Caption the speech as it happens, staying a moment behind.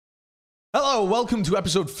Hello, welcome to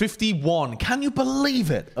episode 51. Can you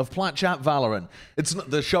believe it? Of Plat Chat Valorant. It's not,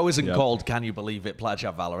 the show isn't called Can You Believe It? Plat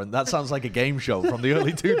Chat Valorant. That sounds like a game show from the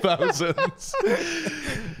early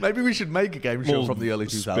 2000s. Maybe we should make a game show from the early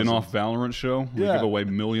 2000s. Spin-off Valorant show. We give away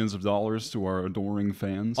millions of dollars to our adoring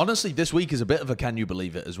fans. Honestly, this week is a bit of a Can You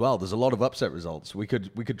Believe It as well. There's a lot of upset results. We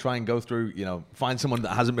could try and go through, find someone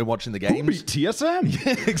that hasn't been watching the games. TSM.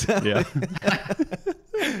 Yeah, exactly. Yeah.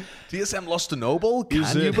 TSM lost to Noble.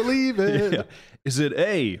 Can you believe it? Yeah. Is it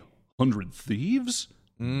A, 100 Thieves,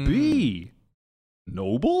 B,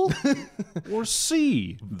 Noble, or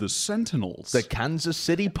C, the Sentinels? The Kansas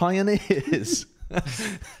City Pioneers.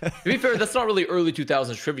 To be fair, that's not really early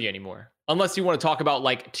 2000s trivia anymore. Unless you want to talk about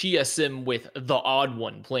like TSM with the odd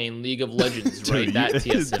one playing League of Legends, right? Dude, that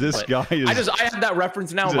TSM. This guy is. I have that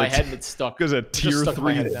reference now in my head and it's stuck. Because a tier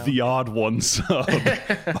 3 the odd one sub,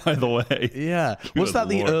 by the way. Yeah. Was that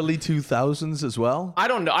the early 2000s as well? I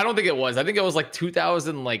don't know. I don't think it was. I think it was like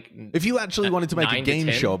 2000. If you actually wanted to make a game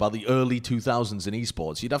 10? show about the early 2000s in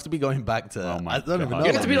esports, you'd have to be going back to. I don't even know.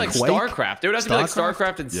 It'd have to be like Quake? StarCraft. It would have to be like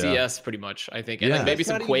StarCraft and Yeah. CS, pretty much. I think, and then maybe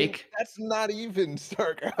some Quake. That's not even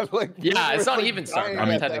StarCraft. Yeah, it's not even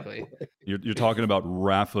StarCraft. Technically, You're talking about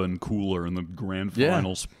Rafa and Cooler in the grand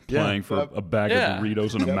finals playing for a bag of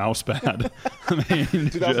Doritos and a mouse pad. I mean,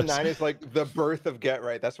 2009 is like the birth of Get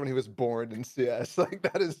Right. That's when he was born in CS. Like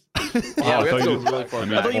that is. yeah, we have to go really far. I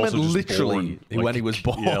mean, I thought you meant also just literally born, when he was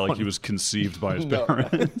born. Yeah, like he was conceived by his No.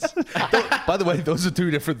 parents. By the way, those are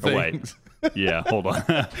two different Oh, wait. things. Yeah, hold on.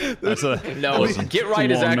 That's No, Get Right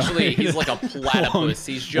is Long actually night. he's like a platypus.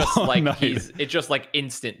 He's just long like night. it's just like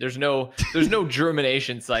instant. There's no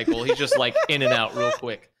germination cycle. He's just like in and out real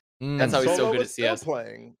quick. That's how he's so Solo good at was still CS.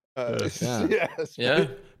 playing. Yeah. Yes. Yeah.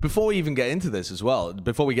 Before we even get into this as well,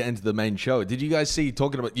 before we get into the main show, did you guys see,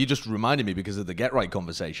 talking about, you just reminded me because of the Get Right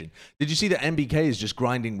conversation, did you see that MBK is just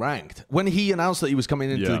grinding ranked? When he announced that he was coming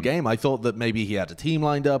into the game, I thought that maybe he had a team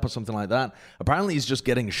lined up or something like that. Apparently he's just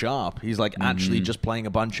getting sharp. He's like actually just playing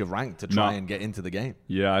a bunch of ranked to try and get into the game.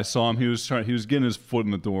 Yeah, I saw him. He was getting his foot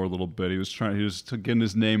in the door a little bit. He was getting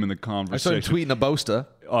his name in the I saw him conversation. tweeting a boaster.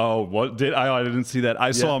 Oh, what did I didn't see that.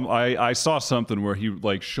 I saw him. I saw something where he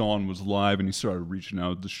like Sean was live and he started reaching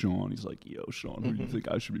out to Sean. He's like, "Yo, Sean, who do you think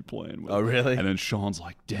I should be playing with?" Oh, really? And then Sean's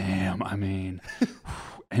like, "Damn, I mean,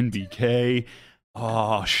 NBK.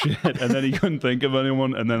 Oh shit!" And then he couldn't think of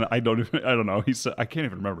anyone. And then I don't know. He said, I can't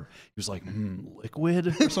even remember. He was like, Liquid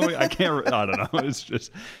or something. I don't know. It's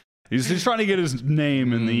just. He's trying to get his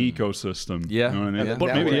name in the ecosystem. Yeah. You know what I mean? Yeah.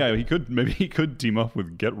 But maybe he could team up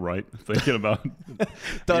with Get Right. Thinking about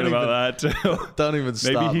that too. Don't even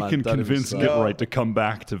start, Maybe he man. can Don't even convince start. Get Right to come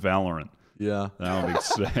back to Valorant. Yeah. That would be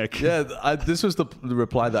sick. Yeah, this was the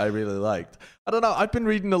reply that I really liked. I don't know. I've been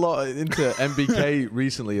reading a lot into MBK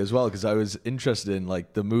recently as well because I was interested in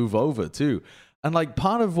like the move over too. And like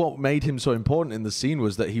part of what made him so important in the scene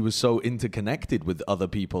was that he was so interconnected with other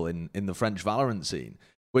people in the French Valorant scene,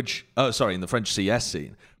 in the French CS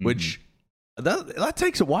scene, which that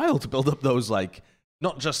takes a while to build up those like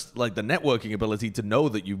not just like the networking ability to know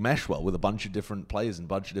that you mesh well with a bunch of different players and a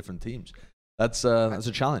bunch of different teams. That's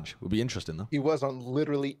a challenge. Would be interesting though. He was on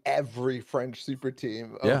literally every French super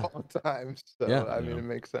team of all time. So I mean, it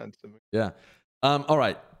makes sense to me. Yeah. All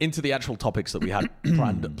right, into the actual topics that we had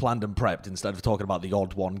planned and prepped instead of talking about the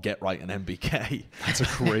odd one, Get Right, and MBK.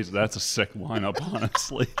 That's a sick lineup,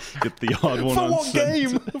 honestly. Get the odd one For on what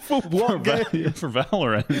game? For what game? For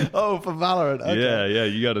Valorant. Oh, for Valorant. Okay. Yeah.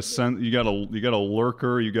 You got a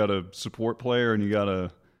lurker, you got a support player, and you got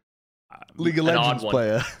a League of An odd Legends one.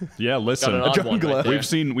 player. yeah. Listen, Got an odd one right there.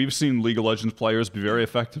 we've seen League of Legends players be very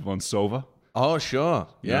effective on Sova. Oh, sure.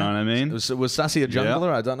 Yeah. You know what I mean? Was Sassy a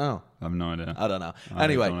jungler? I don't know. I have no idea. I don't know. I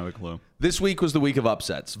Anyway, don't have a clue. this week was the week of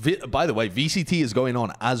upsets. By the way, VCT is going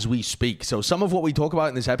on as we speak. So some of what we talk about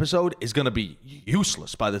in this episode is going to be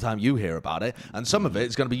useless by the time you hear about it. And some of it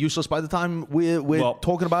is going to be useless by the time we're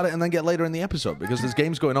talking about it and then get later in the episode because there's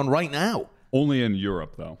games going on right now. Only in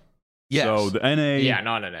Europe, though. Yes. So the NA. Yeah,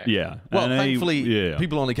 not an A. Yeah. Well, NA, thankfully,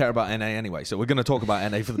 people only care about NA anyway, so we're going to talk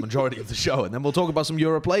about NA for the majority of the show, and then we'll talk about some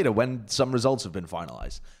Europe later when some results have been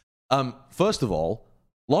finalized. First of all,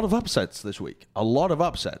 a lot of upsets this week. A lot of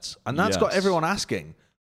upsets. And that's got everyone asking,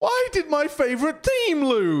 why did my favorite team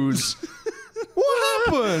lose? What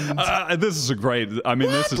happened? This is a great. I mean,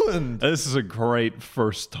 What happened? this is a great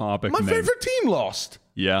first topic. My name. favorite team lost.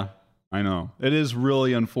 Yeah, I know. It is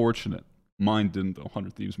really unfortunate. Mine didn't, though.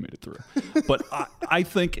 100 Thieves made it through. But I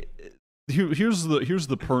think here's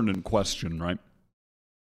the pertinent question, right?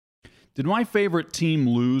 Did my favorite team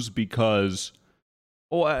lose because?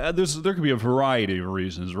 Oh, there could be a variety of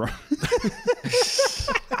reasons, right?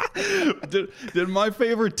 Did my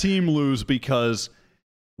favorite team lose because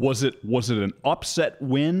was it an upset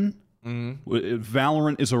win?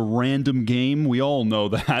 Valorant is a random game. We all know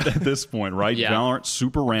that at this point, right? Yeah. Valorant,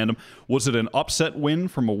 super random. Was it an upset win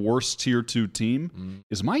from a worse tier 2 team?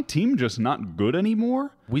 Is my team just not good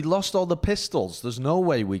anymore? We lost all the pistols. There's no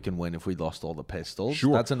way we can win if we lost all the pistols.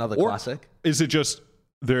 Sure. That's another Or classic. Is it just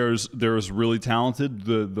there's really talented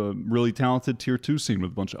the really talented tier 2 scene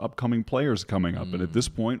with a bunch of upcoming players coming up, and at this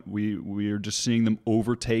point we are just seeing them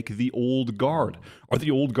overtake the old guard. Are the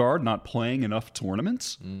old guard not playing enough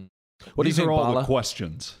tournaments? What These do you think, are all Bala? the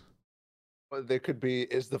questions. Well, there could be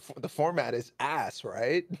is the format is ass,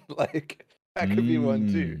 right? Like that could be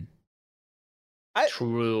one too.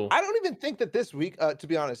 True. I don't even think that this week, to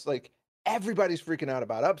be honest, like everybody's freaking out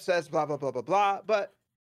about upsets, blah blah blah blah blah. But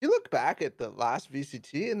you look back at the last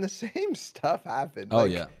VCT and the same stuff happened. Oh,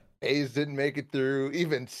 like, yeah. A's didn't make it through.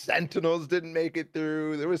 Even Sentinels didn't make it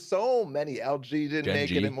through. There was so many. LG didn't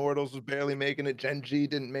make it. Immortals was barely making it. Gen G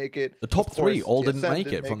didn't make it. The top Of course, three all didn't TSM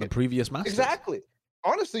make it from the previous Masters. Exactly.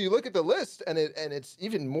 Honestly, you look at the list and it's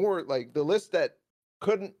even more like the list that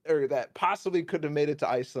couldn't or that possibly could have made it to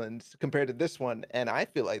Iceland compared to this one. And I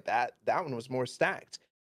feel like that one was more stacked.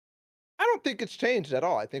 I don't think it's changed at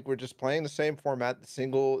all. I think we're just playing the same format, the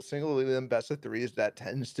single them best of threes that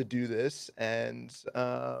tends to do this. And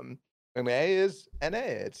NA is NA.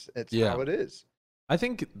 It's how it is. I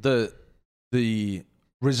think the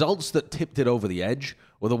results that tipped it over the edge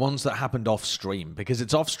were the ones that happened off stream, because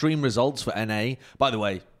it's off stream results for NA. By the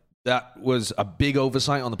way, that was a big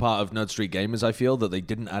oversight on the part of Nerd Street Gamers. I feel that they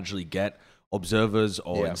didn't actually get observers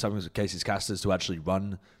or in some cases casters to actually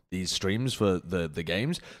run these streams for the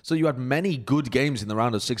games. So you had many good games in the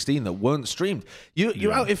round of 16 that weren't streamed.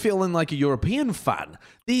 You're out here feeling like a European fan.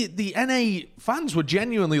 The NA fans were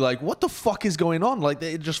genuinely like, what the fuck is going on? Like,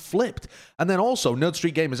 it just flipped. And then also, Nerd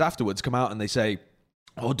Street Gamers afterwards come out and they say,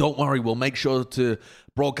 oh, don't worry, we'll make sure to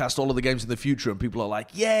broadcast all of the games in the future. And people are like,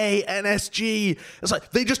 yay, NSG. It's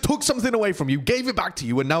like, they just took something away from you, gave it back to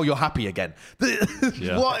you, and now you're happy again.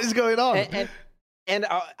 What is going on? And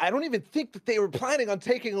I don't even think that they were planning on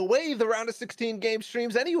taking away the round of 16 game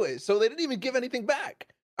streams anyway. So they didn't even give anything back.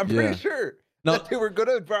 I'm pretty sure that they were going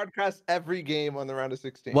to broadcast every game on the round of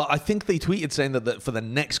 16. Well, I think they tweeted saying that for the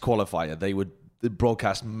next qualifier, they would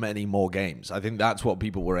broadcast many more games. I think that's what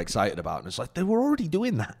people were excited about. And it's like, they were already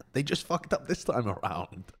doing that. They just fucked up this time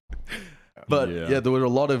around. But yeah, there were a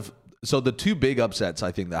lot of... So the two big upsets,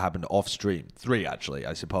 I think, that happened off stream, three actually,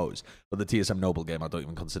 I suppose. But the TSM Noble game, I don't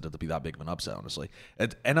even consider to be that big of an upset, honestly.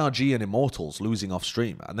 NRG and Immortals losing off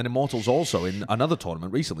stream, and then Immortals also in another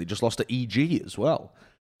tournament recently just lost to EG as well.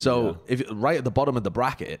 So if right at the bottom of the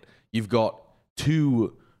bracket, you've got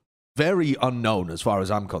two very unknown, as far as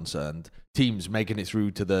I'm concerned, teams making it through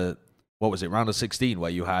to the round of 16, where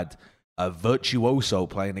you had a Virtuoso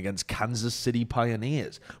playing against Kansas City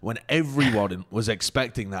Pioneers, when everyone was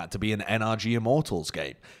expecting that to be an NRG Immortals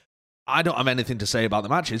game. I don't have anything to say about the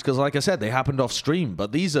matches because, like I said, they happened off stream.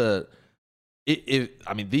 But these are,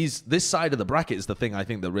 this side of the bracket is the thing I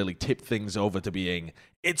think that really tipped things over to being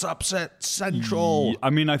it's upset central.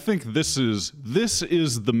 I mean, I think this is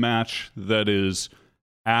the match that is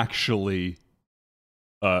actually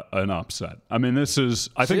an upset. I mean, this is,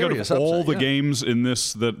 I think, out of all the games in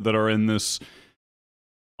this that are in this,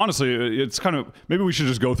 honestly, it's kind of, maybe we should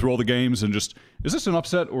just go through all the games and just, is this an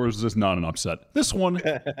upset or is this not an upset? This one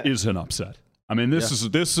is an upset. I mean, this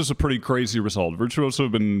is a pretty crazy result. Virtuoso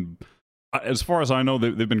have been, as far as I know,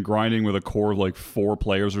 they've been grinding with a core of like 4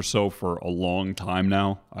 players or so for a long time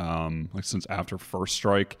now, like since after First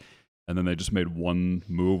Strike, and then they just made one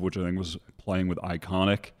move, which I think was playing with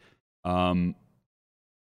Iconic.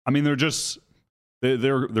 I mean,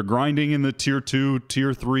 they're grinding in the tier 2,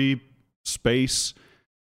 tier 3 space.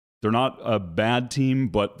 They're not a bad team,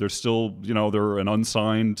 but they're still, they're an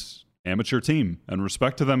unsigned amateur team, and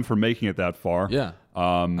respect to them for making it that far. Yeah.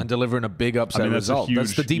 And delivering a big upset result.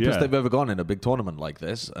 That's the deepest they've ever gone in a big tournament like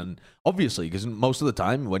this. And obviously, because most of the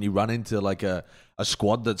time when you run into like a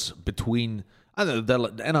squad that's between, I don't know,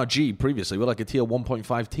 the NRG previously were like a tier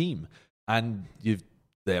 1.5 team, and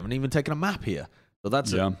they haven't even taken a map here. So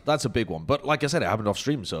that's a big one. But like I said, it happened off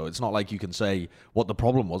stream, so it's not like you can say what the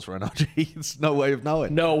problem was for NRG. It's no way of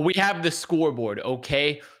knowing. No, we have the scoreboard,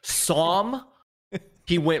 okay? Som,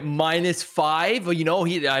 he went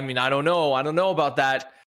 -5. I don't know about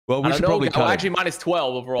that. Well, we should probably cut actually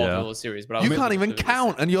 -12 overall for the whole series. But you can't even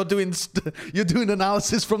count, and you're doing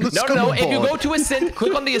analysis from the No. If you go to Ascent,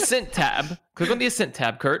 click on the Ascent tab. Click on the Ascent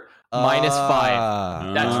tab, Kurt.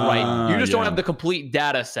 -5. That's right. You just don't yeah. have the complete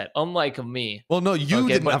data set, unlike me. Well, no, you Okay,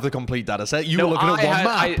 didn't but- have the complete data set. You No, were looking at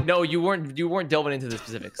one map. no, you weren't delving into the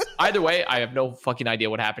specifics. Either way, I have no fucking idea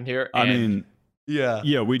what happened here. I and mean,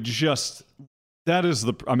 Yeah. we just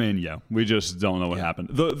we just don't know what happened.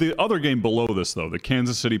 The other game below this, though, the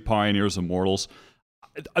Kansas City Pioneers Immortals,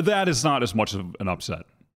 that is not as much of an upset.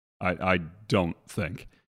 I don't think.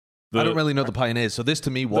 I don't really know the Pioneers, so this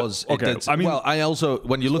to me was. okay, I mean- I also,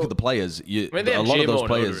 when you look at the players, they a have lot of those JMO and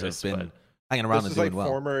players Odorous, have been but- hanging around This and is doing like well.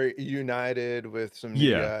 former United with some new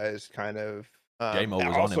Yeah. guys, kind of. J-Mo was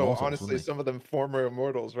on also, Immortals, honestly, wasn't he? some of them former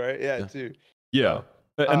Immortals, right? Yeah, Yeah. too. Yeah,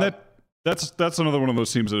 Uh, and that's another one of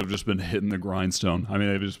those teams that have just been hitting the grindstone. I mean,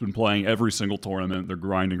 they've just been playing every single tournament. They're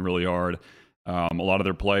grinding really hard. A lot of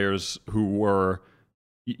their players who were,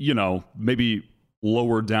 maybe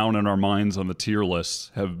lower down in our minds on the tier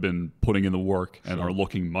lists have been putting in the work and are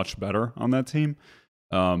looking much better on that team.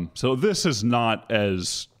 So this is not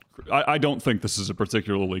as. I don't think this is a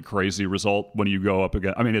particularly crazy result when you go up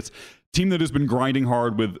against. I mean, it's a team that has been grinding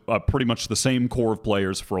hard with pretty much the same core of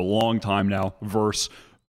players for a long time now versus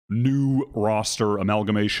new roster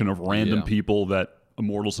amalgamation of random people that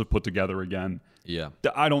Immortals have put together again. Yeah.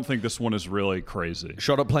 I don't think this one is really crazy.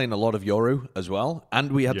 Shot up playing a lot of Yoru as well.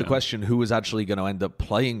 And we had the Yeah. question who was actually going to end up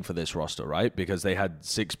playing for this roster, right? Because they had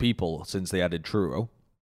 6 people since they added Truro.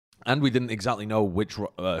 And we didn't exactly know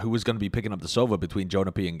who was going to be picking up the Sova between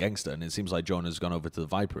Jonah P and Gangster. And it seems like Jonah's gone over to the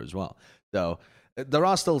Viper as well. So there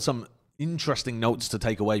are still some interesting notes to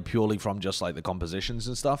take away purely from just like the compositions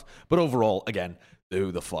and stuff. But overall, again,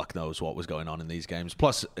 who the fuck knows what was going on in these games?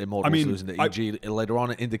 Plus, Immortals losing to EG later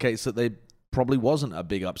on indicates that they probably wasn't a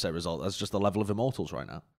big upset result. That's just the level of Immortals right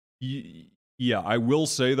now. Yeah, I will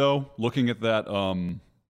say though, looking at that,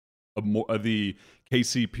 the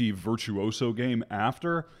KCP Virtuoso game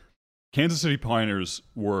after, Kansas City Pioneers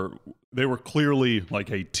were clearly like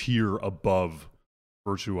a tier above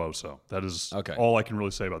Virtuoso. That is all I can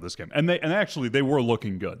really say about this game. And actually they were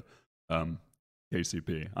looking good.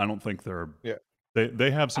 KCP. I don't think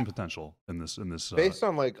they have some potential in this. Based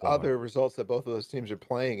on like qualifying. other results that both of those teams are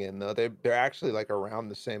playing in, though, they're actually like around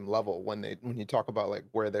the same level when you talk about like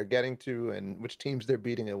where they're getting to and which teams they're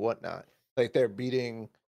beating and whatnot. Like they're beating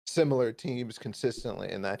similar teams consistently,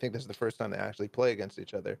 and I think this is the first time they actually play against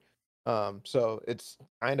each other. So it's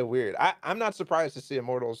kind of weird. I'm not surprised to see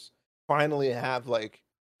Immortals finally have like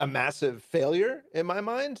a massive failure in my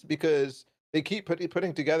mind, because they keep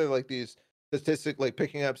putting together like these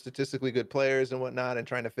picking up statistically good players and whatnot and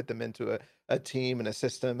trying to fit them into a team and a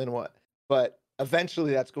system and what. But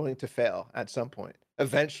eventually that's going to fail at some point.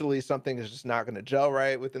 Eventually something is just not going to gel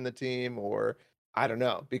right within the team, or I don't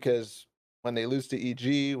know, because when they lose to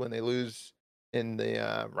EG, when they lose in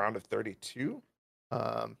the round of 32,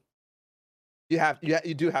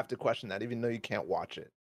 you do have to question that, even though you can't watch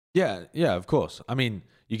it. Yeah, of course. I mean,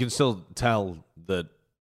 you can still tell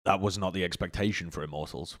that was not the expectation for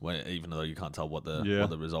Immortals, even though you can't tell what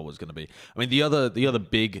the result was going to be. I mean, the other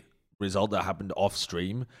big result that happened off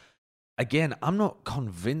stream, again, I'm not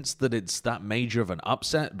convinced that it's that major of an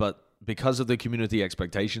upset, but because of the community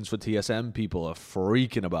expectations for TSM, people are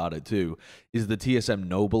freaking about it too, is the TSM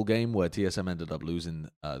Noble game, where TSM ended up losing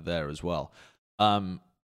there as well.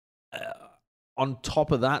 On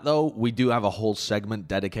top of that, though, we do have a whole segment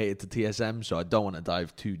dedicated to TSM, so I don't want to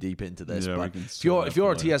dive too deep into this. Yeah, but if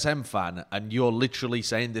you're a TSM fan and you're literally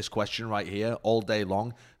saying this question right here all day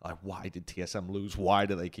long, like, why did TSM lose? Why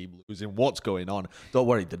do they keep losing? What's going on? Don't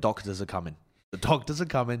worry, the doctors are coming. The doctors are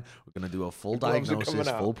coming. We're going to do a full diagnosis,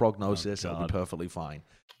 full prognosis. It'll be perfectly fine.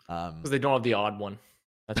 Because they don't have the odd one.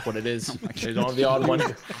 That's what it is. They don't have the odd one.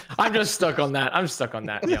 I'm just stuck on that.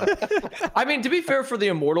 Yeah. I mean, to be fair for the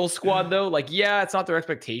Immortals squad, though, like, yeah, it's not their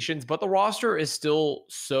expectations, but the roster is still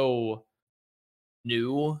so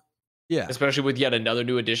new. Yeah. Especially with yet another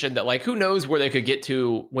new addition that, like, who knows where they could get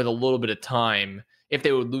to with a little bit of time if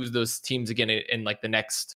they would lose those teams again in like the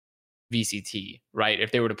next VCT, right?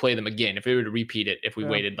 If they were to play them again, if they were to repeat it, if we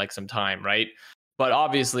waited like some time, right? But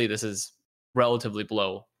obviously this is relatively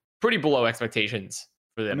pretty below expectations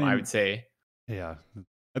for them, I would say. Yeah.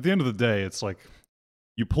 At the end of the day, it's like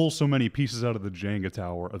you pull so many pieces out of the Jenga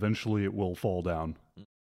tower, eventually it will fall down.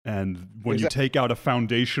 And when you take out a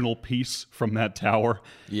foundational piece from that tower,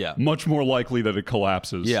 much more likely that it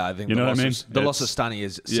collapses. Yeah, I think you know what I mean? The loss of Stanny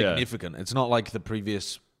is significant. It's not like the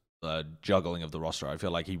previous juggling of the roster. I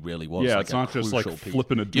feel like he really was. Yeah, like it's not just like piece.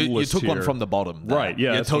 flipping a duelist You took one here. from the bottom. There. Right, yeah,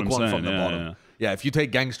 You that's took what I'm one saying. from the bottom. Yeah, if you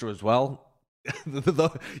take Gangster as well,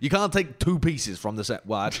 you can't take 2 pieces from the set.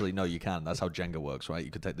 Well, actually, no, you can. That's how Jenga works, right? You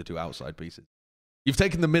could take the 2 outside pieces. You've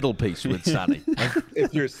taken the middle piece with Sani.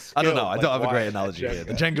 If you're I don't know. skilled, I like, don't have a why great is that analogy here.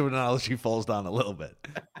 The Jenga? Jenga analogy falls down a little bit.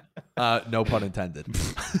 No pun intended.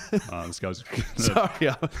 This guy's Sorry.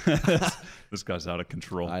 this guy's out of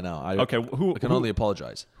control. I know. Okay, I can only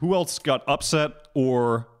apologize. who else got upset,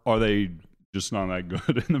 or are they just not that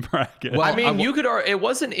good in the bracket? Well, I mean, I you could. It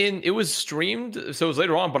wasn't in. It was streamed, so it was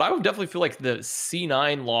later on. But I would definitely feel like the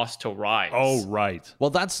C9 lost to Rise. oh, right. Well,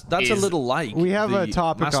 that's a Is- little like We have a the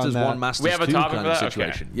topic on Masters that. 1, Masters We have a 2 topic kind for of that? Okay.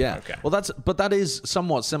 situation. Yeah. Okay. Well, that is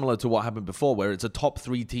somewhat similar to what happened before, where it's a top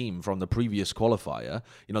 3 team from the previous qualifier.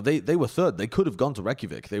 You know, they were third. They could have gone to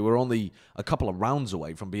Reykjavik. They were only a couple of rounds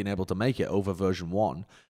away from being able to make it over version 1,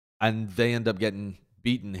 and they end up getting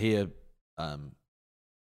beaten here.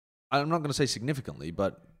 I'm not going to say significantly,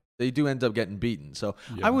 but they do end up getting beaten. So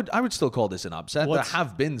Yeah. I would still call this an upset. Let's- There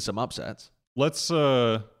have been some upsets. Let's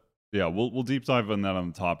we'll deep dive on that on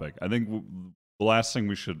the topic. I think the last thing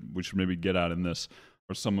we should maybe get at in this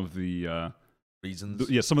are some of the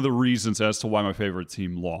Reasons. some of the reasons as to why my favorite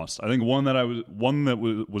team lost. I think one that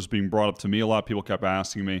was being brought up to me a lot. People kept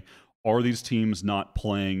asking me, are these teams not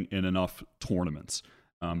playing in enough tournaments?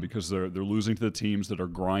 Because they're losing to the teams that are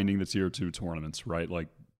grinding the tier 2 tournaments, right? Like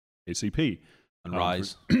ACP And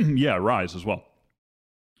Rise. yeah, Rise as well.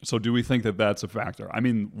 So do we think that that's a factor? I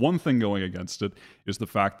mean, one thing going against it is the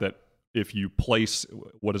fact that if you place, in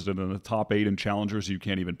the top 8 in challengers, you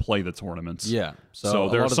can't even play the tournaments. Yeah. So a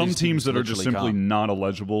there are lot of some these teams that are just literally simply can't. not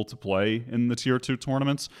eligible to play in the tier 2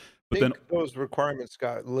 tournaments. But I then, think those requirements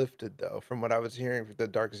got lifted though, from what I was hearing the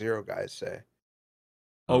Dark Zero guys say.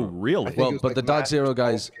 oh I really? think Well, it was, but like, the Dark Masters Zero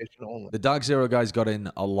guys- qualification only. The Dark Zero guys got in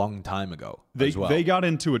a long time ago. They as well. they got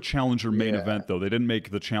into a challenger main Yeah. event though. They didn't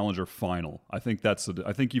make the challenger final. I think I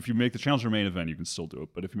think if you make the challenger main event, you can still do it.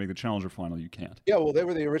 But if you make the challenger final, you can't. Yeah, well, they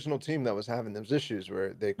were the original team that was having those issues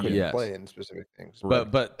where they couldn't Yes. play in specific things.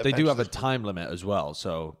 But they do have a Eventually- time limit as well.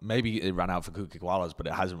 So maybe it ran out for Cookie Koalas, but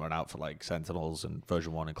it hasn't run out for like Sentinels and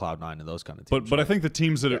version 1 and Cloud9 and those kind of teams. But I think the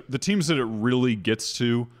teams that it really gets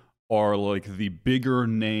to are like the bigger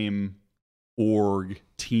name org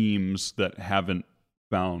teams that haven't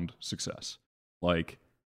found success, like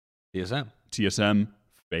TSM,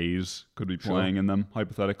 FaZe could be Sure. playing in them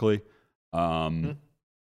hypothetically. Are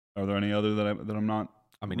there any other that I'm not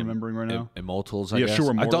remembering right now? Immortals, I Yeah, guess. sure.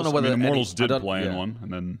 I Immortals. don't know whether Immortals I did don't- play in yeah. one,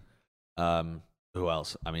 and then Who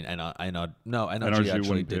else? I mean, NRG NRG actually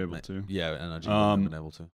wouldn't be did. able to. Yeah, NRG wouldn't have been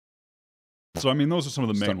able to. So, I mean, those are some of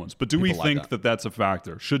the main So- ones. But do we people like think that. that that's a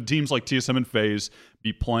factor? Should teams like TSM and FaZe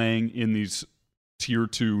be playing in these tier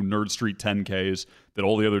 2 Nerd Street 10Ks that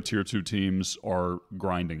all the other tier 2 teams are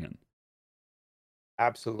grinding in?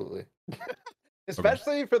 Absolutely.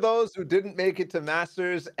 Especially for those who didn't make it to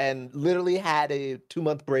Masters and literally had a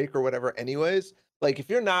 2-month break or whatever anyways. Like if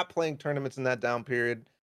you're not playing tournaments in that down period,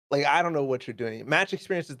 like I don't know what you're doing. Match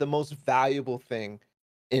experience is the most valuable thing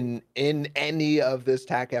in any of this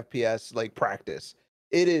TAC FPS like practice.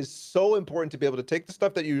 It is so important to be able to take the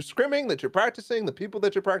stuff that you're scrimming, that you're practicing, the people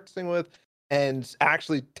that you're practicing with, and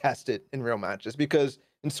actually test it in real matches. Because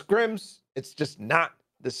in scrims, it's just not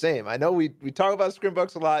the same. I know we talk about scrim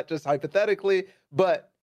bucks a lot, just hypothetically,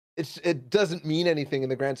 but it doesn't mean anything in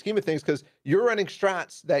the grand scheme of things because you're running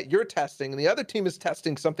strats that you're testing, and the other team is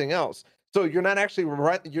testing something else. So you're not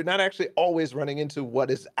actually always running into what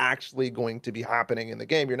is actually going to be happening in the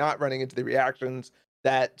game. You're not running into the reactions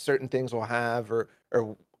that certain things will have, or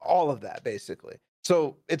all of that basically.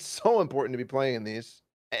 So it's so important to be playing in these,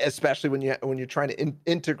 especially when you're trying to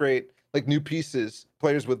integrate like new pieces,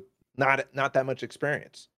 players with not that much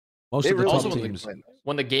experience. Most They of the really top also need to be teams. playing those.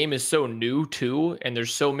 when the game is so new too, and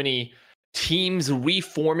there's so many teams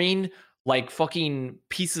reforming like fucking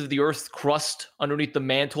pieces of the earth's crust underneath the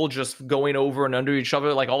mantle, just going over and under each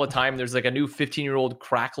other like all the time. There's like a new 15-year-old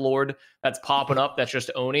crack lord that's popping up that's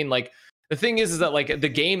just owning. Like the thing is that like the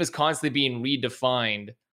game is constantly being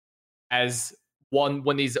redefined as one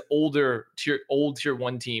when these old tier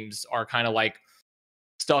 1 teams are kind of like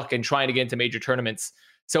stuck and trying to get into major tournaments.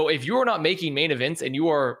 So if you are not making main events and you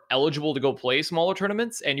are eligible to go play smaller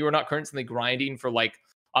tournaments and you are not currently grinding for like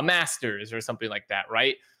a Masters or something like that,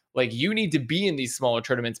 right? Like you need to be in these smaller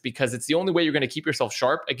tournaments because it's the only way you're going to keep yourself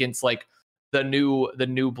sharp against like the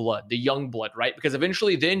new blood, the young blood, right? Because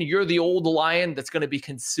eventually then you're the old lion that's going to be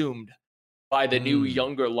consumed by the new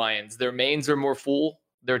younger lions. Their manes are more full,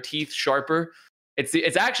 their teeth sharper.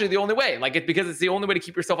 It's actually the only way. Like because it's the only way to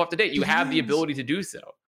keep yourself up to date. You have the ability to do so.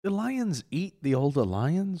 The lions eat the older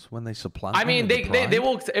lions when they supplant. I mean, them with they the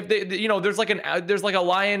will if they there's like a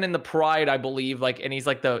lion in the pride, I believe, like, and he's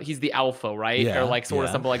the alpha, right? Yeah, or like sort of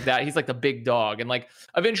yeah. something like that. He's like the big dog, and like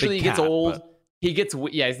eventually Big he gets cat, old. but- He gets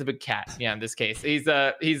he's the big cat. Yeah, in this case, he's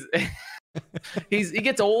He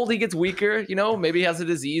gets old, he gets weaker, maybe he has a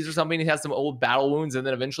disease or something, he has some old battle wounds, and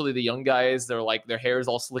then eventually the young guys, they're like, their hair is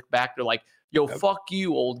all slicked back, they're like, yo, fuck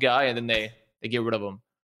you, old guy, and then they get rid of him.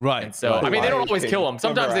 Right. And so, right. I mean, they don't always kill him.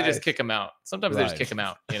 Sometimes they Right. just kick him out. Sometimes they just kick him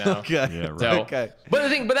out, Okay. Yeah, right. So, Okay. but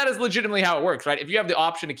that is legitimately how it works, right? If you have the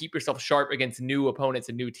option to keep yourself sharp against new opponents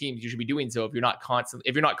and new teams, you should be doing so. If you're not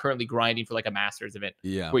currently grinding for like a Masters event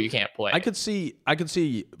Yeah. where you can't play. I could see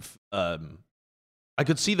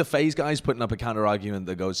the FaZe guys putting up a counter argument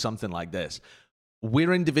that goes something like this.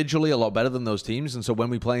 We're individually a lot better than those teams, and so when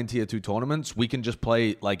we play in tier 2 tournaments, we can just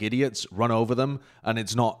play like idiots, run over them, and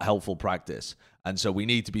it's not helpful practice. And so we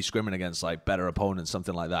need to be scrimming against like better opponents,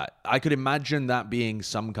 something like that. I could imagine that being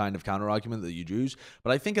some kind of counter argument that you'd use,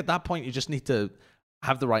 but I think at that point you just need to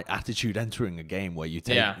have the right attitude entering a game where you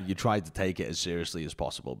try to take it as seriously as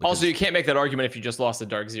possible. Also, you can't make that argument if you just lost to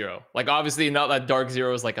Dark Zero. Like, obviously, not that Dark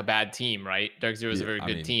Zero is like a bad team, right? Dark Zero is a very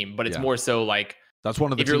good team, but it's more so like that's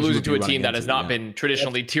one of the if you're teams losing to a running team that has into, not been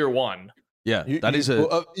traditionally tier 1. Yeah,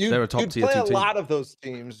 they're a top you'd tier play 2 a team. lot of those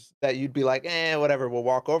teams that you'd be like, whatever, we'll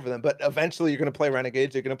walk over them. But eventually, you're going to play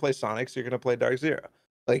Renegades, you're going to play Sonics, you're going to play Dark Zero.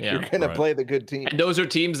 Like, you're going to play the good team. And those are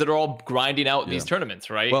teams that are all grinding out these tournaments,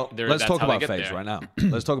 right? Well, let's talk about FaZe there. right now.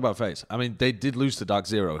 Let's talk about FaZe. I mean, they did lose to Dark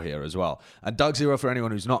Zero here as well. And Dark Zero, for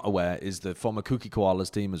anyone who's not aware, is the former Kooky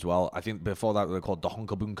Koalas team as well. I think before that, they were called the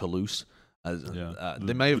Honkaboonka Loose.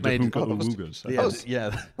 They may have made...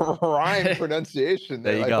 Yeah. Rhyme pronunciation.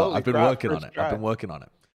 There you go. I've been working on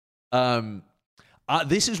it.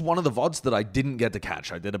 This is one of the VODs that I didn't get to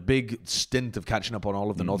catch. I did a big stint of catching up on all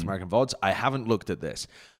of the North American VODs. I haven't looked at this.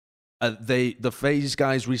 The FaZe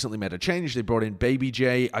guys recently made a change. They brought in Baby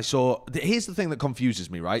J. Here's the thing that confuses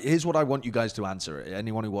me, right? Here's what I want you guys to answer,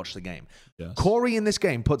 anyone who watched the game. Yes. Corey in this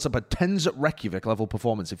game puts up a TenZ at Reykjavik level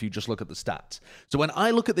performance if you just look at the stats. So when I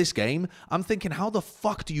look at this game, I'm thinking, how the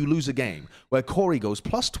fuck do you lose a game where Corey goes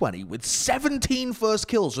plus 20 with 17 first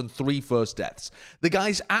kills and 3 first deaths? The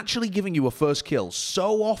guy's actually giving you a first kill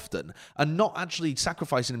so often and not actually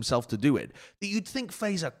sacrificing himself to do it that you'd think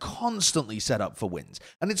FaZe are constantly set up for wins.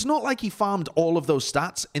 And it's not like he farmed all of those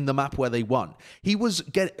stats in the map where they won. He was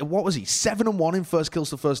 7-1 in first kills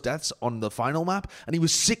to first deaths on the final map, and he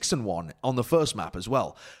was 6-1 on the first map as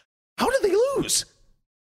well. How did they lose?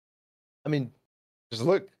 I mean, just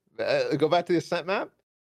look, go back to the Ascent map,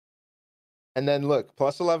 and then look,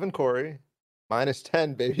 plus 11 Corey, minus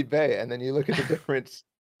 10 Baby Bay, and then you look at the difference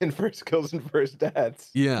in first kills and first deaths.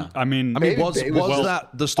 Yeah. I mean, was that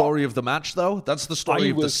the story of the match, though? That's the story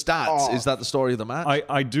of the stats. Is that the story of the match?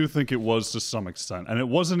 I do think it was to some extent. And it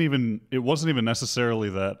wasn't even necessarily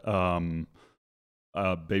that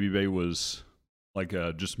Baby Bay was like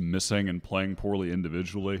just missing and playing poorly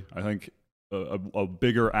individually. I think a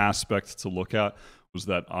bigger aspect to look at was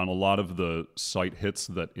that on a lot of the site hits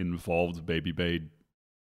that involved Baby Bay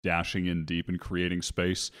dashing in deep and creating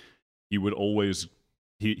space, he would always...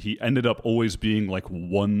 He ended up always being like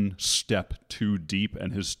one step too deep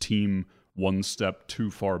and his team one step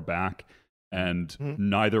too far back, and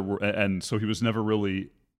and so he was never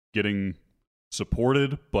really getting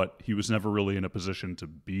supported, but he was never really in a position to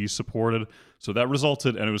be supported. So that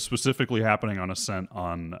resulted, and it was specifically happening on Ascent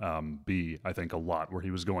on B, I think a lot, where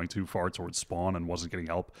he was going too far towards spawn and wasn't getting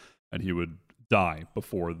help, and he would die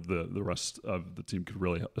before the rest of the team could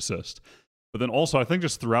really assist. But then also, I think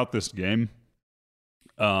just throughout this game,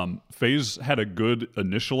 FaZe had a good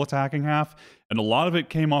initial attacking half, and a lot of it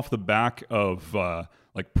came off the back of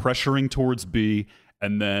like pressuring towards B,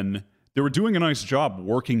 and then they were doing a nice job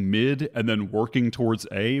working mid and then working towards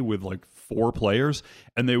A with like 4 players,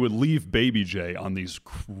 and they would leave Baby J on these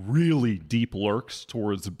really deep lurks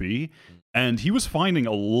towards B, and he was finding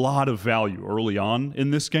a lot of value early on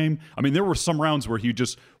in this game. I mean, there were some rounds where he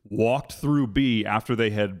just walked through B after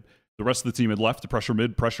the rest of the team had left to pressure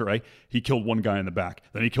mid, pressure A. He killed one guy in the back.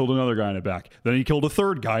 Then he killed another guy in the back. Then he killed a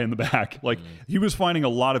third guy in the back. Like, he was finding a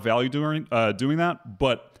lot of value doing that.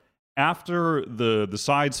 But after the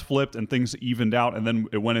sides flipped and things evened out, and then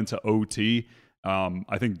it went into OT,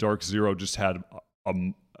 I think Dark Zero just had a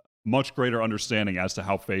much greater understanding as to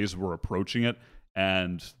how FaZe were approaching it,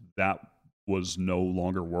 and that was no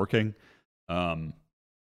longer working.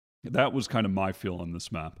 That was kind of my feel on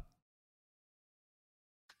this map.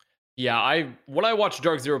 Yeah, when I watched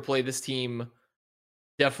Dark Zero play, this team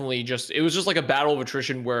definitely it was just like a battle of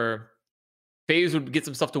attrition where FaZe would get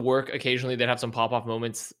some stuff to work. Occasionally they'd have some pop-off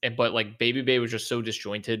moments, but like Baby Bay was just so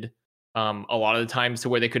disjointed a lot of the times to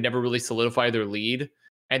where they could never really solidify their lead.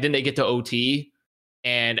 And then they get to OT,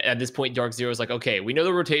 and at this point Dark Zero is like, okay, we know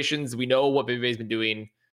the rotations, we know what Baby Bay's been doing,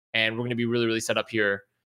 and we're going to be really, really set up here.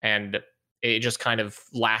 And it just kind of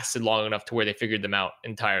lasted long enough to where they figured them out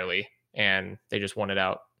entirely. and they just won it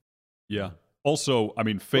out. Yeah. Also, I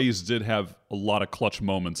mean, FaZe did have a lot of clutch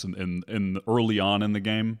moments in early on in the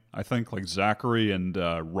game. I think like Zachary and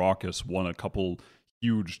Raucus won a couple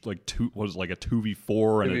huge like a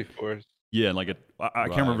 2v4 and 2v4s. yeah, and like I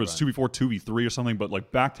can't remember if it was 2v4, 2v3 or something, but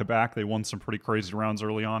like back to back, they won some pretty crazy rounds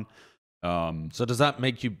early on. So does that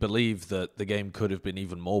make you believe that the game could have been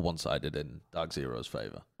even more one-sided in Dark Zero's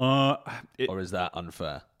favor? Or is that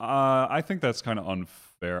unfair? I think that's kind of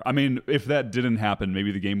unfair. I mean, if that didn't happen,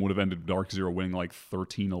 maybe the game would have ended Dark Zero winning like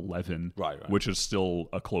 13-11, right. which is still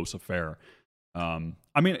a close affair.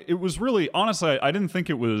 I mean, it was really honestly, I didn't think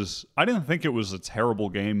it was a terrible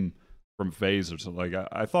game from FaZe or something. Like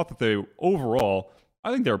I thought that they overall,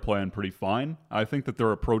 I think they were playing pretty fine. I think that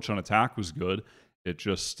their approach on attack was good. It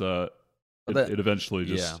just it eventually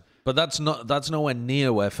just. Yeah. But that's nowhere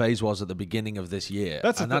near where FaZe was at the beginning of this year.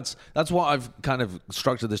 That's what I've kind of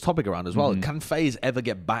structured this topic around as well. Mm-hmm. Can FaZe ever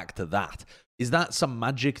get back to that? Is that some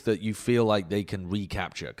magic that you feel like they can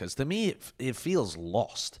recapture? Because to me, it feels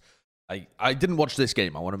lost. I didn't watch this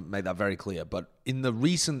game. I want to make that very clear. But in the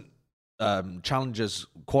recent Challengers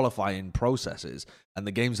qualifying processes and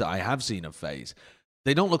the games that I have seen of FaZe,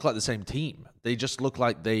 they don't look like the same team. They just look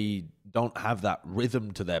like they don't have that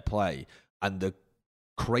rhythm to their play and the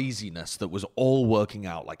craziness that was all working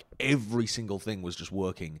out. Like every single thing was just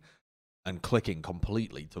working and clicking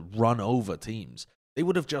completely to run over teams. They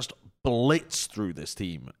would have just blitzed through this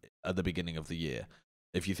team at the beginning of the year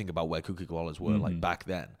if you think about where Cookie Koalas were like back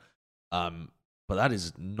then. But that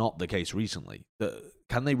is not the case recently.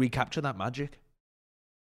 Can they recapture that magic?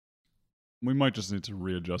 We might just need to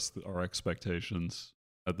readjust our expectations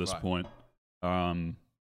at this point. I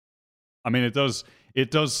mean, it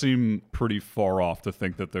does seem pretty far off to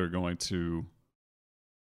think that they're going to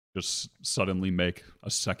just suddenly make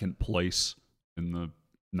a second place in the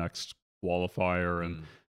next qualifier, and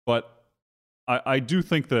but I do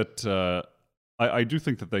think that I do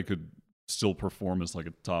think that they could still perform as like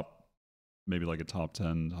a top. Maybe like a top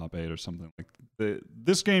 10, top 8 or something. Like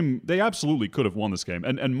this game, they absolutely could have won this game.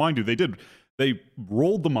 And mind you, they did. They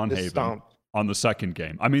rolled them on Haven on the second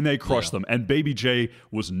game. I mean, they crushed them. And Baby J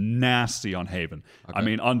was nasty on Haven. Okay. I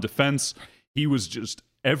mean, on defense, he was just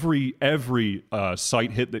every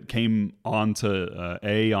sight hit that came onto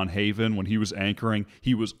A on Haven when he was anchoring,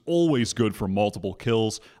 he was always good for multiple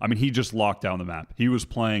kills. I mean, he just locked down the map. He was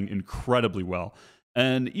playing incredibly well.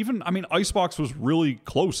 And even, I mean, Icebox was really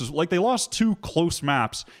close. Like, they lost 2 close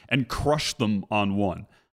maps and crushed them on 1.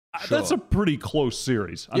 Sure. That's a pretty close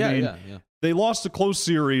series. I mean, they lost a close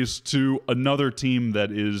series to another team that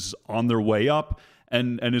is on their way up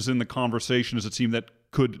and is in the conversation as a team that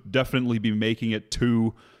could definitely be making it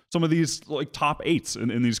to some of these like top 8s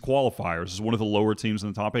in these qualifiers. Is one of the lower teams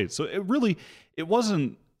in the top 8. So it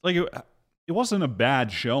wasn't like it wasn't a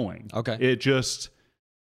bad showing. Okay. It just,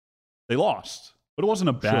 they lost. But it wasn't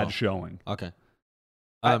a bad showing. Okay.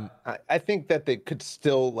 I think that they could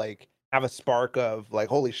still like have a spark of like,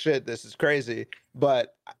 holy shit, this is crazy.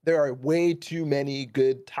 But there are way too many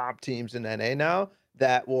good top teams in NA now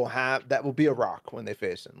that will be a rock when they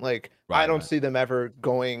face them. Like I don't see them ever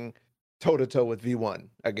going toe to toe with V1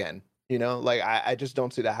 again. You know, like I just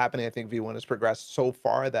don't see that happening. I think V1 has progressed so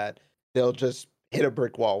far that they'll just hit a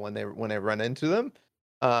brick wall when they run into them.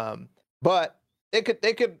 But they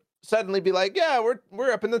could suddenly be like, yeah,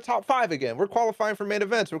 we're up in the top 5 again. We're qualifying for main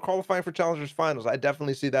events. We're qualifying for Challengers Finals. I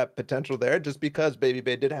definitely see that potential there just because Baby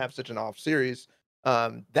Bay did have such an off series.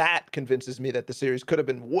 That convinces me that the series could have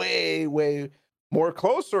been way, way more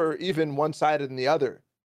close or even one-sided in the other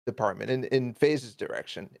department in FaZe's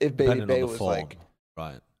direction. If Baby Bay was like...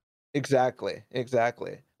 Right. Exactly.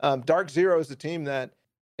 Dark Zero is a team that,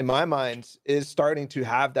 in my mind, is starting to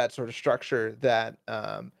have that sort of structure that...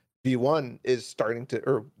 V1 is starting to,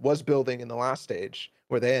 or was building in the last stage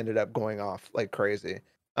where they ended up going off like crazy.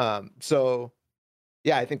 So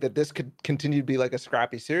yeah, I think that this could continue to be like a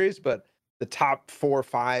scrappy series, but the top 4 or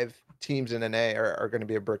 5 teams in NA are going to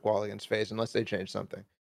be a brick wall against FaZe unless they change something.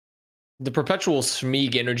 The perpetual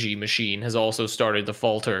Smeeg energy machine has also started to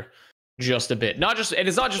falter just a bit. And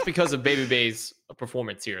it's not just because of Baby Bay's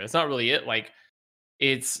performance here. It's not really it. Like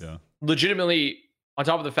it's legitimately, on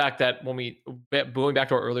top of the fact that going back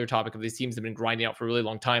to our earlier topic of these teams have been grinding out for a really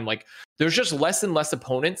long time, like there's just less and less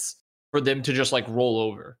opponents for them to just like roll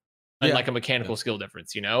over and like a mechanical skill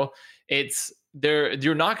difference, you know?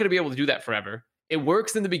 You're not going to be able to do that forever. It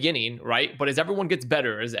works in the beginning, right? But as everyone gets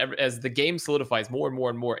better, as the game solidifies more and more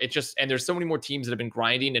and more, and there's so many more teams that have been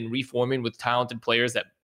grinding and reforming with talented players that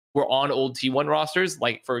were on old T1 rosters,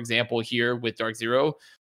 like for example here with Dark Zero.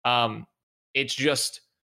 It's just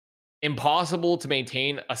impossible to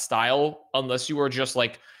maintain a style unless you are just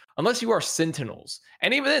like unless you are Sentinels.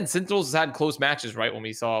 And even then, Sentinels had close matches, right? When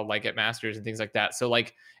we saw like at Masters and things like that. So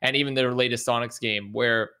like, and even their latest Sonics game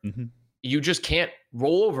where you just can't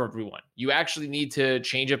roll over everyone. You actually need to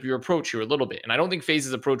change up your approach here a little bit. And I don't think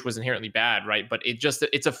FaZe's approach was inherently bad, right? But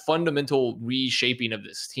it's a fundamental reshaping of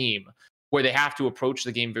this team where they have to approach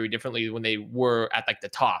the game very differently when they were at like the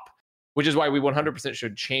top, which is why we 100%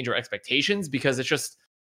 should change our expectations, because it's just,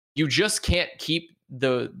 you just can't keep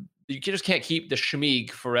the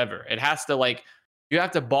shmeeg forever. It has to like, you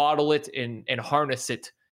have to bottle it and harness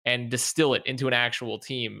it and distill it into an actual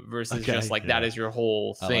team versus just like that is your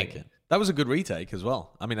whole thing. I like it. That was a good retake as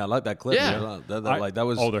well. I mean, I like that clip. Yeah. That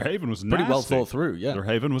was their Haven was pretty nasty. well thought through. Yeah, their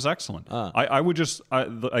Haven was excellent.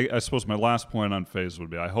 I suppose my last point on FaZe would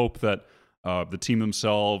be, I hope that the team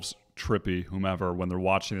themselves, Trippy, whomever, when they're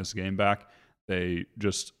watching this game back, they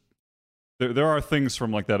just there are things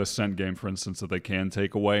from like that Ascent game, for instance, that they can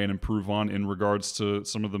take away and improve on in regards to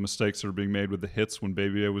some of the mistakes that are being made with the hits when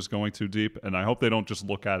BabyBay was going too deep. And I hope they don't just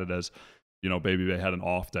look at it as, BabyBay had an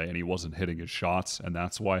off day and he wasn't hitting his shots, and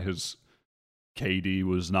that's why his KD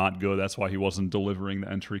was not good. That's why he wasn't delivering the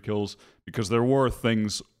entry kills, because there were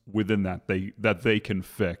things within that they can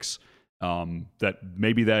fix. That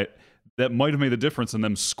maybe that might have made the difference in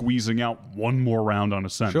them squeezing out one more round on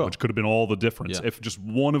Ascent, which could have been all the difference. Yeah. If just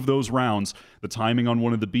one of those rounds, the timing on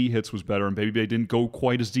one of the B hits was better and BabyBay didn't go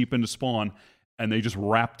quite as deep into spawn and they just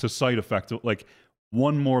wrapped to side effect. Like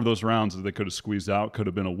one more of those rounds that they could have squeezed out could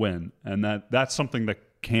have been a win. And that's something that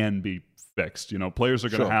can be fixed. Players are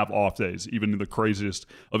going to have off days. Even the craziest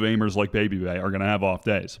of aimers like BabyBay are going to have off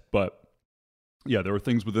days. But yeah, there are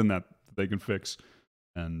things within that they can fix,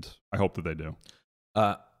 and I hope that they do.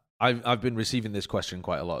 I've been receiving this question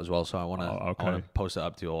quite a lot as well, so I want to post it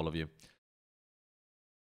up to all of you.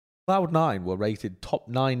 Cloud9 were rated top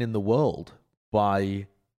 9 in the world by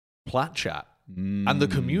Platchat, and the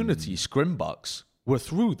community Scrimbucks were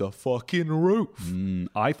through the fucking roof.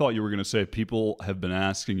 I thought you were going to say people have been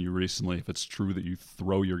asking you recently if it's true that you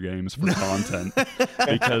throw your games for content,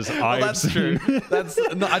 because that's true.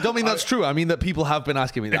 No, I don't mean that's true. I mean that people have been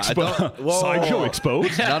asking me that. Sideshow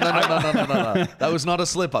exposed? No. That was not a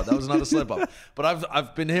slip up. But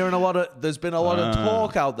I've been hearing there's been a lot of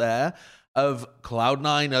talk out there of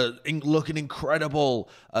Cloud9 looking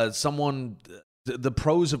incredible. The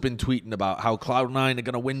pros have been tweeting about how Cloud9 are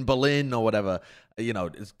going to win Berlin or whatever.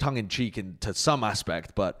 It's tongue in cheek to some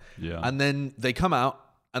aspect, but and then they come out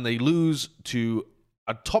and they lose to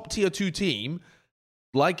a top tier 2 team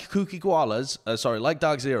like Kooky Koalas, like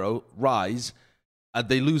Dark Zero, Rise, and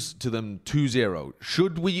they lose to them 2-0.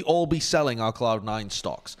 Should we all be selling our Cloud9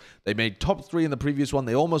 stocks? They made top 3 in the previous one.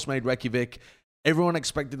 They almost made Reykjavik. Everyone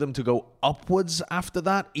expected them to go upwards after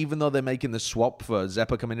that, even though they're making the swap for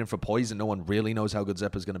Xeppaa coming in for Poison. No one really knows how good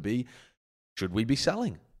Zeppa's going to be. Should we be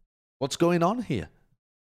selling? What's going on here?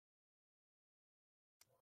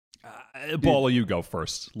 Bala, you go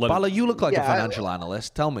first. Bala, you look like a financial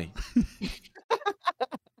analyst. Tell me.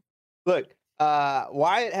 Look,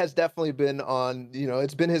 Wyatt has definitely been on,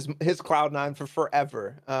 it's been his Cloud9 for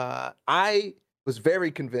forever. I was very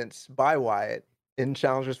convinced by Wyatt in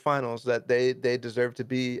Challengers Finals that they deserve to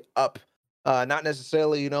be up. Not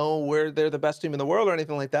necessarily, where they're the best team in the world or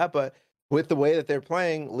anything like that, but with the way that they're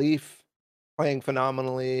playing, Leaf playing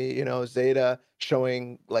phenomenally, Zeta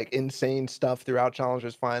showing like insane stuff throughout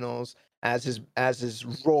Challengers Finals as his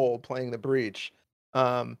role playing the Breach.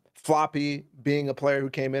 Floppy being a player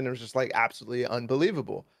who came in and was just like absolutely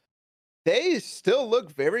unbelievable. They still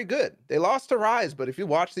look very good. They lost to Rise, but if you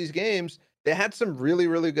watch these games, they had some really,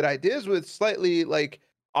 really good ideas with slightly like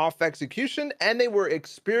off execution, and they were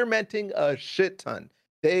experimenting a shit ton.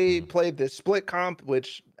 They played this split comp,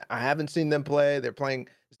 which I haven't seen them play. They're playing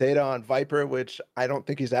Zeta on Viper, which I don't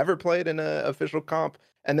think he's ever played in an official comp.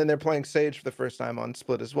 And then they're playing Sage for the first time on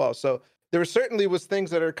split as well. So there certainly was things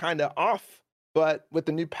that are kind of off, but with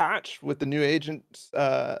the new patch, with the new agents,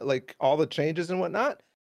 like all the changes and whatnot,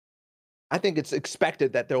 I think it's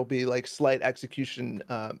expected that there will be like slight execution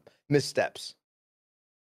missteps.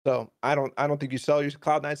 So I don't think you sell your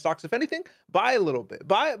Cloud9 stocks. If anything, buy a little bit.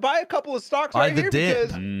 Buy a couple of stocks right here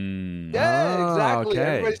because exactly. Okay.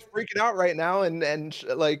 Everybody's freaking out right now and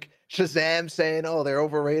like Shazam saying, "Oh, they're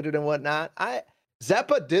overrated and whatnot."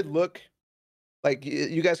 Xeppaa did look like,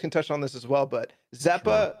 you guys can touch on this as well, but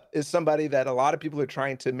Xeppaa is somebody that a lot of people are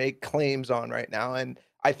trying to make claims on right now, and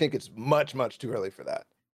I think it's much, much too early for that.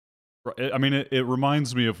 I mean, it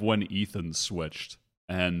reminds me of when Ethan switched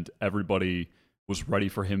and everybody was ready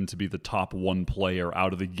for him to be the top 1 player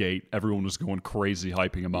out of the gate. Everyone was going crazy,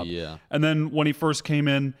 hyping him up. Yeah. And then when he first came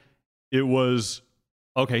in, it was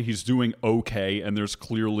okay, he's doing okay, and there's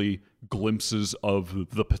clearly glimpses of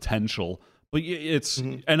the potential. But it's,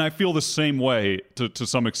 and I feel the same way to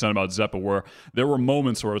some extent about Zeppa, where there were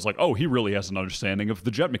moments where I was like, oh, he really has an understanding of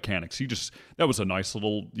the jet mechanics. That was a nice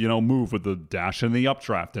little, move with the dash and the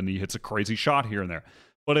updraft, and he hits a crazy shot here and there.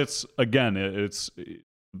 But it's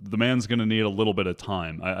the man's going to need a little bit of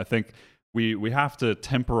time. I think we have to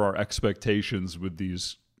temper our expectations with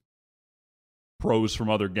these pros from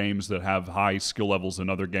other games that have high skill levels in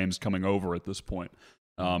other games coming over at this point.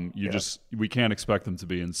 We can't expect them to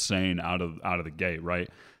be insane out of the gate, right?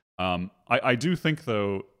 I do think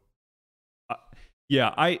though,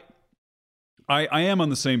 I am on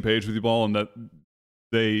the same page with you, Ball, in that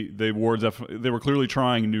they were clearly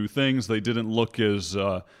trying new things. They didn't look as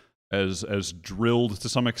drilled to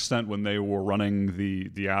some extent when they were running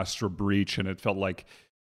the Astra Breach, and it felt like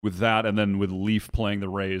with that, and then with Leaf playing the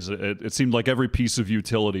Raze, it seemed like every piece of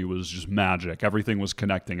utility was just magic. Everything was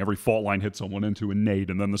connecting. Every fault line hit someone into a nade,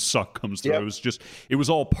 and then the suck comes through. Yep. It was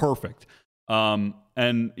all perfect. And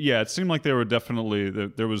yeah, it seemed like they were definitely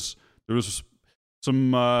there was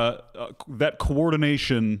some that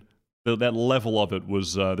coordination, that level of it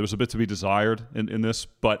was there was a bit to be desired in this.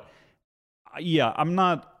 But yeah, I'm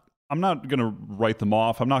not going to write them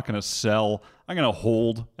off. I'm not going to sell. I'm going to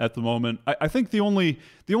hold at the moment. I think the only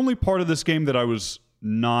part of this game that I was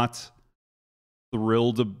not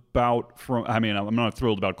thrilled about I'm not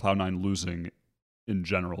thrilled about Cloud9 losing in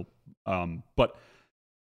general. But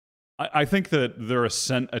I think that their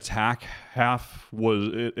Ascent attack half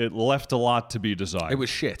it left a lot to be desired. It was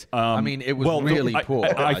shit. It was really poor.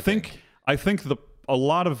 I think a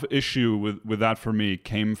lot of issue with that for me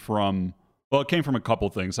came from... Well, it came from a couple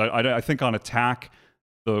things. I think on attack,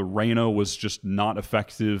 the Reyna was just not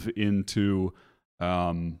effective into,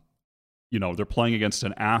 they're playing against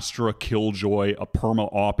an Astra, Killjoy, a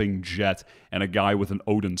perma-opping Jet, and a guy with an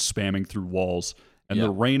Odin spamming through walls. And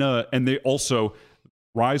the Reyna, and they also,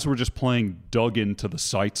 Rise were just playing dug into the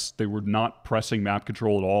sites. They were not pressing map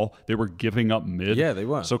control at all. They were giving up mid. Yeah, they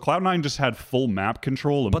were. So Cloud9 just had full map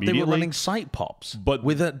control immediately. But they were running site pops, but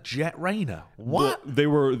with a Jet Reyna. What? They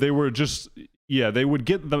were just... Yeah, they would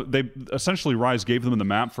they essentially Rise gave them the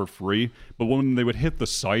map for free, but when they would hit the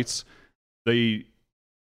sites, they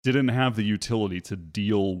didn't have the utility to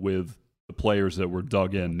deal with the players that were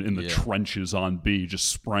dug in the trenches on B, just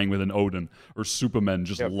spraying with an Odin, or Supermen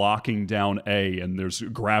just locking down A, and there's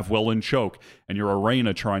Gravwell and choke, and your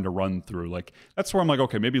Arena trying to run through. Like, that's where I'm like,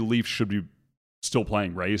 okay, maybe Leaf should be still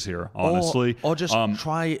playing Raze here, honestly. Or just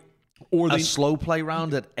try a slow play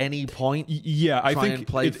round at any point. Yeah, I think and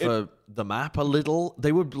play for the map a little.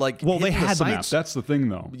 They would like. Well, they had the map. That's the thing,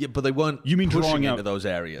 though. Yeah, but they weren't. You mean pushing drawing into out those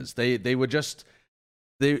areas? They were just.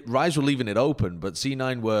 Rise were leaving it open, but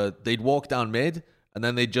C9 they'd walk down mid, and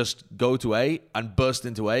then they'd just go to A and burst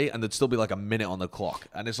into A, and there'd still be like a minute on the clock.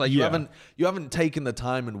 And it's like you haven't taken the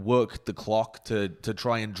time and worked the clock to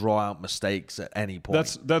try and draw out mistakes at any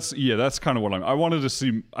point. That's kind of what I wanted to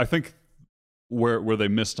see. I think where they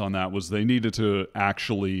missed on that was they needed to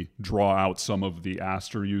actually draw out some of the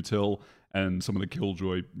Astra util and some of the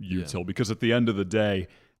Killjoy util, because at the end of the day,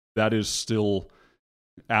 that is still...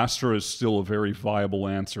 Astra is still a very viable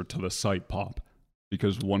answer to the site pop,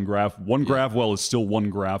 because one Gravwell is still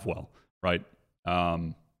one Gravwell, right?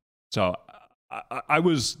 So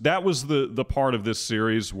that was the part of this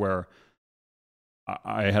series where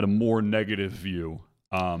I had a more negative view.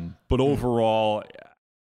 But overall,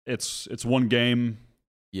 it's one game.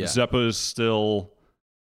 Yeah. Zeppa is still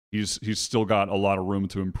he's still got a lot of room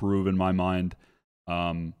to improve in my mind.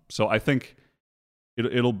 So I think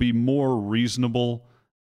it'll be more reasonable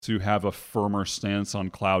to have a firmer stance on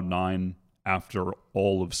Cloud9 after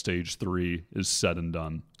all of Stage 3 is said and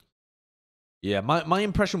done. Yeah, my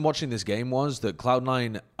impression watching this game was that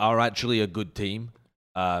Cloud9 are actually a good team.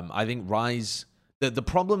 I think Rise... The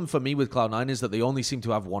problem for me with Cloud9 is that they only seem to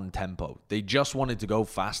have one tempo. They just wanted to go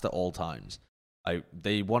fast at all times.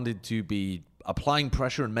 They wanted to be applying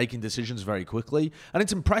pressure and making decisions very quickly. And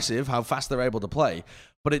it's impressive how fast they're able to play.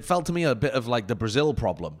 But it felt to me a bit of like the Brazil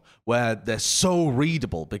problem, where they're so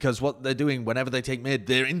readable, because what they're doing whenever they take mid,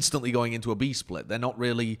 they're instantly going into a B split. They're not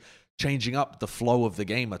really changing up the flow of the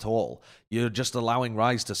game at all. You're just allowing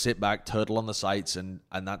Rise to sit back, turtle on the sites, and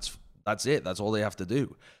that's it. That's all they have to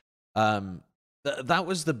do. That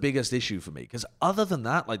was the biggest issue for me, because other than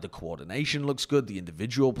that, like, the coordination looks good, the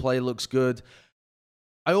individual play looks good.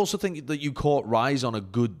 I also think that you caught Rise on a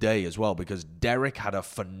good day as well, because Derek had a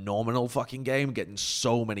phenomenal fucking game, getting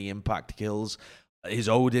so many impact kills. His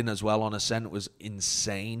Odin as well on Ascent was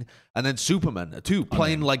insane. And then Superman, too,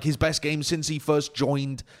 playing like his best game since he first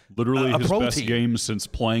joined Literally a his pro best team. game since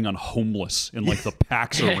playing on Homeless in like the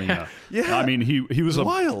PAX arena. Yeah. I mean, he was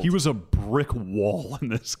Wild. he was a brick wall in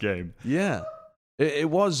this game. Yeah, it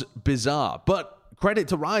was bizarre. But credit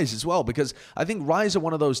to Rise as well, because I think Rise are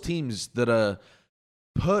one of those teams that are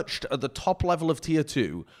perched at the top level of Tier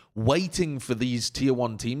 2, waiting for these Tier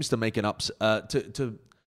 1 teams to make an upset, to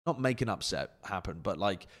not make an upset happen, but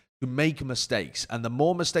like to make mistakes. And the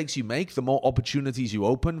more mistakes you make, the more opportunities you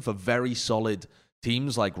open for very solid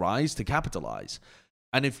teams like Rise to capitalize.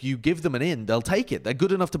 And if you give them an in, they'll take it. They're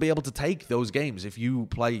good enough to be able to take those games if you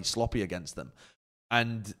play sloppy against them.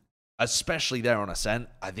 And especially there on Ascent,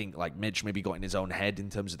 I think like Mitch maybe got in his own head in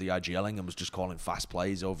terms of the IGLing and was just calling fast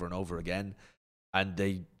plays over and over again. And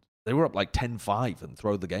they were up like 10-5 and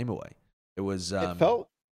throw the game away. It was It felt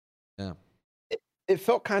It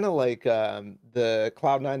felt kind of like the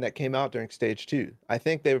Cloud9 that came out during Stage 2. I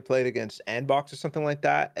think they played against Andbox or something like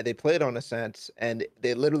that, and they played on Ascent, and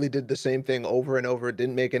they literally did the same thing over and over,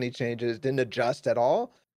 didn't make any changes, didn't adjust at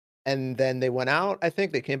all. And then they went out, I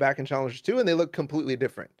think, they came back in Challengers 2, and they looked completely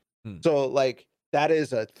different. So, like, that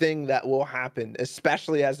is a thing that will happen,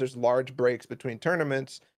 especially as there's large breaks between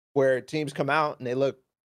tournaments where teams come out and they look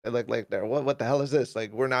like they're, what the hell is this?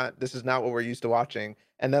 Like, this is not what we're used to watching.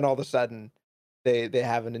 And then all of a sudden, they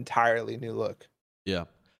have an entirely new look. Yeah.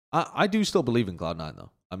 I do still believe in Cloud9,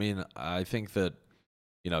 though. I mean, I think that,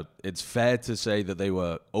 it's fair to say that they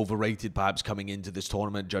were overrated perhaps coming into this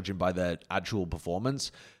tournament, judging by their actual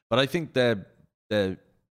performance. But I think their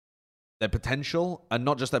potential, and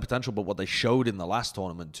not just their potential, but what they showed in the last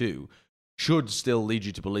tournament too, should still lead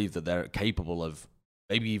you to believe that they're capable of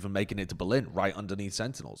maybe even making it to Berlin right underneath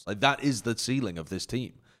Sentinels. Like, that is the ceiling of this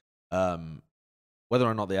team. Whether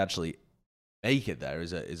or not they actually make it there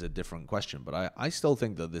is a different question, but I still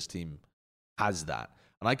think that this team has that.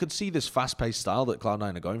 And I could see this fast-paced style that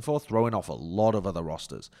Cloud9 are going for throwing off a lot of other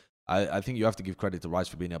rosters. I think you have to give credit to Rise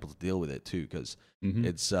for being able to deal with it too, because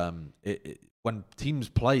it's when teams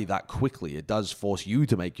play that quickly, it does force you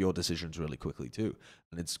to make your decisions really quickly too,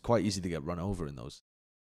 and it's quite easy to get run over in those.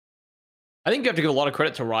 I think you have to give a lot of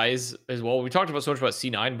credit to Rise as well. We talked about so much about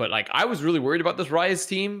C9, but like I was really worried about this Rise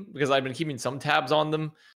team because I've been keeping some tabs on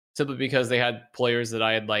them simply because they had players that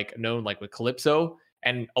I had like known, like with Calypso,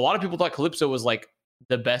 and a lot of people thought Calypso was like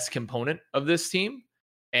the best component of this team.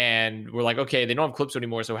 And we're like, okay, they don't have Calypso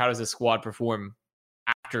anymore, so how does this squad perform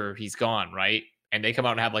after he's gone, right? And they come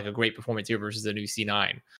out and have like a great performance here versus the new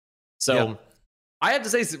C9. So I have to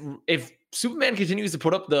say, if Superman continues to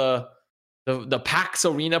put up the PAX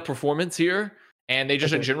Arena performance here, and they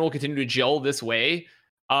just in general continue to gel this way,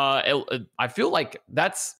 I feel like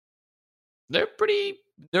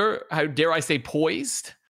they're how dare I say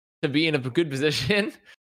poised to be in a good position.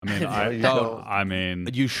 I mean,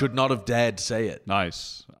 you should not have dared say it.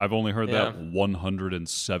 Nice. I've only heard that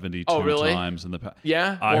 172 times in the past.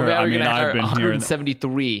 Yeah. I've been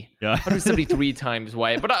 173. Yeah. 173 times,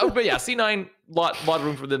 Wyatt. But yeah, C9, lot of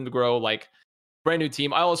room for them to grow. Like, brand new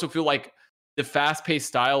team. I also feel like the fast-paced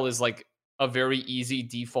style is like a very easy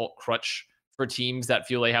default crutch for teams that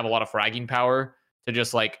feel they have a lot of fragging power to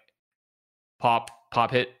just like pop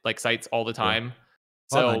hit like sites all the time.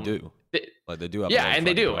 So they do. They do have and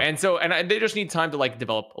they do. And so they just need time to like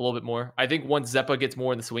develop a little bit more. I think once Zeppa gets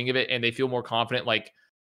more in the swing of it and they feel more confident, like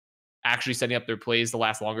actually setting up their plays to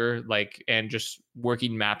last longer, like, and just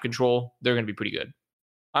working map control, they're going to be pretty good.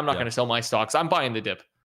 I'm not going to sell my stocks. I'm buying the dip.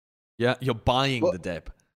 Yeah, you're buying the dip.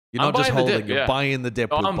 You're not just holding. You're buying the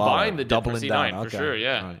dip. I'm buying the dip doubling for C9 down. for sure.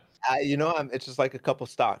 Yeah. Right. It's just like a couple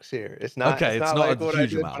stocks here. It's not. Okay, it's not like a what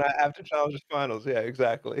huge I did amount. when after Challengers Finals. Yeah,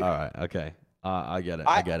 exactly. All right. Okay. I get it.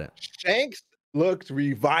 I get it. Shanks looked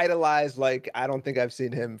revitalized like I don't think I've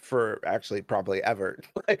seen him for actually probably ever.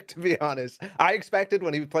 Like, to be honest, I expected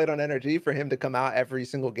when he played on NRG for him to come out every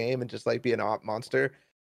single game and just like be an op monster,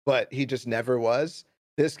 but he just never was.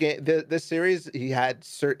 This game, this series, he had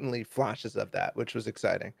certainly flashes of that, which was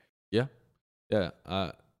exciting. Yeah.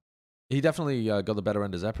 He definitely got the better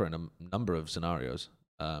end of Zeppa in a number of scenarios.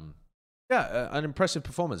 An impressive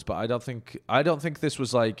performance, but I don't think this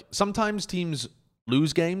was like, sometimes teams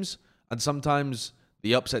lose games and sometimes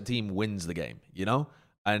the upset team wins the game,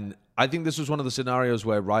 And I think this was one of the scenarios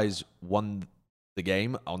where Rise won the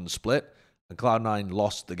game on the split and Cloud9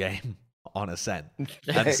 lost the game on Ascent.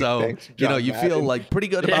 And so, you feel like pretty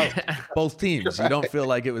good about both teams. You don't feel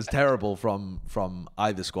like it was terrible from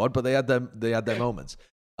either squad, but they had their moments.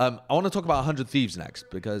 I want to talk about 100 Thieves next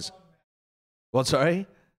because, what, sorry?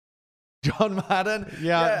 John Madden?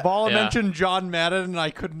 Yeah, Bala mentioned John Madden, and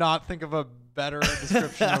I could not think of a better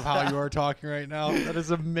description of how you are talking right now. That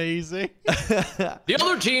is amazing. The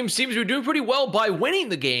other team seems to be doing pretty well by winning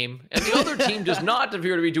the game, and the other team does not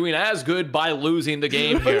appear to be doing as good by losing the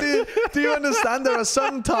game here. Do you understand? There are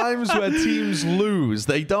some times where teams lose.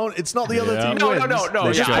 They don't. It's not the other team No, wins. no.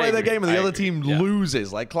 They just Yeah, play I their agree. game and the I other agree. team Yeah.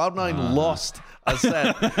 loses. Like Cloud9 lost. I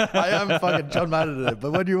said, I am fucking John Madden at it,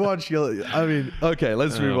 but when you watch, I mean, okay,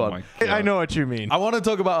 let's move Oh on. my God. I know what you mean. I want to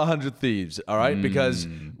talk about 100 Thieves, all right? Because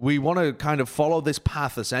we want to kind of follow this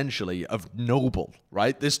path essentially of Noble,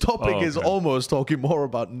 right? This topic is almost talking more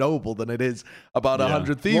about Noble than it is about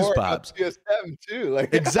 100 Thieves, More perhaps. of TSM too.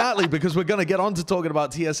 Like Exactly, because we're going to get on to talking about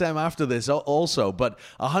TSM after this also. But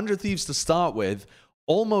 100 Thieves to start with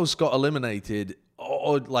almost got eliminated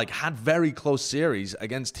or like had very close series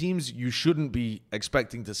against teams you shouldn't be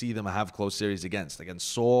expecting to see them have close series against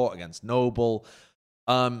Soar, against Noble.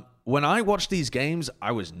 When I watched these games,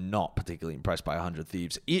 I was not particularly impressed by 100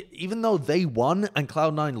 Thieves. Even though they won and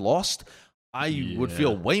Cloud9 lost, I would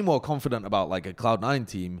feel way more confident about like a Cloud9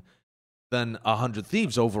 team than 100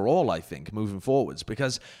 Thieves overall, I think, moving forwards.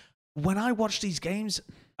 Because when I watch these games,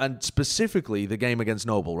 and specifically the game against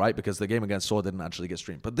Noble, right? Because the game against Soar didn't actually get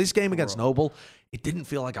streamed. But this game against Noble, it didn't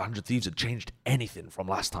feel like 100 Thieves had changed anything from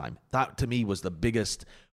last time. That, to me, was the biggest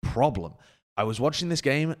problem. I was watching this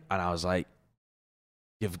game, and I was like,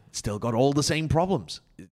 you've still got all the same problems.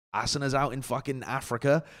 Asana's out in fucking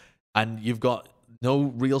Africa, and you've got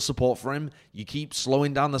no real support for him. You keep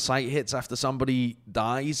slowing down the sight hits after somebody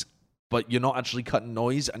dies, but you're not actually cutting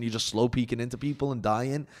noise, and you're just slow peeking into people and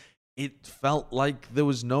dying. It felt like there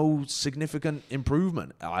was no significant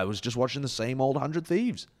improvement. I was just watching the same old 100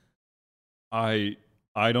 Thieves. I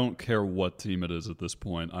don't care what team it is at this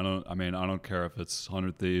point. I don't care if it's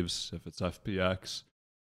 100 Thieves, if it's FPX.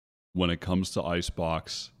 When it comes to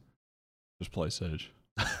Icebox, just play Sage.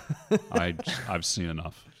 I've seen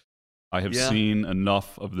enough. I have seen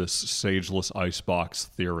enough of this Sageless Icebox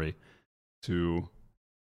theory to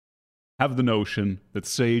have the notion that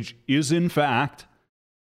Sage is in fact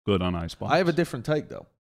good on Icebox. I have a different take, though.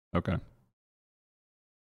 Okay.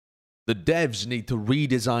 The devs need to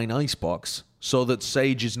redesign Icebox so that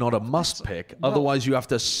Sage is not a must pick. Otherwise, you have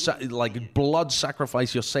to blood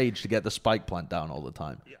sacrifice your Sage to get the spike plant down all the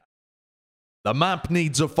time. Yeah. The map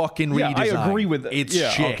needs a fucking redesign. I agree with that. It's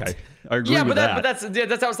shit. Okay. I agree Yeah, with but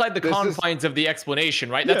that's outside the confines of the explanation,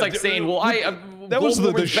 right? That's like saying, well, that was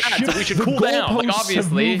the bad, shit. so we should The cool down. Like goalposts have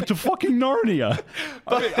obviously, moved to fucking Narnia.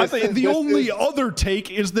 I think the only other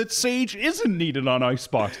take is that Sage isn't needed on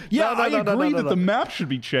Icebox. Yeah, I agree that the map should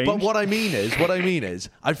be changed. But what I mean is,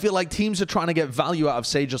 I feel like teams are trying to get value out of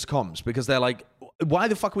Sage's comms because they're like, why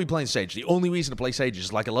the fuck are we playing Sage? The only reason to play Sage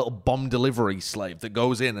is like a little bomb delivery slave that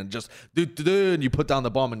goes in and just and you put down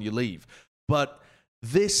the bomb and you leave. But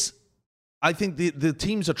this, I think the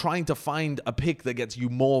teams are trying to find a pick that gets you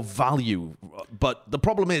more value. But the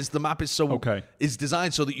problem is the map is is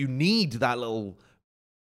designed so that you need that little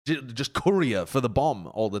just courier for the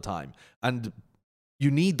bomb all the time. And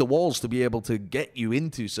you need the walls to be able to get you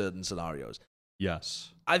into certain scenarios. yes.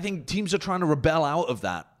 I think teams are trying to rebel out of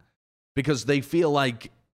that because they feel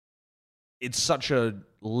like it's such a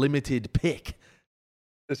limited pick.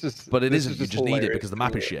 But it isn't. You just need it because the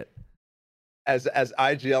map is shit. As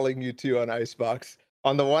IGLing you two on Icebox.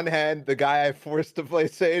 On the one hand, the guy I forced to play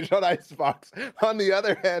Sage on Icebox. On the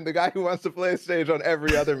other hand, the guy who wants to play Sage on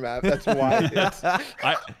every other map. That's why it's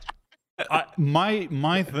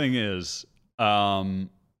My thing is, well,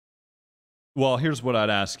 here's what I'd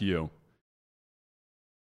ask you.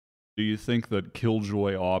 Do you think that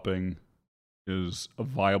Killjoy opping is a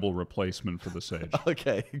viable replacement for the Sage?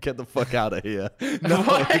 Okay, get the fuck out of here. No,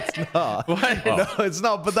 it's not. What? No, it's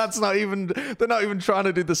not. But that's not even. They're not even trying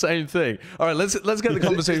to do the same thing. All right, let's get the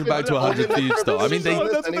conversation back to 100 Thieves, though. I mean, that's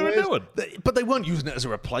what they were doing. but they weren't using it as a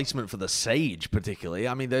replacement for the Sage, particularly.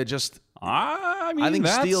 I mean, they're just. I mean, I think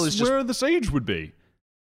that's Steel is just where the Sage would be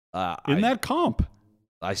in that comp.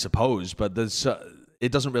 I suppose, but there's.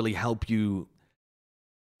 It doesn't really help you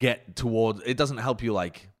get toward. It doesn't help you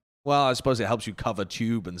like. Well, I suppose it helps you cover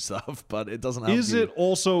tube and stuff, but it doesn't help Is you. it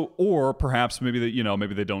also, or perhaps maybe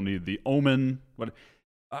maybe they don't need the Omen? What?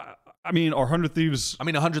 I mean, are 100 Thieves? I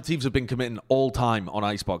mean, 100 Thieves have been committing all time on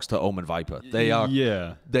Icebox to Omen Viper. They are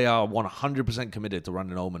 100% committed to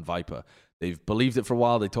running Omen Viper. They've believed it for a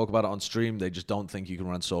while. They talk about it on stream. They just don't think you can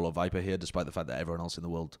run solo Viper here, despite the fact that everyone else in the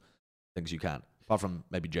world thinks you can, apart from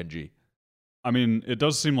maybe Gen G. I mean, it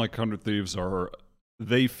does seem like 100 Thieves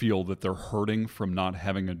they feel that they're hurting from not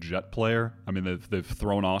having a Jet player. I mean, they've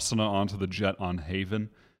thrown Asuna onto the Jet on Haven.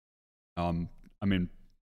 I mean,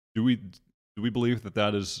 do we believe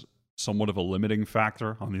that is somewhat of a limiting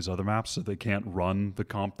factor on these other maps that they can't run the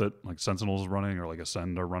comp that like Sentinels is running or like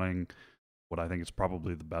Ascend are running. What I think is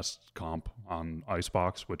probably the best comp on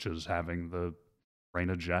Icebox, which is having the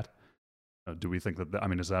Reyna Jet. Do we think that? I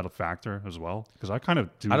mean, is that a factor as well? Because I kind of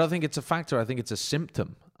do. I don't think it's a factor. I think it's a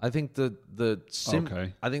symptom. I think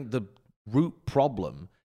I think the root problem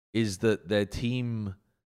is that their team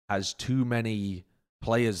has too many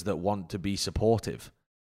players that want to be supportive,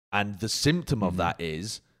 and the symptom of that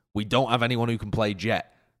is we don't have anyone who can play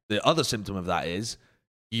Jet. The other symptom of that is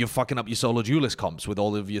you're fucking up your solo duelist comps with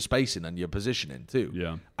all of your spacing and your positioning too.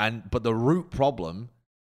 Yeah. But the root problem,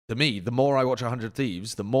 to me, the more I watch 100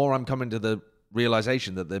 Thieves, the more I'm coming to the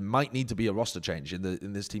realization that there might need to be a roster change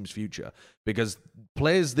in this team's future, because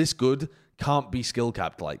players this good can't be skill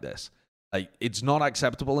capped like this. Like, it's not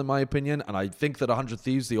acceptable in my opinion, and I think that 100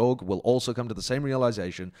 Thieves, the org, will also come to the same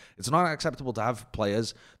realization. It's not acceptable to have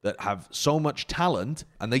players that have so much talent,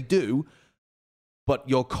 and they do, but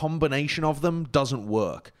your combination of them doesn't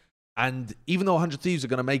work. And even though 100 Thieves are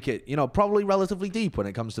going to make it, probably relatively deep when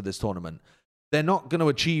it comes to this tournament, they're not going to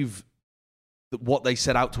achieve what they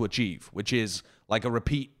set out to achieve, which is like a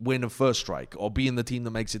repeat win of First Strike or being the team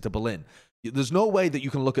that makes it to Berlin. There's no way that you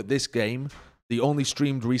can look at this game, the only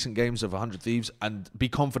streamed recent games of 100 Thieves, and be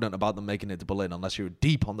confident about them making it to Berlin unless you're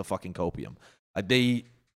deep on the fucking copium.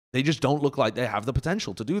 They just don't look like they have the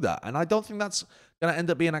potential to do that. And I don't think that's going to end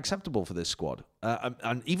up being acceptable for this squad.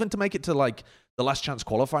 And even to make it to like the last chance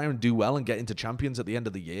qualifier and do well and get into champions at the end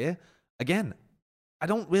of the year, again, I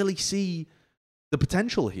don't really see the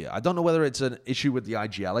potential here. I don't know whether it's an issue with the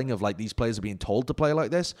IGLing of like these players are being told to play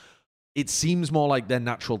like this. It seems more like their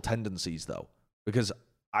natural tendencies though, because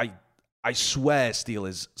I swear Steel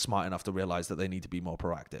is smart enough to realize that they need to be more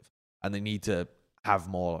proactive and they need to have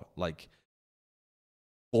more like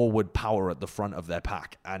forward power at the front of their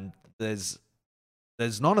pack. And there's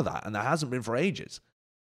none of that, and there hasn't been for ages.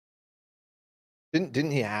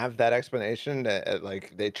 Didn't he have that explanation that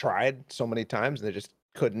like they tried so many times and they just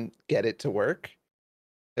couldn't get it to work?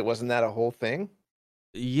 It wasn't that a whole thing?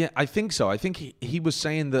 Yeah, I think so. I think he was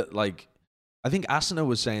saying that, like, I think Asuna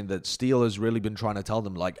was saying that Steel has really been trying to tell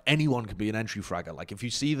them, like, anyone can be an entry fragger. Like, if you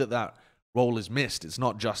see that role is missed, it's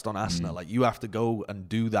not just on Asuna. Like, you have to go and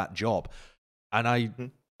do that job. And I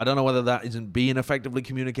don't know whether that isn't being effectively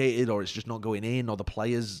communicated or it's just not going in or the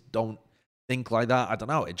players don't think like that. I don't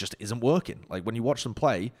know. It just isn't working. Like, when you watch them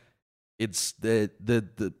play, it's the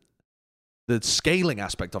scaling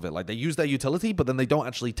aspect of it. Like, they use their utility, but then they don't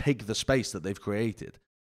actually take the space that they've created.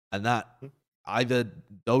 And that either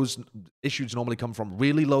those issues normally come from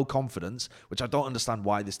really low confidence, which I don't understand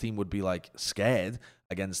why this team would be like scared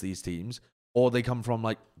against these teams, or they come from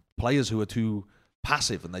like players who are too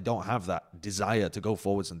passive and they don't have that desire to go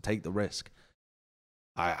forwards and take the risk.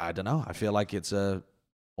 I don't know. I feel like it's a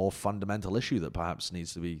more fundamental issue that perhaps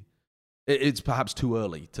needs to be. It's perhaps too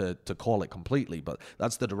early to call it completely, but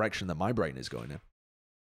that's the direction that my brain is going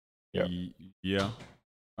in. Yeah.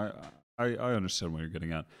 I understand what you're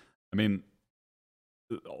getting at. I mean,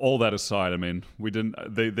 all that aside, I mean,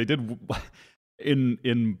 they did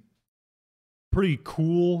in pretty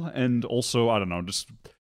cool and also, I don't know, just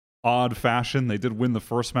odd fashion. They did win the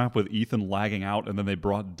first map with Ethan lagging out, and then they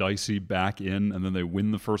brought Dicey back in, and then they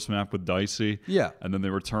win the first map with Dicey. Yeah. And then they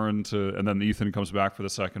return to, and then Ethan comes back for the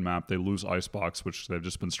second map. They lose Icebox, which they've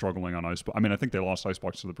just been struggling on Icebox. I mean, I think they lost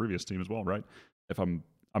Icebox to the previous team as well, right?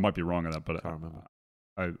 I might be wrong on that, but I can't remember.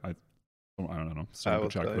 I don't know. So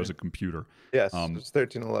check. It was a computer. Yes, it was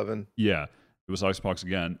 13-11. Yeah, it was Icebox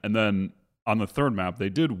again. And then on the third map, they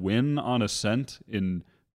did win on Ascent in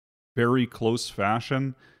very close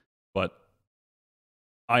fashion, but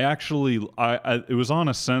it was on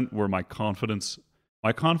Ascent where my confidence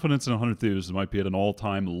in 100 Thieves might be at an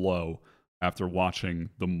all-time low after watching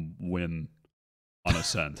them win on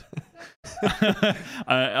Ascent.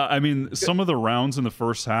 I mean, some of the rounds in the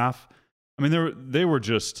first half, I mean, they were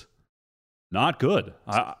just not good.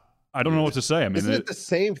 I don't know what to say. I mean, isn't it the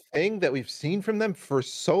same thing that we've seen from them for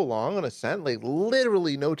so long on Ascent? Like,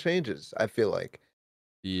 literally no changes, I feel like.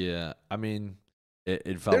 Yeah, I mean,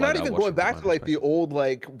 it felt they're like not even going back to like the old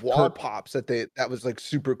like wall pops that was like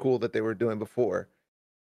super cool that they were doing before.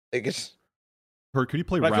 Like, it's. Kurt, could you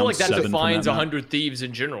play? I feel like that 7 defines 100 Thieves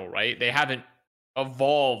in general, right? They haven't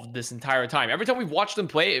evolved this entire time. Every time we've watched them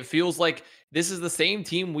play, it feels like this is the same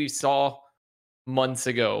team we saw months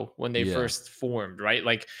ago when they first formed, right?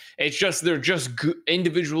 Like, it's just they're just good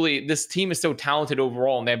individually. This team is so talented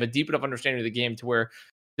overall, and they have a deep enough understanding of the game to where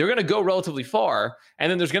they're going to go relatively far. And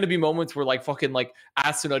then there's going to be moments where like fucking like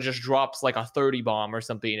Asuna just drops like a 30 bomb or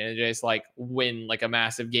something and just like win like a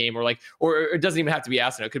massive game, or like, or it doesn't even have to be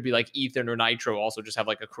Asuna. It could be like Ethan or Nitro also just have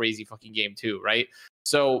like a crazy fucking game too, right?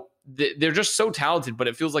 So they're just so talented, but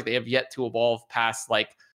it feels like they have yet to evolve past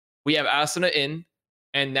like, we have Asuna in,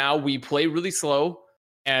 and now we play really slow,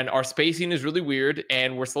 and our spacing is really weird,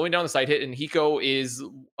 and we're slowing down the side hit, and Hiko is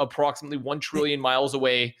approximately 1 trillion miles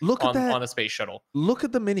away on a space shuttle. Look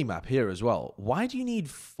at the minimap here as well. Why do you need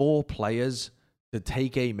 4 players to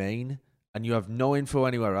take a main, and you have no info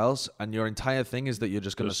anywhere else, and your entire thing is that you're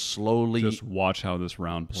just going to slowly... Just watch how this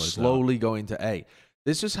round plays slowly go into A.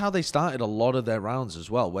 This is how they started a lot of their rounds as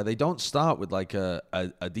well, where they don't start with like a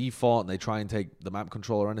default and they try and take the map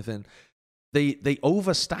control or anything. They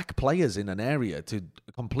overstack players in an area to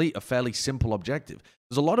complete a fairly simple objective.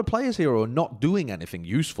 There's a lot of players here who are not doing anything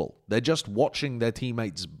useful. They're just watching their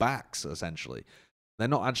teammates' backs, essentially. They're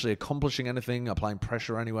not actually accomplishing anything, applying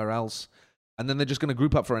pressure anywhere else. And then they're just going to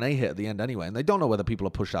group up for an A hit at the end anyway. And they don't know whether people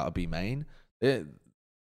are pushed out of B main.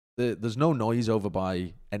 There's no noise over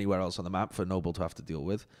by anywhere else on the map for Noble to have to deal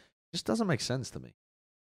with. It just doesn't make sense to me.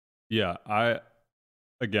 Yeah,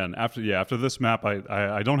 after this map,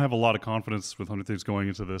 I don't have a lot of confidence with 100 Thieves going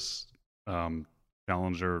into this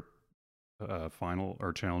Challenger final,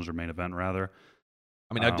 or Challenger main event, rather.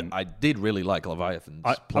 I mean, I did really like Leviathan's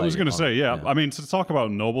play. I was going to say, yeah. I mean, to talk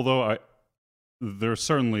about Noble, though, there's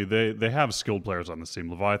certainly, they have skilled players on this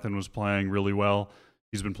team. Leviathan was playing really well.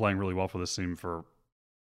 He's been playing really well for this team for,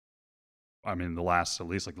 I mean, at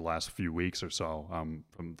least the last few weeks or so,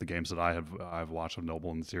 from the games that I've watched of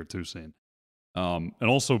Noble in the Tier 2 scene. And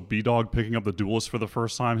also B-Dog picking up the Duelist for the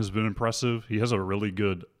first time has been impressive. He has a really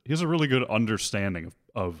good understanding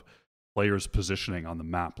of players' positioning on the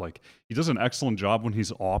map. Like, he does an excellent job when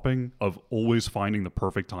he's AWPing of always finding the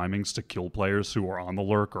perfect timings to kill players who are on the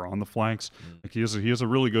lurk or on the flanks. Like, he has a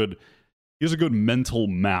really good mental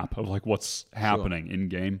map of like what's happening in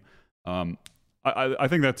game. I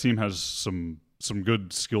think that team has some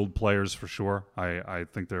good skilled players for sure. I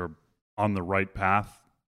think they're on the right path.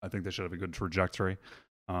 I think they should have a good trajectory.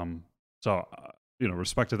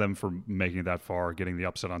 Respect to them for making it that far, getting the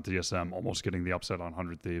upset on TSM, almost getting the upset on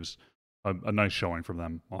 100 Thieves. A nice showing from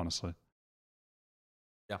them, honestly.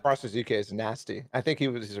 Yeah, Froster ZK is nasty. I think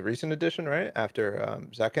he's a recent addition, right? After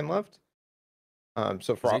Zekin left.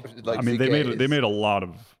 They made a lot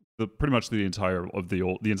of pretty much the entirety of the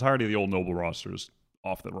old Noble rosters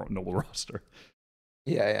off the Noble roster.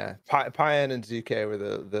 Yeah. Payan and ZK were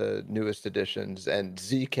the newest additions, and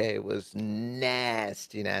ZK was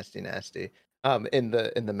nasty. In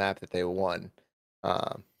the map that they won.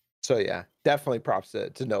 So yeah, definitely props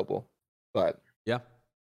to Noble. But yeah,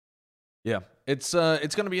 it's going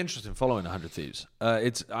to be interesting following 100 Thieves.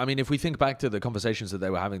 If we think back to the conversations that they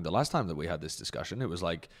were having the last time that we had this discussion, it was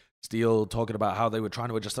like Steel talking about how they were trying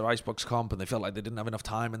to adjust their Icebox comp and they felt like they didn't have enough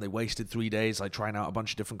time and they wasted 3 days like trying out a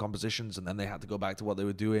bunch of different compositions, and then they had to go back to what they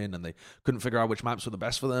were doing and they couldn't figure out which maps were the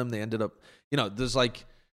best for them. They ended up, there's like,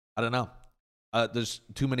 I don't know. There's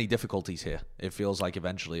too many difficulties here. It feels like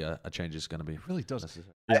eventually a change is going to be. It really does.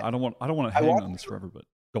 Yeah, I don't want to hang on this forever, but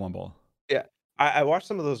go on, Ball. Yeah, I watched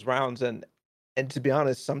some of those rounds, and to be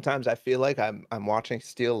honest, sometimes I feel like I'm watching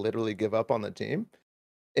Steel literally give up on the team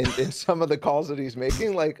in some of the calls that he's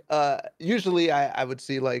making. Like, usually I would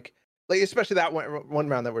see like especially that one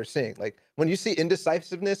round that we're seeing. Like when you see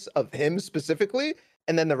indecisiveness of him specifically,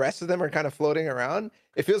 and then the rest of them are kind of floating around,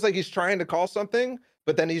 it feels like he's trying to call something.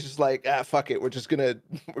 But then he's just like, fuck it. We're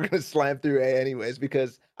gonna slam through A anyways,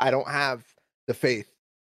 because I don't have the faith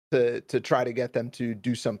to try to get them to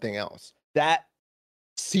do something else. That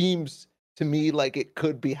seems to me like it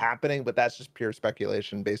could be happening, but that's just pure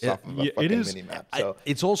speculation based off of a fucking mini-map. So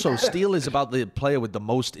it's also Steel is about the player with the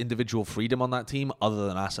most individual freedom on that team other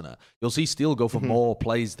than Asuna. You'll see Steel go for more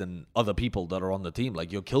plays than other people that are on the team.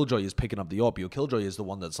 Like your Killjoy is picking up the AWP. Your Killjoy is the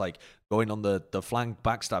one that's like going on the flank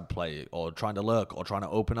backstab play or trying to lurk or trying to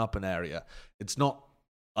open up an area. It's not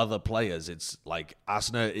other players. It's like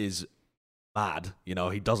Asuna is mad.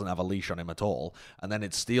 He doesn't have a leash on him at all. And then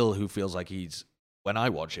it's Steel who feels like when I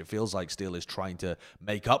watch, it feels like Steel is trying to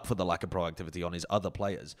make up for the lack of proactivity on his other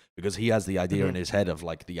players because he has the idea in his head of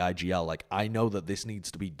like the IGL. Like, I know that this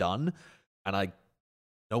needs to be done and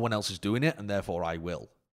no one else is doing it, and therefore I will.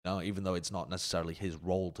 Even though it's not necessarily his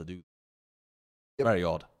role to do. Yep. Very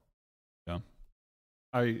odd. Yeah.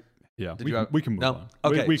 We can move on.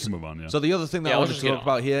 Okay. We can move on, yeah. So the other thing that I wanted to talk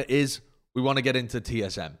about here is we want to get into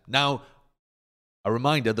TSM. Now, a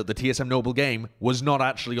reminder that the TSM Noble game was not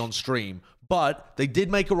actually on stream, but they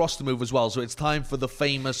did make a roster move as well, so it's time for the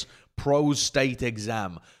famous Pro State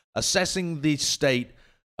exam. Assessing the state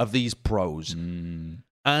of these pros.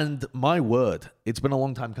 And my word, it's been a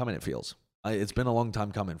long time coming, it feels. It's been a long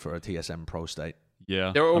time coming for a TSM Pro state.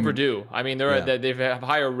 Yeah. They're overdue. I mean, Yeah. they have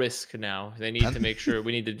higher risk now. They need to make sure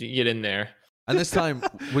we need to get in there. And this time,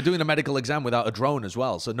 we're doing a medical exam without a drone as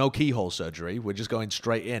well. So no keyhole surgery. We're just going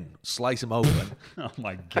straight in, slice him open. Oh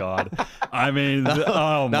my god! I mean,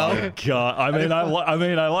 oh my god!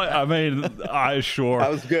 I sure.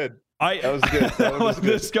 That was good. That was good. That was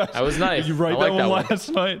good. This guy. That was nice. You write I like that one that one. last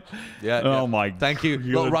night? Yeah. Oh my. Thank you. good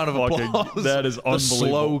Little round of fucking- applause. That is The unbelievable.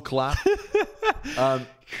 slow clap.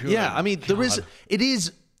 Yeah, I mean, it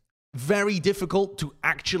is very difficult to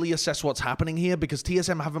actually assess what's happening here because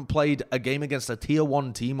TSM haven't played a game against a tier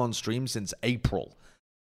 1 team on stream since April.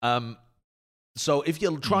 So if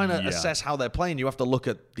you're trying to assess how they're playing, you have to look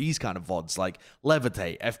at these kind of VODs like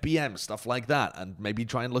Levitate, FBM, stuff like that, and maybe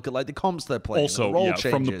try and look at like the comps they're playing. Also, and the role yeah,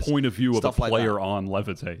 from the changes, point of view of a stuff like player that. on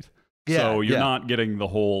Levitate. Yeah, So you're yeah. not getting the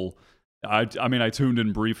whole. I mean, I tuned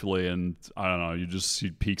in briefly, and I don't know. You just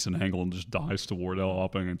see peaks and angle and just dies to Wardell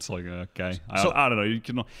up, and it's like, okay, I don't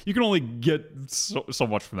know. You can only get so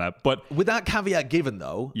much from that. But With that caveat given,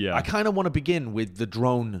 though, Yeah. I kind of want to begin with the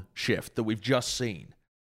drone shift that we've just seen.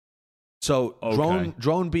 So Okay.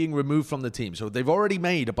 drone being removed from the team. So they've already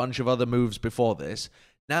made a bunch of other moves before this.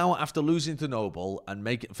 Now, after losing to Noble and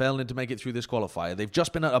failing to make it through this qualifier, they've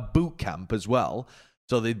just been at a boot camp as well.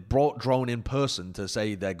 So they brought drone in person to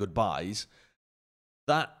say their goodbyes.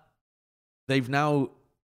 That they've now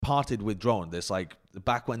parted with drone. This like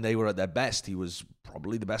back when they were at their best, he was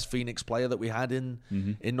probably the best Phoenix player that we had in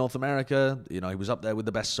North America. You know, he was up there with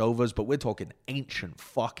the best Sovas, but we're talking ancient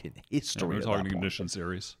fucking history. we're at talking that point. condition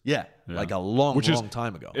series. Yeah, Yeah. like a long, Which is- long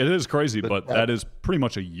time ago. It is crazy, but that- that is pretty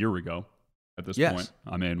much a year ago at this Yes. point.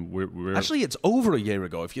 I mean, we're Actually, it's over a year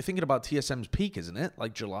ago. If you're thinking about TSM's peak, isn't it?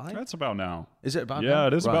 Like July? that's about now. Is it about? Yeah, now?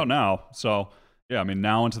 it is Right. about now. So yeah, I mean,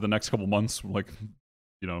 now into the next couple months, like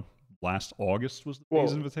last August was the Well,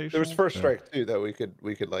 phase invitation. there was first strike too that we could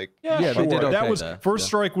like. Yeah, they sure. did okay that was there. first Yeah.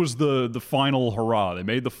 strike was the final hurrah. They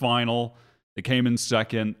made the final. They came in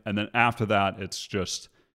second, and then after that, it's just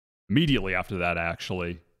immediately after that.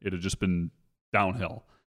 Actually, it had just been downhill.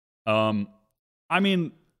 I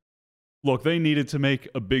mean, look, they needed to make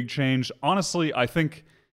a big change. Honestly, I think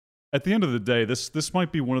at the end of the day, this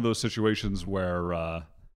might be one of those situations where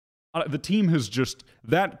the team has just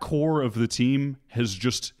that core of the team has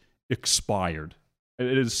just expired.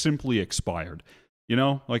 It is simply expired. You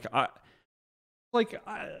know, like I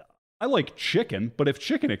like chicken, but if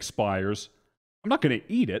chicken expires, I'm not going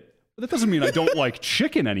to eat it. But that doesn't mean I don't like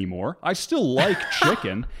chicken anymore. I still like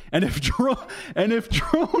chicken, and I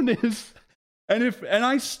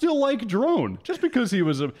still like Drone. Just because he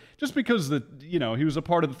was he was a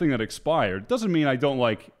part of the thing that expired doesn't mean I don't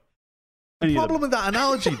like. The problem with that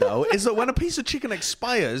analogy, though, is that when a piece of chicken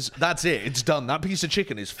expires, that's it. It's done. That piece of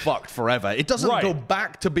chicken is fucked forever. It doesn't Right. go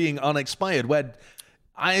back to being unexpired. Where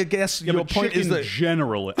I guess Yeah, your but point is that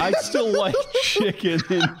generally, I still like chicken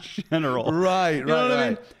in general. Right, You know right, what I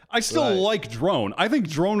mean? right. I still Right. like Drone. I think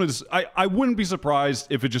Drone is. I wouldn't be surprised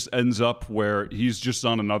if it just ends up where he's just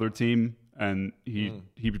on another team and he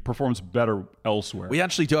performs better elsewhere. we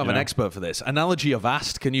actually do have an Yeah. expert for this. Analogy of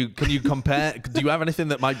Ast. Can you compare? Do you have anything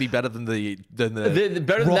that might be better than the Better than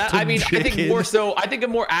that, I rotten mean, I think chicken? more so. I think a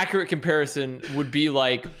more accurate comparison would be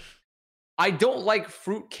like, I don't like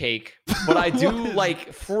fruitcake, but I do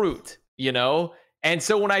like fruit. You know, and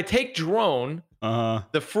so when I take Drone,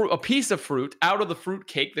 a piece of fruit out of the fruit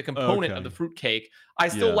cake, the component Okay. of the fruit cake, I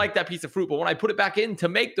still Yeah. like that piece of fruit. But when I put it back in to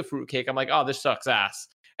make the fruit cake, I'm like, oh, this sucks ass.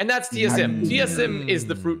 And that's TSM. TSM is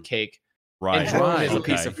the fruit cake, right. and Drone is a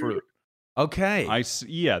Okay. piece of fruit. Okay.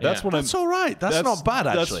 Yeah, that's Yeah. what I'm. That's all right. That's not bad,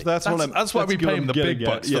 actually. That's what I'm. That's why we good pay I'm him the getting big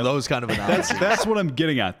at. bucks Yeah. for those kind of analogies. That's what I'm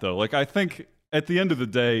getting at, though. Like, I think at the end of the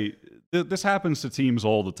day, this happens to teams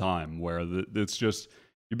all the time, where it's just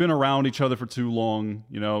you've been around each other for too long.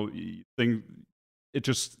 You know,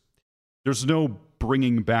 there's no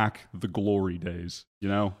bringing back the glory days. You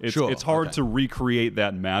know, it's hard to recreate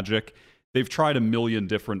that magic. They've tried a million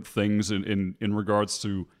different things in regards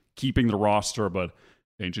to keeping the roster, but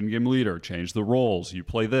changing game leader, change the roles. You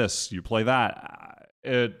play this, you play that.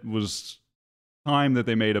 It was time that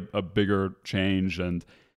they made a bigger change, and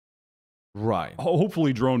Right.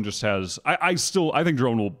 hopefully Drone just has. I think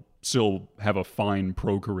Drone will still have a fine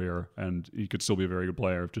pro career, and he could still be a very good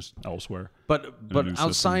player, just elsewhere. But a new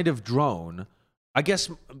outside of Drone, I guess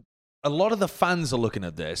a lot of the fans are looking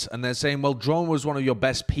at this and they're saying, well, Drone was one of your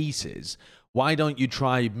best pieces. Why don't you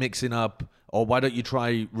try mixing up Or why don't you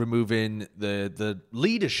try removing the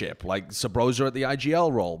leadership, like Sabrosa at the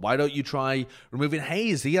IGL role? Why don't you try removing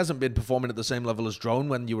Hayes? He hasn't been performing at the same level as Drone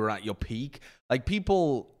when you were at your peak. Like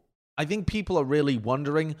I think people are really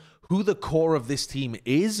wondering who the core of this team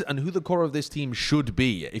is and who the core of this team should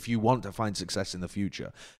be if you want to find success in the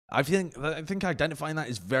future. I think identifying that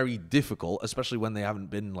is very difficult, especially when they haven't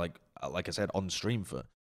been, like I said, on stream for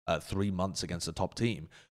 3 months against a top team.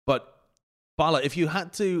 But Bala, if you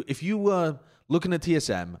were looking at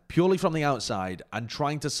TSM purely from the outside and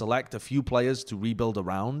trying to select a few players to rebuild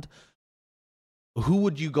around, who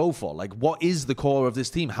would you go for? Like, what is the core of this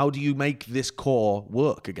team? How do you make this core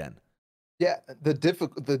work again? Yeah, the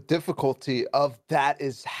difficulty of that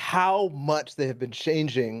is how much they have been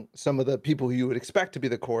changing some of the people who you would expect to be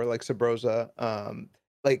the core, like Sabrosa.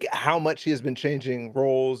 Like how much he has been changing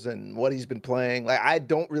roles and what he's been playing. Like I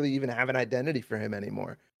don't really even have an identity for him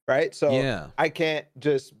anymore, right? So Yeah. I can't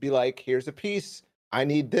just be like, here's a piece. I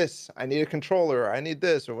need this. I need a controller. I need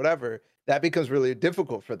this or whatever. That becomes really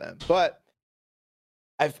difficult for them. But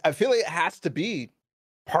I feel like it has to be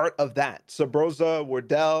part of that. Sabrosa,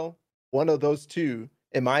 Wardell, one of those two,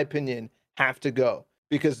 in my opinion, have to go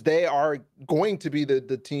because they are going to be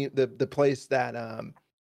the team, the place that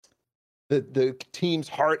the team's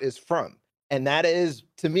heart is from. And that is,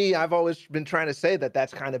 to me, I've always been trying to say that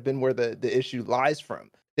that's kind of been where the issue lies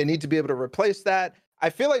from. They need to be able to replace that.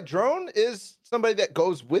 I feel like Drone is somebody that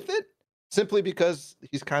goes with it simply because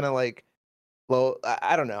he's kind of like, well,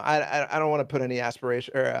 I don't know. I don't want to put any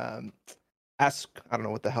aspiration or I don't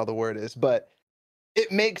know what the hell the word is, but it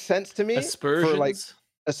makes sense to me. Aspersions? For like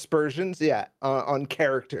aspersions. Yeah. On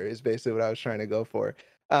character is basically what I was trying to go for.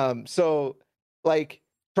 So like,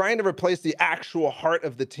 trying to replace the actual heart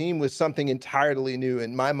of the team with something entirely new,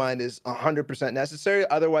 in my mind, is 100% necessary.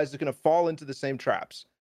 Otherwise, it's going to fall into the same traps.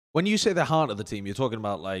 When you say the heart of the team, you're talking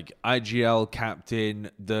about like IGL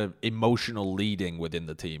captain, the emotional leading within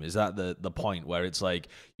the team. Is that the point where it's like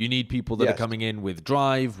you need people that are coming in with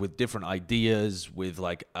drive, with different ideas, with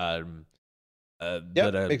like that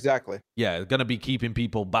are, exactly. Yeah, going to be keeping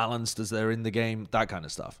people balanced as they're in the game, that kind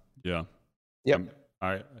of stuff. Yeah. Yep.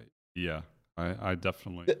 I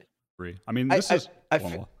definitely agree. I mean, this is.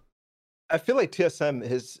 I feel like TSM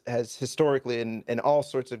has historically in all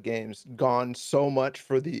sorts of games gone so much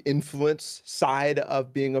for the influence side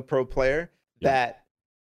of being a pro player that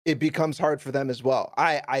it becomes hard for them as well.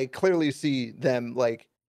 I clearly see them like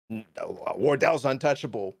Wardell's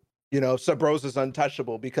untouchable, Sabrosa's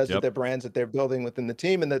untouchable because of their brands that they're building within the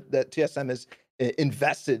team and that TSM is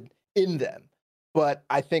invested in them. But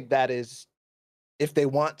I think that is, if they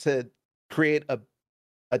want to create a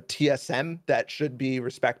TSM that should be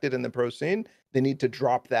respected in the pro scene, they need to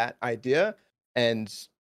drop that idea and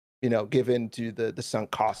give in to the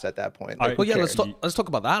sunk costs at that point. Well, yeah, let's talk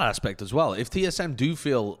about that aspect as well. If TSM do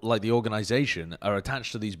feel like the organization are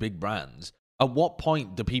attached to these big brands, at what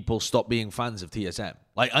point do people stop being fans of TSM?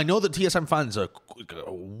 Like, I know that TSM fans are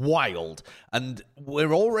wild, and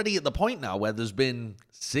we're already at the point now where there's been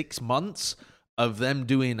 6 months of them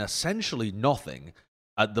doing essentially nothing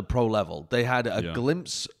at the pro level. They had a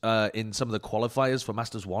glimpse in some of the qualifiers for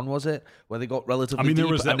Masters 1, was it? Where they got relatively there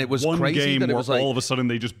deep, was that and it was one crazy game that it where was like, all of a sudden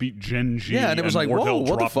they just beat Gen G. Yeah, and it was like, Wardell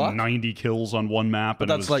whoa, what the dropped fuck? 90 kills on one map,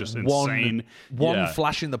 but and that's it was like just insane. one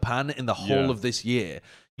flash in the pan in the whole of this year.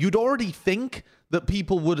 You'd already think that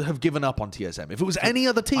people would have given up on TSM. If it was any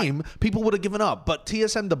other team, people would have given up. But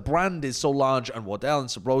TSM, the brand is so large, and Wardell and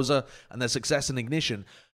Sabrosa and their success in Ignition.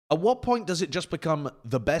 At what point does it just become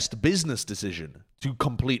the best business decision to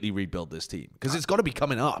completely rebuild this team? Because it's got to be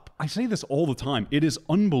coming up. I say this all the time. It is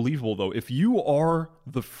unbelievable, though. If you are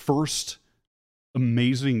the first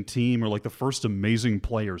amazing team or like the first amazing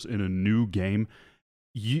players in a new game,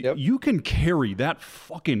 you can carry that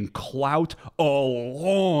fucking clout a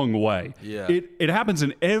long way. Yeah. It happens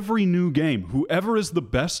in every new game. Whoever is the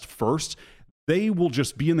best first, they will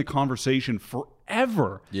just be in the conversation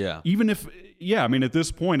forever. Yeah. Even if, I mean, at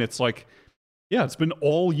this point, it's like, it's been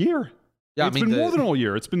all year. Yeah, It's been more than all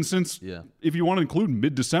year. It's been since, if you want to include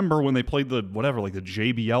mid-December when they played the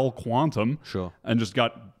JBL Quantum. Sure. And just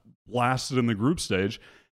got blasted in the group stage.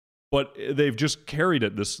 But they've just carried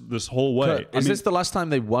it this whole way. Is this the last time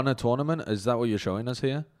they won a tournament? Is that what you're showing us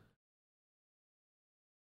here?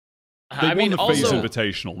 They won the FaZe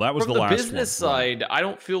Invitational. That was the last one. From the business side, I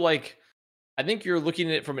don't feel like... I think you're looking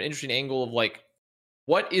at it from an interesting angle of like,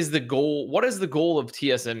 what is the goal? What is the goal of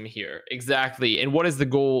TSM here exactly? And what is the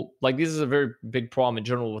goal? Like, this is a very big problem in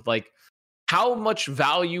general with like, how much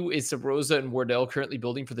value is Sabrosa and Wardell currently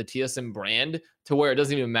building for the TSM brand to where it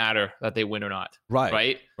doesn't even matter that they win or not?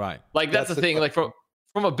 Right. Like, that's the thing. Like from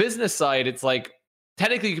a business side, it's like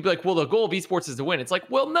technically you could be like, well, the goal of esports is to win. It's like,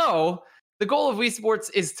 well, no, the goal of esports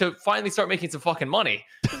is to finally start making some fucking money.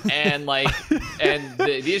 And like, and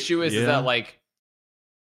the issue is that like,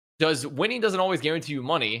 winning doesn't always guarantee you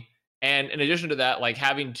money. And in addition to that, like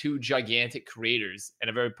having two gigantic creators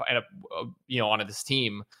and on this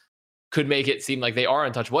team could make it seem like they are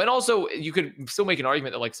untouchable. And also, you could still make an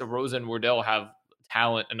argument that like Subroza and Wardell have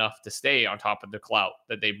talent enough to stay on top of the clout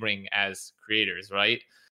that they bring as creators, right?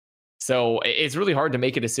 So it's really hard to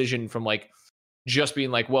make a decision from like just being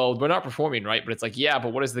like, well, we're not performing, right? But it's like, yeah,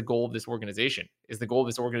 but what is the goal of this organization? Is the goal of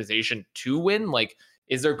this organization to win? Like,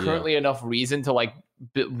 is there currently enough reason to like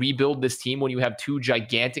rebuild this team when you have two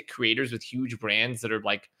gigantic creators with huge brands that are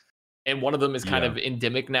like, and one of them is kind of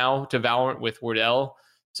endemic now to Valorant with Wardell.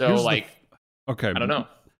 So here's okay, I don't know.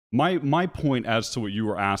 My point as to what you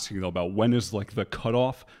were asking though about when is like the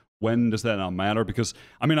cutoff, when does that not matter? Because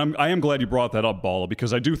I mean, I am glad you brought that up, Bala,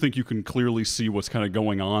 because I do think you can clearly see what's kind of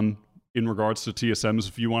going on in regards to TSM's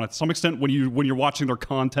view on it. To some extent, when you're watching their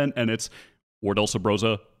content and it's Wardell,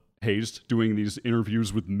 Subroza, Hazed doing these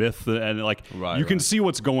interviews with Myth, and like you can see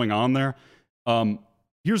what's going on there. And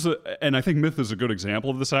I think Myth is a good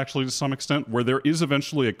example of this actually to some extent, where there is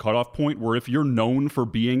eventually a cutoff point where if you're known for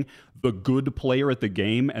being the good player at the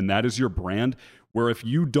game and that is your brand, where if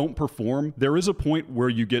you don't perform, there is a point where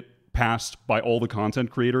you get passed by all the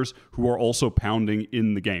content creators who are also pounding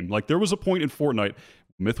in the game. Like there was a point in Fortnite,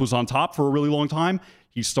 Myth was on top for a really long time.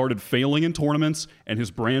 He started failing in tournaments and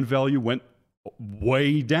his brand value went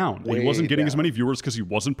way down. He wasn't getting as many viewers because he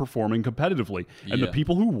wasn't performing competitively. And the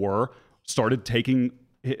people who were started taking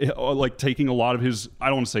a lot of his, I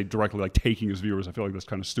don't want to say directly like taking his viewers, I feel like that's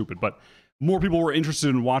kind of stupid, but more people were interested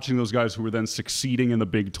in watching those guys who were then succeeding in the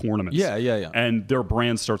big tournaments. And their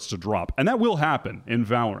brand starts to drop. And that will happen in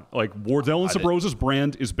Valorant. Like Wardell and Subroza's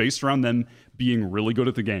brand is based around them being really good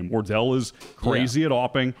at the game. Wardell is crazy at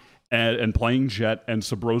opping and playing Jet, and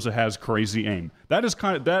Subroza has crazy aim. That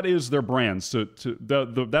is their brands.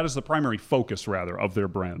 That is the primary focus rather of their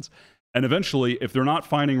brands. And eventually, if they're not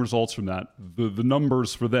finding results from that, the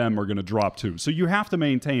numbers for them are going to drop too. So you have to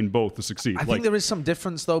maintain both to succeed. I think there is some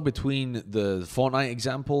difference, though, between the Fortnite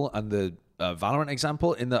example and the Valorant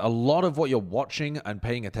example, in that a lot of what you're watching and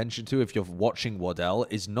paying attention to, if you're watching Wardell,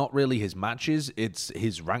 is not really his matches, it's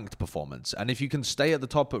his ranked performance. And if you can stay at the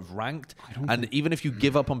top of ranked, and even if you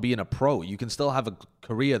give up on being a pro, you can still have a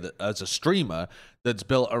career as a streamer that's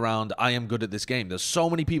built around, I am good at this game. There's so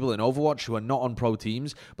many people in Overwatch who are not on pro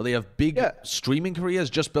teams, but they have big streaming careers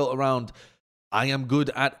just built around, I am good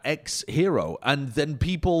at X hero. And then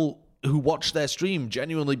people who watch their stream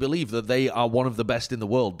genuinely believe that they are one of the best in the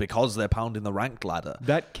world because they're pounding the ranked ladder.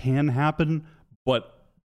 That can happen, but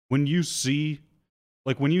when you see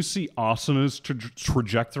Asana's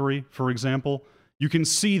trajectory, for example, you can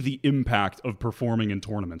see the impact of performing in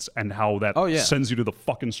tournaments and how that sends you to the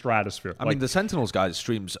fucking stratosphere. I mean, the Sentinels guys'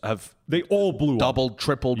 streams they all blew doubled, up.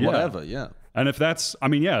 tripled, whatever, And if that's,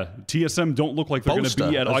 TSM don't look like they're going to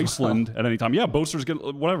be at Iceland at any time. Yeah, Boaster's going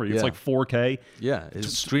to, whatever. It's like 4K. Yeah,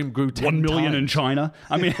 his stream grew 10 1 million times. In China.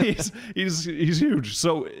 I mean, he's huge.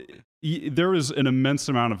 So there is an immense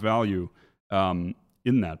amount of value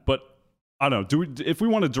in that. But I don't know. If we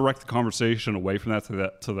want to direct the conversation away from that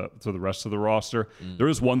to the rest of the roster, there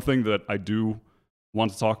is one thing that I do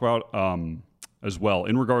want to talk about as well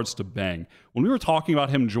in regards to Bang. When we were talking about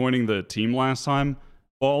him joining the team last time,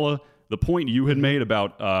 Bala, the point you had made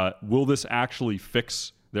about will this actually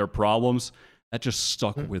fix their problems, that just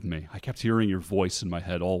stuck with me. I kept hearing your voice in my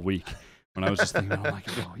head all week when I was just thinking, I'm like,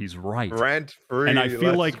 oh, he's right. Rent free. And I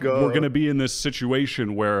feel like we're going to be in this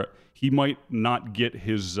situation where he might not get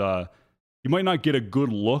a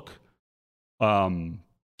good look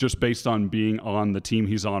just based on being on the team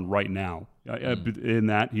he's on right now. In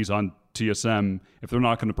that he's on TSM. If they're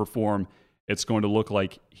not going to perform, it's going to look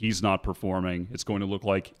like he's not performing. It's going to look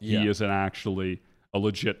like he isn't actually a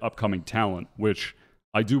legit upcoming talent, which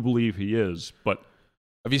I do believe he is. But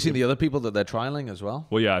have you seen the other people that they're trialing as well?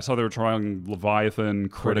 Well, yeah, I saw they were trialing Leviathan,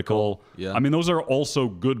 Critical. Yeah. I mean, those are also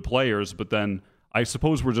good players, but then I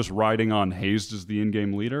suppose we're just riding on Hazed as the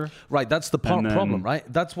in-game leader. Right, that's the problem, right?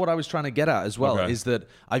 That's what I was trying to get at as well, is that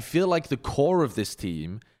I feel like the core of this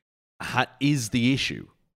team is the issue.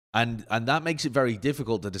 And that makes it very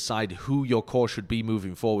difficult to decide who your core should be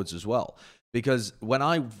moving forwards as well. Because when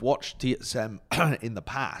I watched TSM in the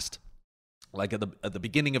past, like at the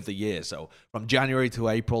beginning of the year, so from January to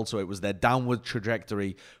April, so it was their downward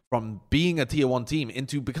trajectory from being a tier 1 team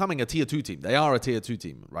into becoming a tier 2 team. They are a tier 2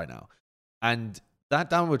 team right now. And that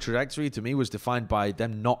downward trajectory to me was defined by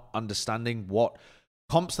them not understanding what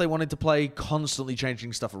comps they wanted to play, constantly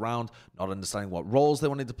changing stuff around, not understanding what roles they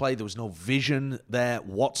wanted to play. There was no vision there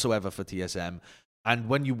whatsoever for TSM. And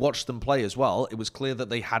when you watched them play as well, it was clear that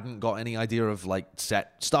they hadn't got any idea of like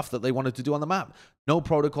set stuff that they wanted to do on the map. No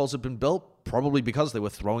protocols had been built, probably because they were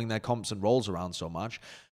throwing their comps and roles around so much.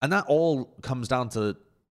 And that all comes down to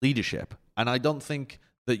leadership. And I don't think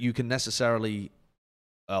that you can necessarily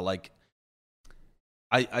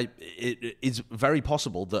it is very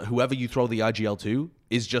possible that whoever you throw the IGL to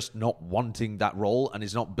is just not wanting that role and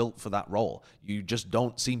is not built for that role. You just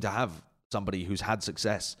don't seem to have somebody who's had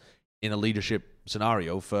success in a leadership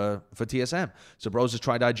scenario for TSM. Subrosa's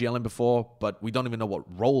tried IGLing before, but we don't even know what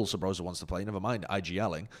role Subrosa wants to play. Never mind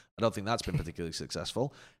IGLing. I don't think that's been particularly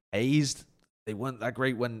successful. Hazed, they weren't that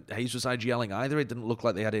great when Hazed was IGLing either. It didn't look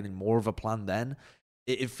like they had any more of a plan then.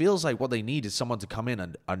 It feels like what they need is someone to come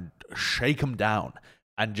in and shake them down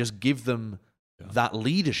and just give them that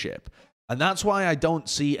leadership. And that's why I don't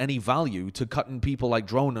see any value to cutting people like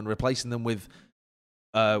Drone and replacing them with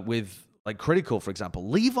like Critical, for example.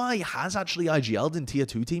 Levi has actually IGL'd in tier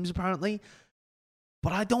 2 teams apparently,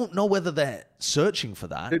 but I don't know whether they're searching for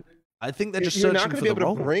that. I think they're just searching for the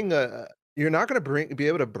role. You're not going to be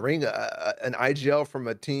able to bring an IGL from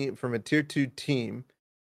a tier 2 team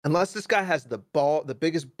unless this guy has the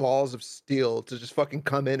biggest balls of steel to just fucking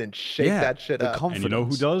come in and shake that shit up. And you know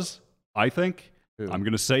who does? I think. Who? I'm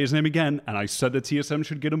going to say his name again, and I said that TSM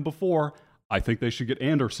should get him before. I think they should get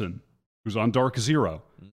Anderson, who's on Dark Zero.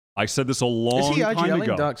 I said this a long time ago. Is he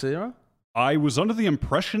IGLing Dark Zero? I was under the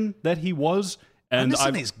impression that he was, and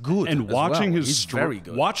Anderson is good. And watching his very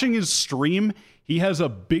good. Watching his stream, he has a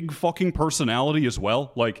big fucking personality as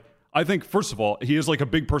well. Like, I think first of all, he has like a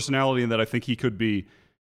big personality in that I think he could be.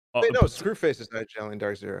 Wait, no, Screwface is IGLing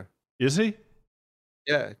Dark Zero. Is he?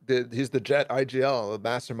 Yeah, he's the Jet IGL, the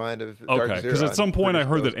mastermind of Dark Zero. Okay, because at some point I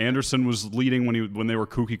heard that Anderson was leading when they were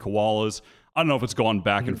kooky koalas. I don't know if it's gone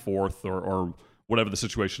back and forth or whatever the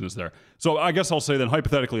situation is there. So I guess I'll say then,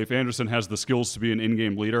 hypothetically, if Anderson has the skills to be an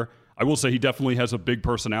in-game leader, I will say he definitely has a big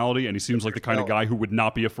personality, and he seems like the kind of guy who would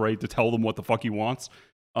not be afraid to tell them what the fuck he wants.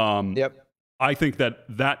 Yep. I think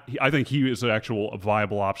I think he is a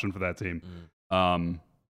viable option for that team.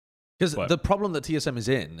 Because the problem that TSM is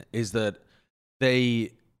in is that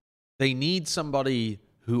they need somebody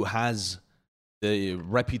who has the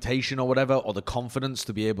reputation or whatever, or the confidence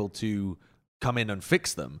to be able to come in and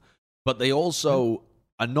fix them. But they also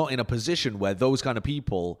are not in a position where those kind of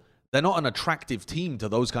people, they're not an attractive team to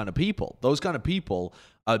those kind of people. Those kind of people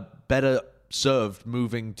are better served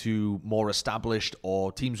moving to more established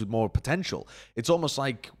or teams with more potential. It's almost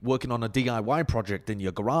like working on a DIY project in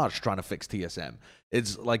your garage trying to fix TSM.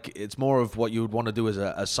 It's more of what you would want to do as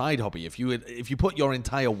a side hobby. If you put your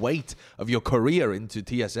entire weight of your career into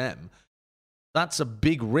TSM, that's a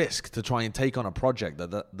big risk to try and take on a project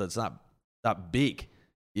that's that big.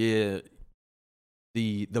 Yeah,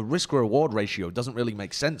 the risk reward ratio doesn't really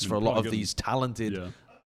make sense for a lot of these talented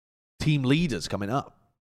team leaders coming up.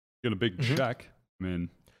 Get a big check. I mean,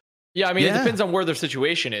 it depends on where their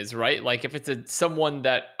situation is, right? Like if it's someone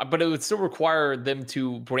but it would still require them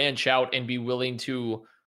to branch out and be willing to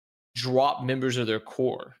drop members of their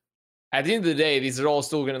core. At the end of the day, these are all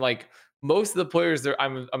still going to most of the players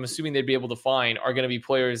I'm assuming they'd be able to find are going to be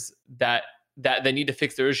players that they need to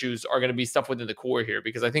fix their issues are going to be stuff within the core here,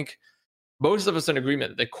 because I think most of us are in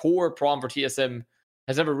agreement that the core problem for TSM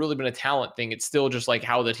has never really been a talent thing. It's still just like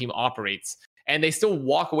how the team operates. And they still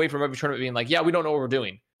walk away from every tournament being like, yeah, we don't know what we're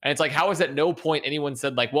doing. And it's like, how is at no point anyone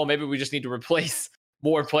said like, well, maybe we just need to replace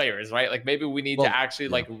more players, right? Like maybe we need to actually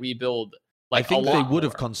rebuild. I think they would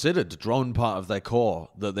have considered Drone part of their core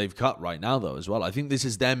that they've cut right now, though, as well. I think this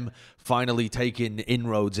is them finally taking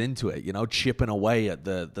inroads into it, chipping away at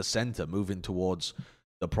the center, moving towards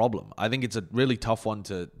the problem. I think it's a really tough one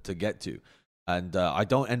to get to. And I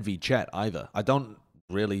don't envy Chet either. I don't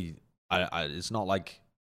really... it's not like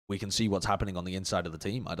we can see what's happening on the inside of the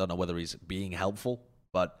team. I don't know whether he's being helpful,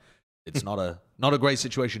 but it's not a great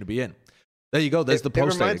situation to be in. There you go. There's the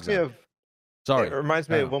post-state exam. It reminds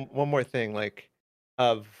me of one more thing,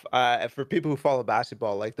 for people who follow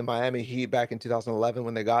basketball, like the Miami Heat back in 2011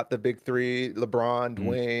 when they got the big three, LeBron,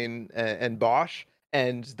 Dwayne, and Bosh,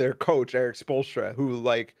 and their coach Eric Spoelstra, who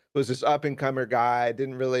was this up and comer guy,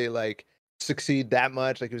 didn't really succeed that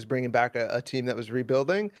much. He was bringing back a team that was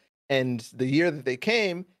rebuilding, and the year that they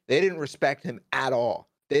came, they didn't respect him at all.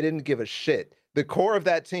 They didn't give a shit. The core of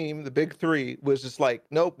that team, the big three, was just like,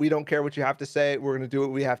 nope, we don't care what you have to say. We're going to do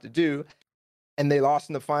what we have to do. And they lost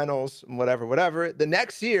in the finals, whatever. The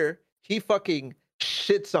next year, he fucking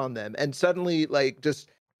shits on them and suddenly just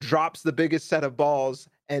drops the biggest set of balls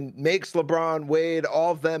and makes LeBron, Wade,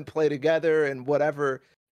 all of them play together and whatever.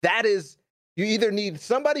 That is, you either need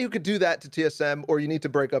somebody who could do that to TSM, or you need to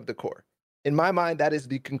break up the core. In my mind, that is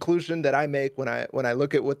the conclusion that I make when I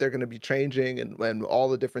look at what they're going to be changing and all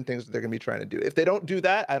the different things that they're going to be trying to do. If they don't do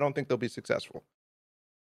that, I don't think they'll be successful.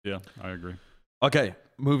 Yeah, I agree. Okay,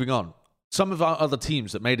 moving on. Some of our other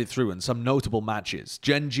teams that made it through and some notable matches.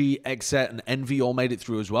 Gen.G, Xset, and Envy all made it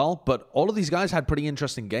through as well, but all of these guys had pretty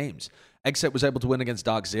interesting games. Xset was able to win against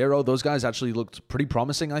Dark Zero. Those guys actually looked pretty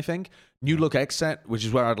promising, I think. New Look Xset, which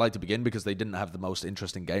is where I'd like to begin because they didn't have the most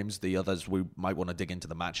interesting games. The others, we might want to dig into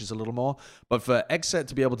the matches a little more. But for Xset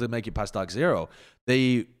to be able to make it past Dark Zero,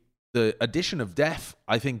 the addition of Def,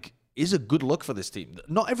 I think, is a good look for this team.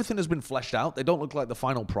 Not everything has been fleshed out. They don't look like the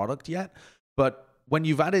final product yet, but when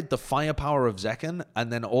you've added the firepower of Zekken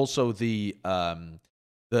and then also the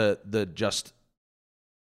just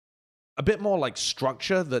a bit more like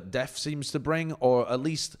structure that Def seems to bring, or at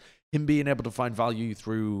least him being able to find value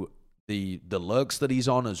through the lurks that he's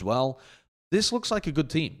on as well, this looks like a good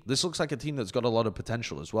team. This looks like a team that's got a lot of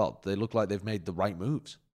potential as well. They look like they've made the right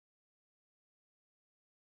moves.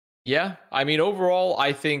 Yeah, I mean, overall,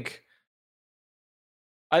 I think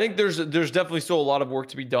there's definitely still a lot of work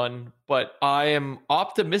to be done, but I am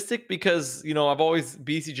optimistic because, you know, I've always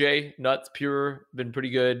BCJ, Nuts, Pure been pretty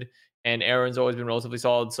good, and Aaron's always been relatively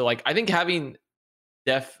solid. So, like, I think having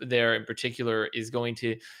Def there in particular is going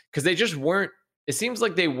to, because they just weren't, it seems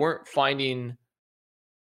like they weren't finding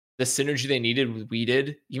the synergy they needed with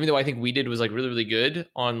Weeded, even though I think Weeded was like really, really good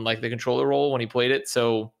on like the controller role when he played it.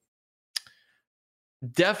 So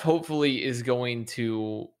Def hopefully is going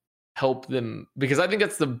to help them, because I think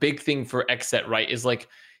that's the big thing for Xset, right? Is like,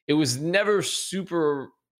 it never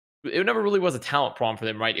really was a talent problem for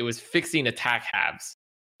them, right? It was fixing attack halves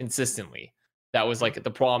consistently. That was like the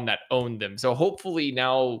problem that owned them. So hopefully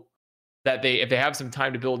now that if they have some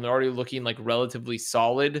time to build and they're already looking like relatively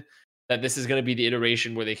solid, that this is going to be the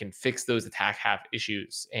iteration where they can fix those attack half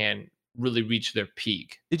issues and really reach their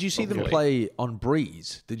peak. Did you see them play on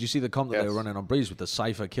Breeze? Did you see the comp that they were running on Breeze with the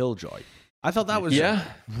Cypher Killjoy? I thought that was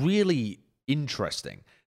really interesting.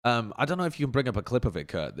 I don't know if you can bring up a clip of it,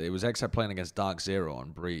 Kurt. It was Xset playing against Dark Zero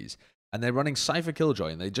on Breeze, and they're running Cypher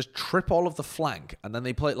Killjoy, and they just trip all of the flank, and then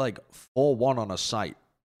they play like 4-1 on a site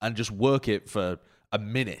and just work it for a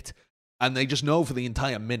minute. And they just know for the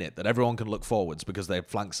entire minute that everyone can look forwards because their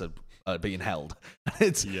flanks are being held.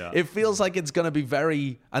 It feels like it's going to be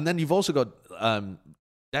very... And then you've also got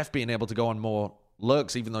Def being able to go on more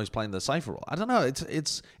lurks, even though he's playing the Cypher role. I don't know.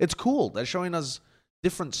 It's cool. They're showing us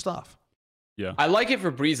different stuff. Yeah, I like it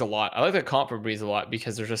for Breeze a lot. I like the comp for Breeze a lot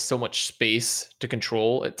because there's just so much space to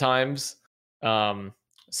control at times.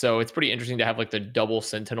 So it's pretty interesting to have like the double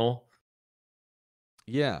Sentinel.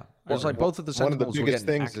 Yeah, it was like both of the Sentinels. One of the biggest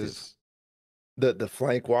things active. is the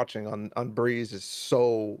flank watching on Breeze is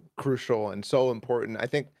so crucial and so important. I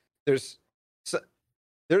think there's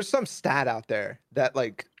some stat out there that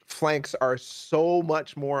like flanks are so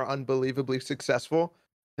much more unbelievably successful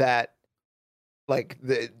that like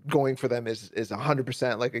going for them is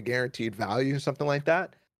 100% like a guaranteed value, something like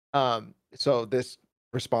that. So this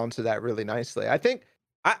responds to that really nicely. I think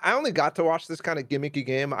I only got to watch this kind of gimmicky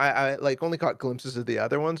game. I like only caught glimpses of the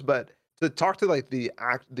other ones, but to talk to like the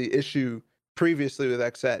issue previously with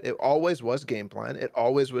Xset, it always was game plan. It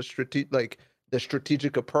always was the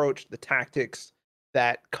strategic approach, the tactics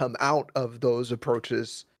that come out of those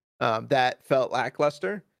approaches that felt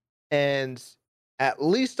lackluster. And at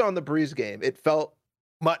least on the Breeze game, it felt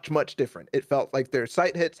much, much different. It felt like their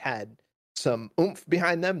site hits had some oomph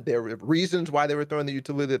behind them. There were reasons why they were throwing the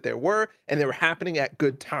utility that there were, and they were happening at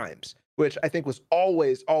good times, which I think was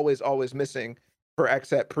always, always, always missing for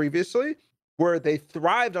Xset previously, where they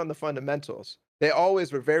thrived on the fundamentals. They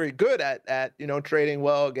always were very good at trading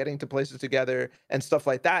well, getting to places together and stuff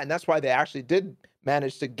like that. And that's why they actually did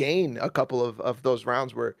manage to gain a couple of those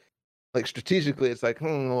rounds where like strategically it's like,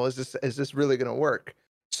 well, is this really going to work?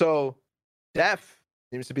 So Def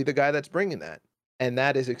seems to be the guy that's bringing that. And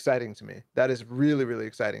that is exciting to me. That is really, really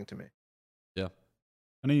exciting to me. Yeah.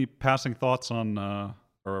 Any passing thoughts on,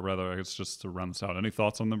 or rather, I guess just to round this out, any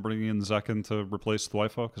thoughts on them bringing in Zekken to replace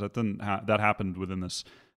Thwyfo? Because that didn't that happened within this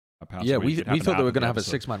past week. We thought they were going to have a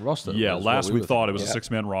 6-man roster. Yeah, last we thought it was a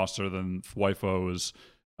 6-man roster. Then Thwyfo was,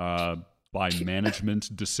 by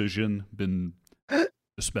management decision, been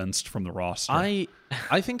dispensed from the roster. I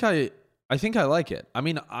think I like it. I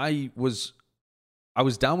mean, I was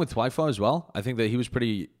down with Thwyfo as well. I think that he was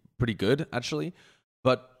pretty good actually.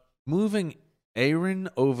 But moving Aaron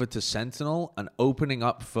over to Sentinel and opening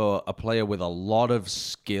up for a player with a lot of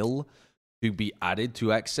skill to be added to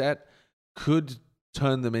Xset could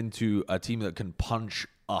turn them into a team that can punch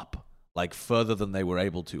up like further than they were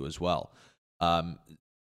able to as well.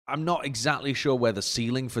 I'm not exactly sure where the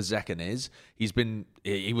ceiling for Zekken is.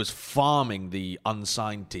 He was farming the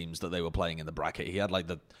unsigned teams that they were playing in the bracket. He had like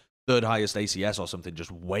the third highest ACS or something,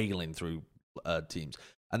 just wailing through teams.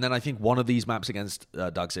 And then I think one of these maps against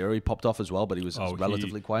Dark Zero, he popped off as well, but he was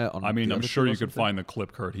relatively quiet. On I'm sure you could find the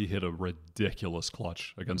clip, Kurt. He hit a ridiculous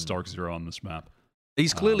clutch against Dark Zero on this map.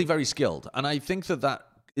 He's clearly very skilled, and I think that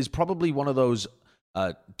is probably one of those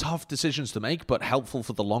tough decisions to make, but helpful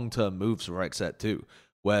for the long-term moves for Xset too,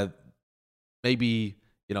 where maybe,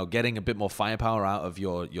 you know, getting a bit more firepower out of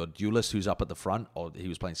your duelist who's up at the front, or he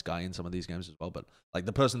was playing Sky in some of these games as well, but like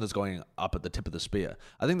the person that's going up at the tip of the spear,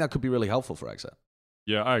 I think that could be really helpful for Xset.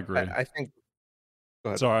 Yeah, I agree. I think.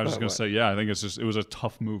 Sorry, I was just going to say, yeah, I think it was a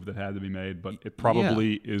tough move that had to be made, but it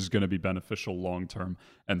probably is going to be beneficial long term,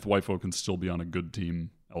 and Thwifo can still be on a good team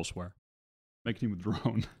elsewhere. Make a team with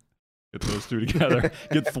Drone. Get those two together.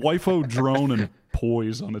 Get Thwifo, Drone, and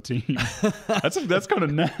Poise on a team. That's kind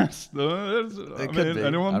of nasty.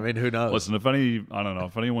 Anyone? I mean, who knows? Listen, if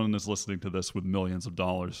anyone is listening to this with millions of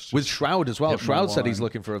dollars, with Shroud as well. Shroud said he's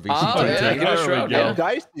looking for a VC. Oh, yeah, give us Shroud. And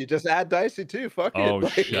Dicey, just add Dicey too. Fuck it. Oh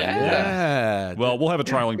shit! Yeah. Well, we'll have a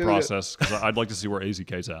trialing process because I'd like to see where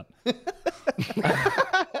AZK's at.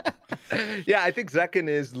 Yeah, I think Zekken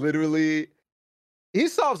is literally. He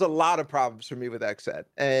solves a lot of problems for me with Xset,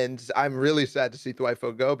 and I'm really sad to see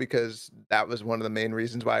Thwifo go because that was one of the main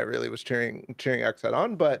reasons why I really was cheering Xset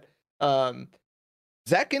on. But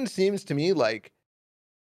Zekken seems to me like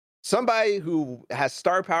somebody who has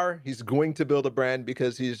star power. He's going to build a brand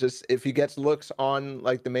because he's just, if he gets looks on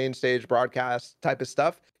like the main stage broadcast type of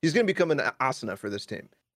stuff, he's going to become an Asuna for this team.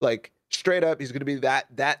 Like straight up, he's going to be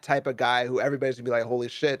that type of guy who everybody's going to be like, holy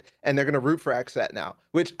shit. And they're going to root for Xset now,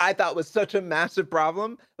 which I thought was such a massive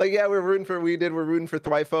problem. Like, yeah, we're rooting for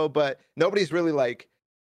Thwifo, but nobody's really like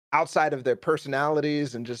outside of their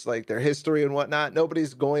personalities and just like their history and whatnot.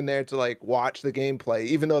 Nobody's going there to like watch the gameplay,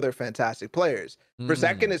 even though they're fantastic players. For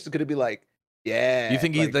Zekken, it's going to be like, yeah. You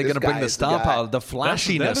think like, they're going to bring the star power, the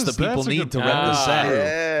flashiness that people need to rent the set?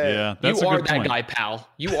 Yeah. You are that guy, pal.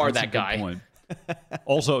 You are that guy.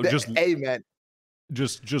 Also, amen.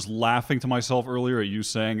 Just laughing to myself earlier at you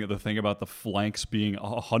saying the thing about the flanks being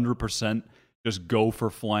 100% just go for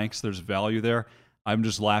flanks. There's value there. I'm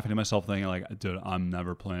just laughing to myself thinking like, dude, I'm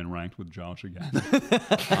never playing ranked with Josh again.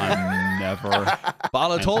 I'm never.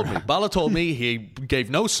 Bala told me he gave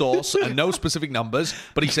no source and no specific numbers,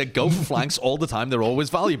 but he said go for flanks all the time. They're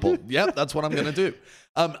always valuable. Yep, that's what I'm going to do.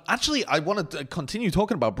 Actually, I want to continue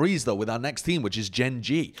talking about Breeze, though, with our next team, which is Gen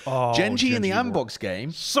G. Gen G in the Ambox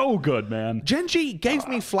game. So good, man. Gen G gave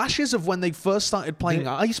me flashes of when they first started playing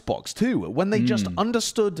Icebox, too, when they just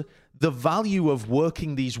understood the value of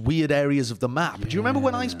working these weird areas of the map. Do you remember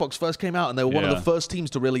when Icebox first came out and they were one of the first teams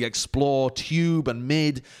to really explore tube and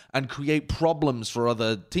mid and create problems for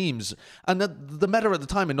other teams? And the meta at the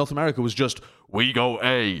time in North America was just, we go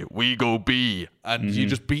A, we go B, and you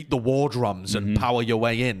just beat the war drums and power your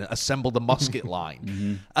way in, assemble the musket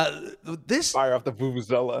line. This Fire off the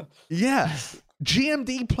Vuvuzela. Yeah.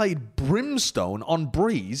 GMD played Brimstone on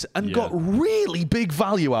Breeze and got really big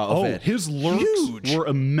value out of it. His lurks were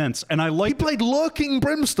immense. And he played Lurking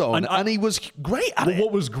Brimstone and he was great at it.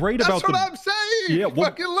 What was great about That's what I'm saying. Yeah,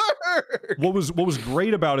 fucking lurk. What was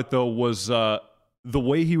great about it though was the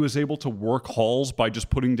way he was able to work halls by just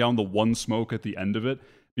putting down the one smoke at the end of it,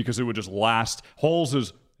 because it would just last. Halls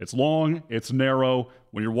it's long, it's narrow.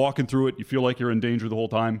 When you're walking through it, you feel like you're in danger the whole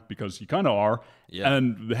time because you kind of are. Yeah.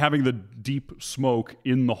 And having the deep smoke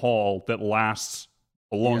in the hall that lasts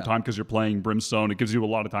a long time because you're playing Brimstone, it gives you a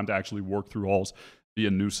lot of time to actually work through halls, be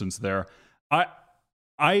a nuisance there.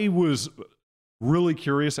 I was really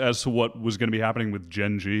curious as to what was going to be happening with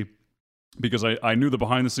Gen G, because I knew the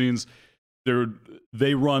behind the scenes,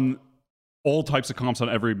 they run all types of comps on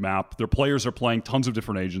every map. Their players are playing tons of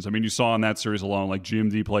different agents. I mean, you saw in that series alone, like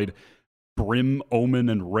GMD played Brim, Omen,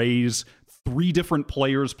 and Raze. 3 different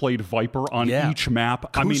players played Viper on each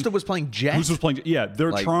map. Kusta was playing Jet. Kusta was playing,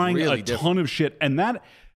 they're like, trying really ton of shit. And that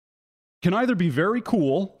can either be very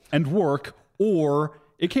cool and work, or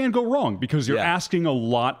it can go wrong because you're asking a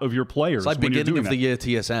lot of your players. It's like beginning of the year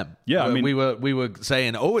TSM. Yeah, I mean, we were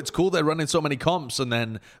saying, oh, it's cool they're running so many comps, and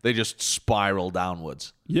then they just spiral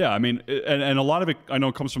downwards. Yeah, I mean, and a lot of it I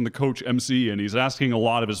know comes from the coach MC, and he's asking a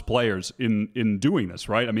lot of his players in doing this,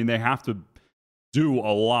 right? I mean, they have to do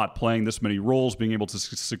a lot playing this many roles, being able to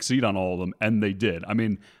succeed on all of them, and they did. I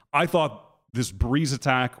mean, I thought this Breeze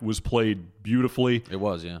attack was played beautifully. It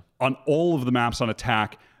was, yeah. On all of the maps on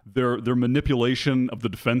attack, their manipulation of the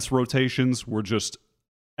defense rotations were just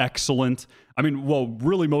excellent. I mean, well,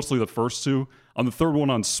 really mostly the first two. On the third one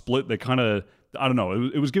on Split, they kind of, I don't know,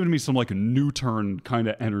 it was giving me some like a new turn kind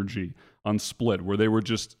of energy on Split, where they were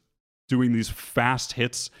just doing these fast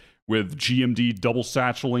hits with GMD double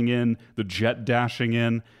satcheling in, the jet dashing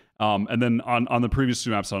in. And then on the previous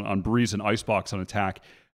two maps, on Breeze and Icebox on attack,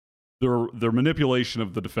 their manipulation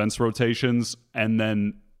of the defense rotations and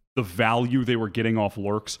then the value they were getting off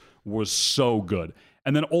lurks was so good.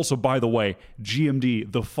 And then also, by the way,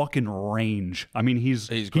 GMD, the fucking range. I mean, he's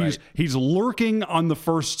lurking on the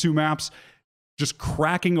first two maps, just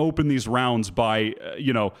cracking open these rounds by,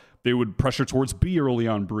 they would pressure towards B early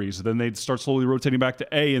on Breeze. Then they'd start slowly rotating back to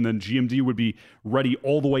A, and then GMD would be ready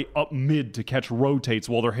all the way up mid to catch rotates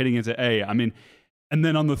while they're hitting into A. I mean, and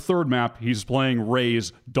then on the third map, he's playing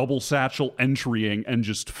Raze, double satchel entrying, and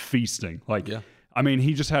just feasting. Like, yeah. I mean,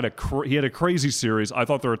 he just had a crazy series. I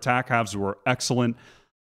thought their attack halves were excellent.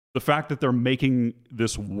 The fact that they're making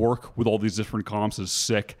this work with all these different comps is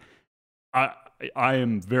sick. I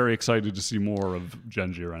am very excited to see more of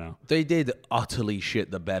Gen G right now. They did utterly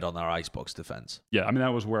shit the bed on their Icebox defense. Yeah, I mean,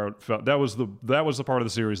 that was where it felt. That was the part of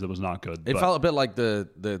the series that was not good. It felt a bit like the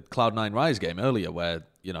Cloud9 Rise game earlier, where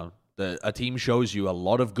a team shows you a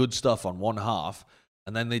lot of good stuff on one half,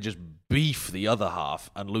 and then they just beef the other half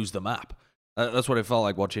and lose the map. That's what it felt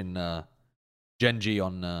like watching Gen G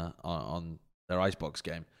on their Icebox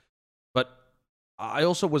game. But I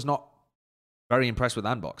also was not very impressed with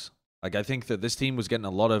Andbox. Like, I think that this team was getting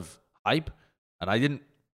a lot of hype, and I didn't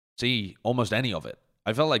see almost any of it.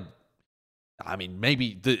 I felt like, I mean,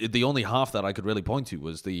 maybe the only half that I could really point to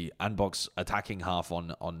was the Andbox attacking half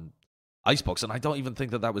on Icebox, and I don't even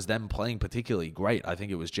think that was them playing particularly great. I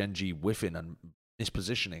think it was Gen G whiffing and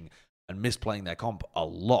mispositioning and misplaying their comp a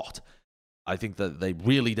lot. I think that they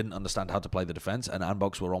really didn't understand how to play the defense, and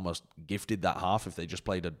Andbox were almost gifted that half if they just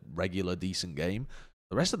played a regular, decent game.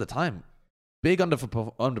 The rest of the time, big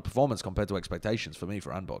underperformance compared to expectations for me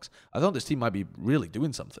for Andbox. I thought this team might be really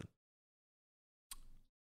doing something.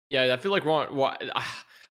 Yeah, I feel like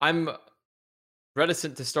I'm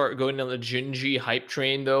reticent to start going on the Gen G hype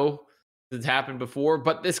train, though. It's happened before,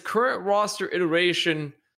 but this current roster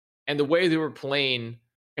iteration and the way they were playing,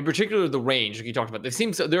 in particular the range, like you talked about,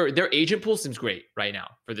 their agent pool seems great right now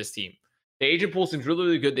for this team. The agent pool seems really,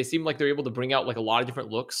 really good. They seem like they're able to bring out like a lot of different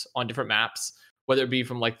looks on different maps, whether it be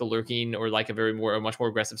from like the lurking or like a much more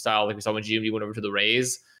aggressive style, like we saw when GMD went over to the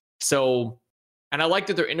Raze. So, and I like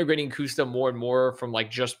that they're integrating Kusta more and more from like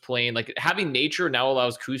just playing, like having nature now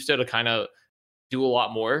allows Kusta to kind of do a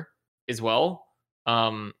lot more as well.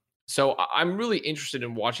 So I'm really interested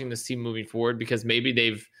in watching this team moving forward, because maybe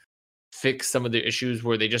they've fixed some of the issues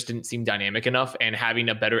where they just didn't seem dynamic enough, and having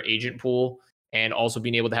a better agent pool and also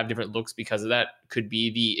being able to have different looks because of that could be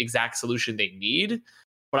the exact solution they need.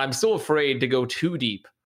 But I'm still afraid to go too deep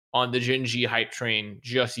on the Gen G hype train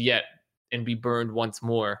just yet and be burned once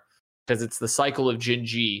more, because it's the cycle of Gen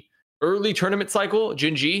G. Early tournament cycle,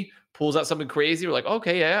 Gen G pulls out something crazy. We're like,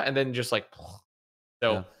 okay, yeah. And then just like,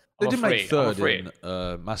 so yeah. They did make third in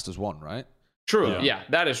Masters 1, right? True. Yeah,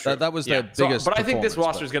 that is true. That was their biggest. But I think this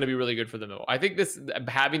roster is going to be really good for them, though. I think this,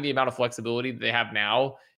 having the amount of flexibility that they have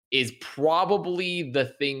now, is probably the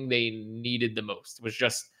thing they needed the most, was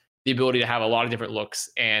just the ability to have a lot of different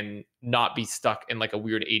looks and not be stuck in like a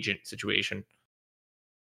weird agent situation.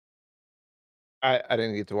 I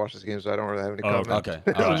didn't get to watch this game, so I don't really have any comments. Okay.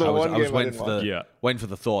 Right. I was waiting for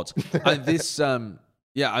the thoughts.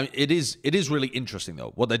 It is really interesting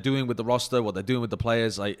though what they're doing with the roster, what they're doing with the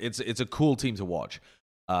players. Like it's a cool team to watch.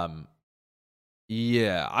 I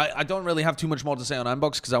don't really have too much more to say on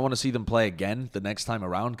Andbox, because I want to see them play again the next time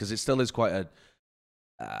around, because it still is quite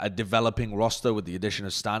a developing roster with the addition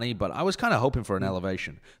of Stani, but I was kind of hoping for an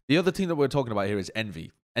elevation. The other team that we're talking about here is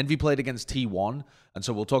Envy. Envy played against T1, and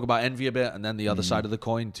so we'll talk about Envy a bit, and then the other side of the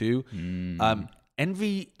coin too.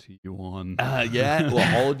 Envy T1. Well,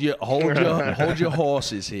 hold your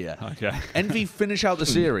horses here. Okay. Envy finish out the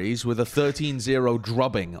series with a 13-0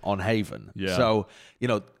 drubbing on Haven. Yeah. So,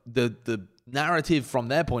 the narrative from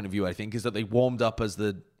their point of view, I think, is that they warmed up as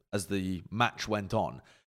the match went on.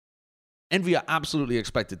 Envy are absolutely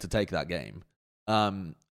expected to take that game.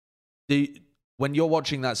 When you're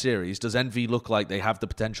watching that series, does Envy look like they have the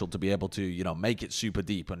potential to be able to, make it super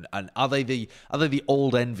deep? And are they the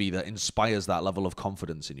old Envy that inspires that level of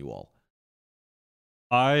confidence in you all?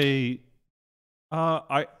 I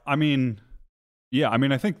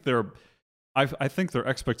think their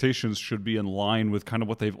expectations should be in line with kind of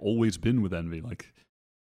what they've always been with Envy. Like,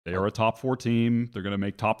 they are a top 4 team. They're going to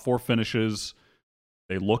make top 4 finishes.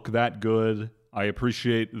 They look that good. I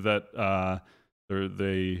appreciate that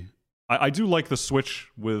I do like the switch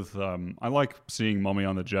with. I like seeing Mummy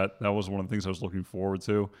on the Jet. That was one of the things I was looking forward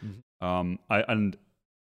to.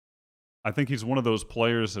 I think he's one of those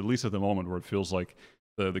players, at least at the moment, where it feels like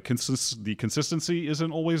the consistency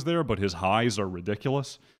isn't always there, but his highs are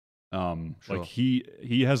ridiculous. Sure. Like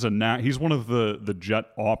he has a knack. He's one of the Jet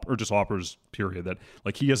or just oppers period that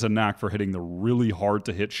like he has a knack for hitting the really hard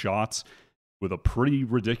to hit shots with a pretty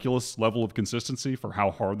ridiculous level of consistency for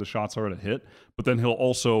how hard the shots are to hit. But then he'll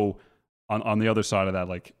also on the other side of that,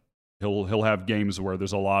 like he'll have games where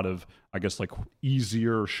there's a lot of, I guess, like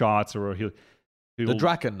easier shots, or he'll The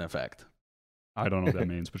Draken effect. I don't know what that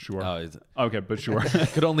means, but sure. Oh, Okay, but sure.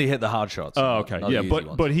 could only hit the hard shots. Oh, okay. not Yeah, the easy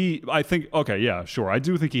ones. but he, I think, okay, yeah, sure. I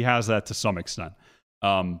do think he has that to some extent.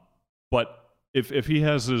 But if he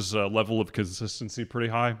has his level of consistency pretty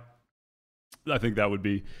high, I think that would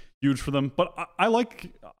be huge for them. But I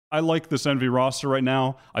like this Envy roster right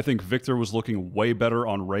now. I think Victor was looking way better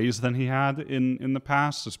on Raze than he had in the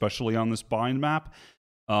past, especially on this bind map.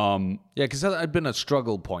 Yeah, because that had been a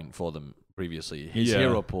struggle point for them previously. His Yeah.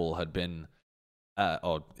 hero pool had been,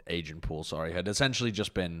 or agent pool, sorry, had essentially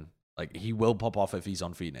just been like he will pop off if he's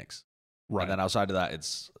on Phoenix. Right. And then outside of that,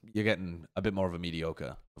 you're getting a bit more of a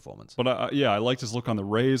mediocre performance. But yeah, I liked his look on the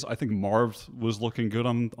Rays. I think Marv was looking good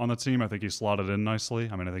on the team. I think he slotted in nicely.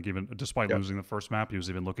 I mean, I think even despite losing the first map, he was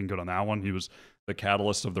even looking good on that one. He was the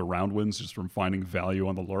catalyst of the round wins just from finding value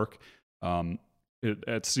on the lurk.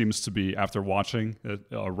 It seems to be, after watching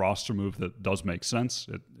a roster move that does make sense.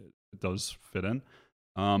 It does fit in.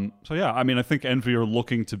 So yeah, I mean, I think Envy are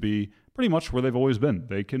looking to be pretty much where they've always been.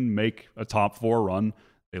 They can make a top 4 run.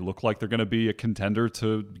 They look like they're going to be a contender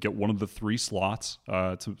to get one of the 3 slots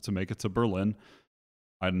to make it to Berlin.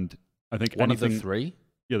 And I think One anything, of the 3?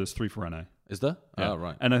 Yeah, there's 3 for NA. Is there? Yeah. Oh,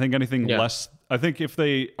 right. And I think anything Yeah. less, I think if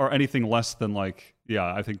they are anything less than like,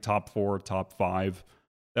 yeah, I think top 4, top 5,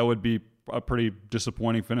 that would be a pretty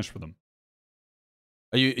disappointing finish for them.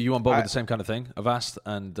 Are you on board with the same kind of thing, Avast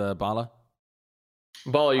and Bala?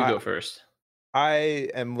 Ball, you I- go first. I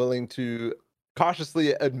am willing to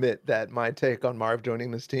cautiously admit that my take on Marv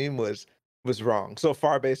joining this team was wrong so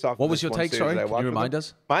far based off. What of was this your one take? series Sorry, that I can watched you with remind him.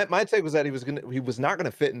 us? My take was that he was not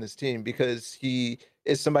gonna fit in this team because he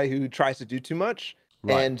is somebody who tries to do too much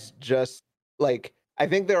Right. and just like I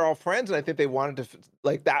think they're all friends and I think they wanted to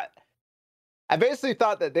like that. I basically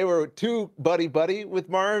thought that they were too buddy with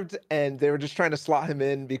Marv and they were just trying to slot him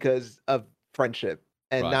in because of friendship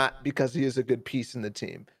and Right. not because he is a good piece in the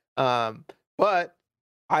team. But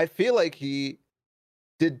I feel like he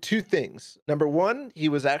did 2 things. Number 1, he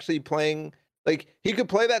was actually playing like he could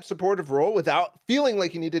play that supportive role without feeling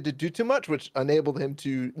like he needed to do too much, which enabled him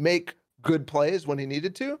to make good plays when he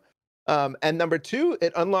needed to. And number 2,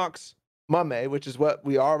 it unlocks Mame, which is what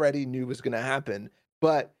we already knew was going to happen.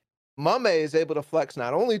 But Mame is able to flex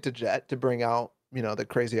not only to Jet to bring out, you know, the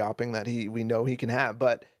crazy opping that we know he can have,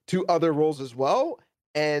 but to other roles as well.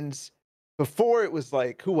 And before it was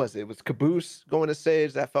like, who was it? It was Caboose going to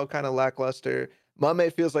stage. That felt kind of lackluster. Mame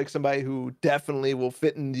feels like somebody who definitely will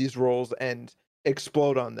fit in these roles and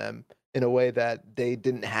explode on them in a way that they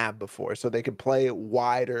didn't have before. So they could play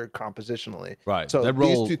wider compositionally. Right. So their these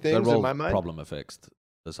role, 2 their things role in my mind. problem are fixed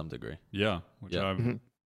to some degree. Yeah. Which Yeah. I'm, Mhm.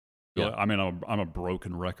 Yeah. I mean, I'm a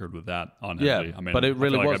broken record with that on Yeah, Envy. I mean, but it I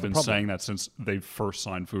really feel like was I've the been problem. saying that since they first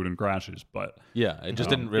signed Food and Crashes, but Yeah, it just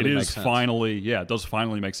didn't really it make is sense. finally, yeah, it does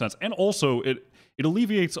finally make sense. And also it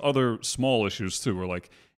alleviates other small issues too, where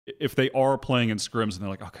like if they are playing in scrims and they're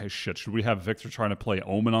like, okay, shit, should we have Victor trying to play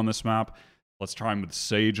Omen on this map? Let's try him with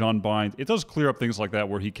Sage on bind. It does clear up things like that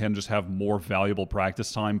where he can just have more valuable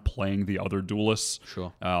practice time playing the other duelists.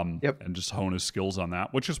 Sure. Yep. And just hone his skills on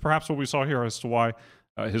that, which is perhaps what we saw here as to why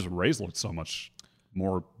his Raze looked so much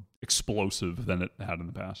more explosive than it had in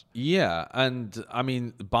the past. Yeah, and I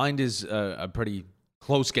mean, Bind is a pretty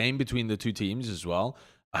close game between the 2 teams as well.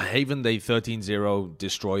 Haven, they 13-0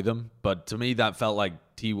 destroy them, but to me that felt like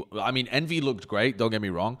I mean, Envy looked great, don't get me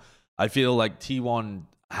wrong. I feel like T1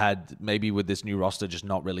 had maybe with this new roster just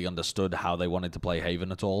not really understood how they wanted to play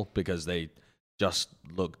Haven at all because they just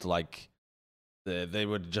looked like they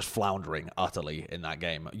were just floundering utterly in that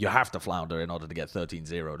game. You have to flounder in order to get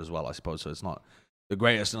 13-0'd as well, I suppose, so it's not the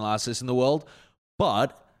greatest analysis in the world.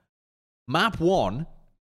 But map 1,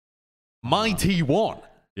 my T1.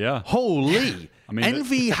 Yeah. Holy. I mean,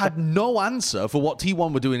 Envy had no answer for what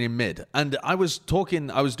T1 were doing in mid. And I was doing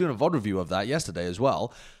a VOD review of that yesterday as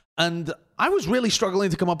well. And I was really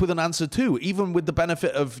struggling to come up with an answer too, even with the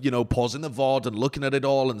benefit of, pausing the VOD and looking at it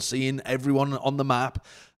all and seeing everyone on the map.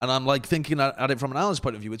 And I'm like thinking at it from an analyst's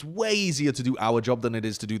point of view, it's way easier to do our job than it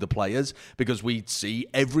is to do the players, because we see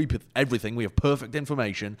everything. We have perfect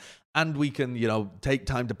information and we can, take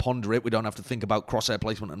time to ponder it. We don't have to think about crosshair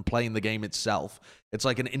placement and playing the game itself. It's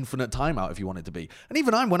like an infinite timeout if you want it to be. And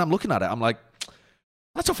even when I'm looking at it, I'm like,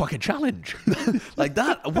 that's a fucking challenge. Like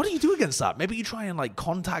that. What do you do against that? Maybe you try and like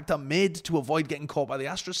contact a mid to avoid getting caught by the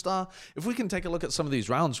Astra Star. If we can take a look at some of these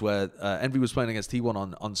rounds where Envy was playing against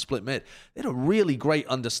T1 on split mid, they had a really great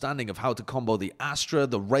understanding of how to combo the Astra,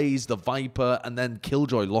 the Raze, the Viper, and then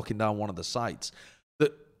Killjoy locking down one of the sites.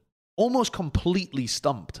 That almost completely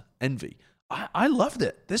stumped Envy. I loved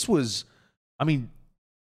it. This was, I don't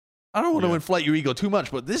want to inflate your ego too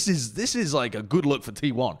much, but this is like a good look for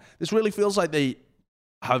T1. This really feels like they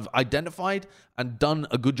have identified and done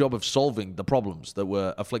a good job of solving the problems that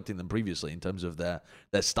were afflicting them previously in terms of their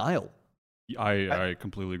style. I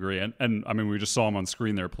completely agree. And we just saw them on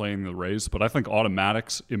screen there playing the Raze, but I think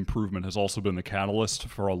Automatic's improvement has also been the catalyst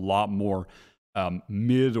for a lot more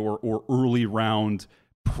mid or early round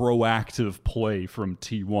proactive play from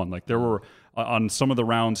T1. Like there were on some of the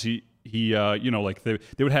rounds, he like they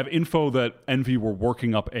would have info that Envy were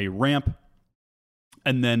working up a ramp,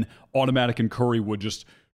 and then Automatic and Curry would just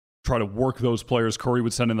try to work those players. Curry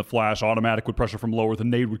would send in the flash. Automatic would pressure from lower. The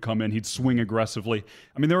nade would come in. He'd swing aggressively.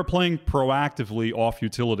 They were playing proactively off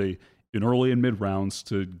utility in early and mid rounds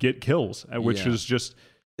to get kills, which is just...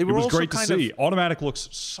 It was great to see. Automatic looks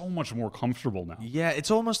so much more comfortable now. Yeah, it's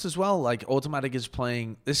almost as well like Automatic is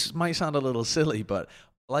playing... This might sound a little silly, but...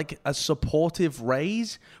 like a supportive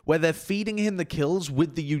Raze where they're feeding him the kills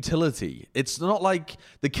with the utility. It's not like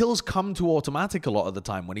the kills come to Automatic a lot of the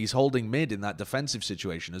time when he's holding mid in that defensive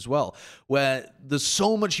situation as well, where there's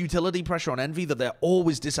so much utility pressure on Envy that they're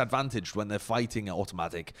always disadvantaged when they're fighting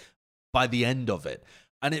Automatic by the end of it.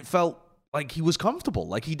 And it felt like he was comfortable,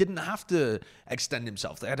 like he didn't have to extend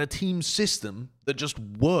himself. They had a team system that just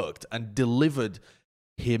worked and delivered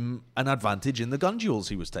him an advantage in the gun duels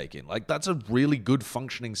he was taking. Like that's a really good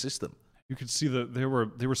functioning system. You could see that they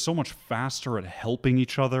were so much faster at helping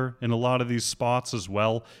each other in a lot of these spots as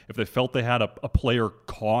well. If they felt they had a player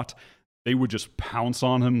caught, they would just pounce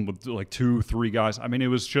on him with like 2-3 guys. It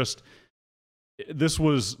was just, this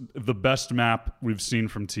was the best map we've seen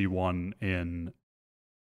from T1 in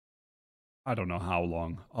I don't know how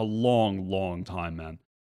long, a long time, man.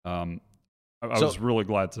 I was really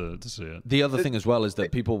glad to see it. The other thing as well is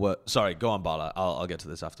that people were... Sorry, go on, Bala. I'll get to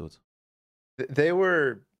this afterwards. They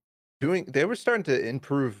were starting to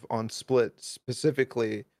improve on split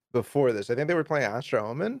specifically before this. I think they were playing Astra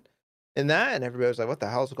Omen in that, and everybody was like, what the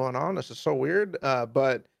hell's going on? This is so weird.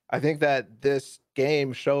 But I think that this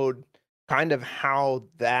game showed kind of how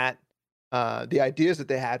that the ideas that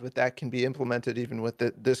they had with that can be implemented even with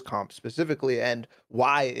this comp specifically, and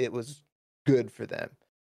why it was good for them.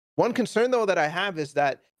 One concern, though, that I have is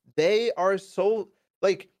that they are so,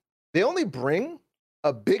 like, they only bring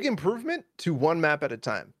a big improvement to one map at a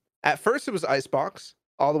time. At first, it was Icebox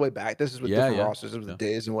all the way back. This is with different rosters. It was the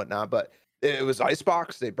days and whatnot, but it was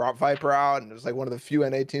Icebox. They brought Viper out, and it was like one of the few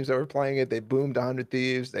NA teams that were playing it. They boomed 100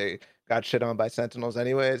 Thieves. They got shit on by Sentinels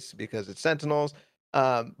anyways because it's Sentinels.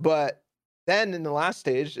 But then in the last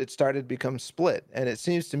stage, it started to become split, and it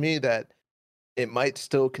seems to me that it might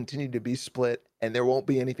still continue to be split and there won't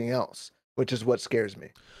be anything else, which is what scares me.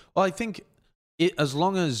 Well, I think as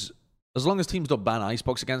long as teams don't ban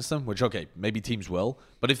Icebox against them, which, okay, maybe teams will,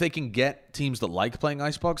 but if they can get teams that like playing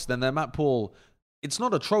Icebox, then their map pool, it's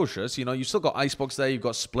not atrocious. You've still got Icebox there, you've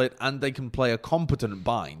got Split, and they can play a competent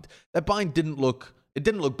bind. Their bind didn't look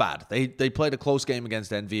bad. They played a close game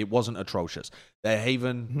against Envy. It wasn't atrocious. Their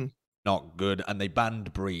Haven, not good, and they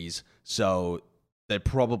banned Breeze, so they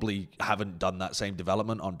probably haven't done that same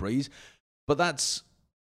development on Breeze. But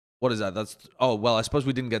what is that? I suppose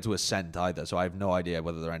we didn't get to Ascent either, so I have no idea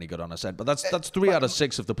whether they're any good on Ascent. But that's 3 out of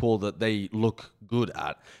 6 of the pool that they look good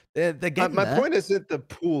at. They're getting my there. point isn't the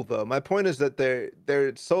pool, though. My point is that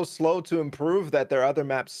they're so slow to improve that their other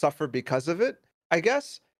maps suffer because of it, I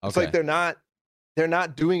guess. It's like they're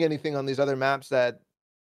not doing anything on these other maps that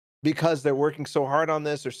because they're working so hard on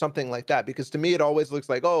this or something like that. Because to me, it always looks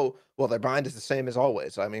like, oh, well, their bind is the same as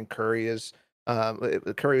always. Curry is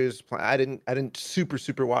I didn't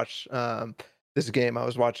super watch this game. I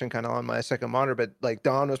was watching kind of on my second monitor, but like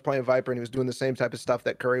Don was playing Viper and he was doing the same type of stuff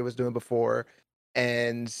that Curry was doing before,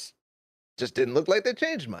 and just didn't look like they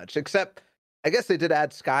changed much, except I guess they did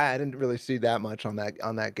add Sky. I didn't really see that much on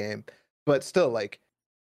that game, but still, like,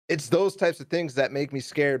 it's those types of things that make me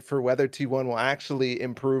scared for whether T1 will actually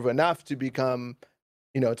improve enough to become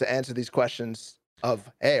to answer these questions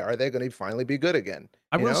of, hey, are they going to finally be good again?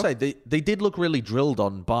 I You will know? say they did look really drilled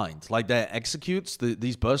on bind. Like their executes,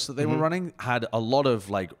 these bursts that they were running had a lot of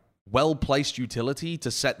like well-placed utility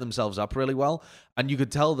to set themselves up really well, and you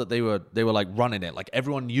could tell that they were like running it. Like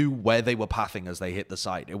everyone knew where they were pathing as they hit the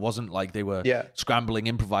site. It wasn't like they were scrambling,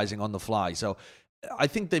 improvising on the fly. So I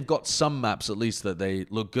think they've got some maps at least that they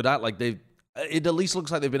look good at. Like it at least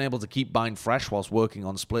looks like they've been able to keep bind fresh whilst working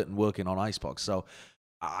on split and working on icebox. So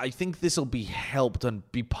I think this will be helped and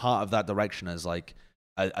be part of that direction as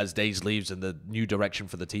Days leaves and the new direction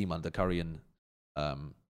for the team under Curry and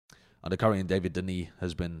David Denis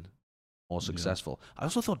has been more successful. I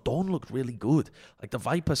also thought Dawn looked really good. Like the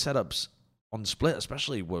Viper setups on split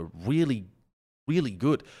especially were really, really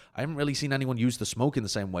good. I haven't really seen anyone use the smoke in the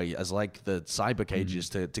same way as like the cyber cages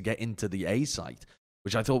to get into the A site,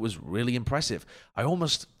 which I thought was really impressive. I don't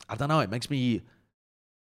know, it makes me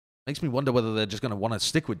wonder whether they're just going to want to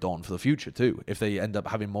stick with Dawn for the future too, if they end up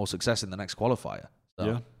having more success in the next qualifier. So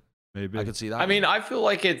Yeah, maybe. I could see that. I mean, I feel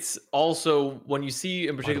like it's also when you see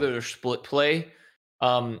in particular their split play,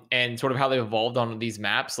 and sort of how they've evolved on these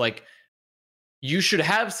maps, like you should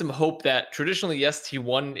have some hope that traditionally, yes,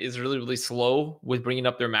 T1 is really, really slow with bringing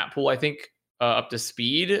up their map pool, I think, up to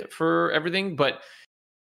speed for everything. But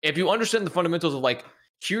if you understand the fundamentals of like,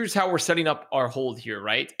 here's how we're setting up our hold here,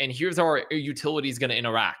 right? And here's how our utility is going to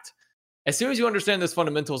interact. As soon as you understand those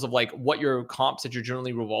fundamentals of like what your comps that you're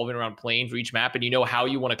generally revolving around playing for each map, and you know how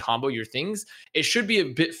you want to combo your things, it should be a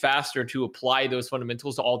bit faster to apply those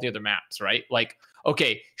fundamentals to all the other maps, right? Like,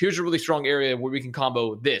 okay, here's a really strong area where we can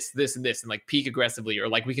combo this, this, and this, and like peak aggressively, or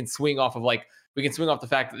like we can swing off the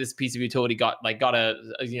fact that this piece of utility got a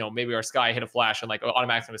maybe our Sky hit a flash and like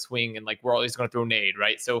automatic's gonna swing and like we're always gonna throw nade,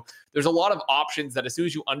 right? So there's a lot of options that as soon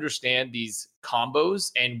as you understand these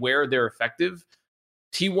combos and where they're effective,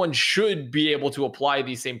 T1 should be able to apply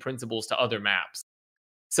these same principles to other maps.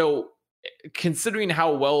 So considering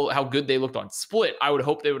how good they looked on split, I would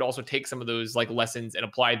hope they would also take some of those like lessons and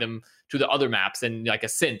apply them to the other maps and like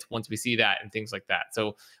Ascent once we see that and things like that.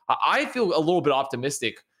 So I feel a little bit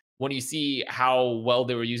optimistic when you see how well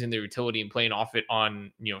they were using their utility and playing off it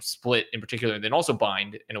on split in particular, and then also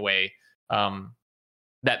bind in a way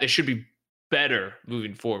that they should be better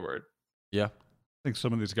moving forward. Yeah. I think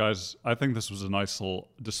some of these guys, I think this was a nice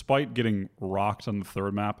little, despite getting rocked on the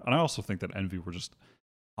third map, and I also think that Envy were just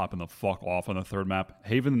hopping the fuck off on the third map.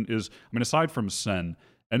 Haven is, I mean, aside from Sen,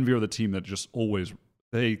 Envy are the team that just always,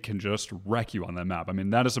 they can just wreck you on that map. I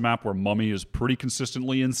mean, that is a map where Mummy is pretty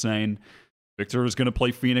consistently insane. Victor is going to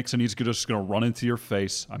play Phoenix and he's just going to run into your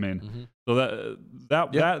face. I mean, so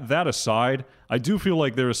that aside, I do feel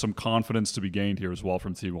like there is some confidence to be gained here as well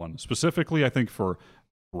from T1. Specifically, I think for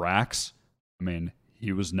Rax, I mean,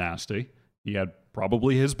 he was nasty. He had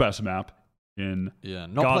probably his best map in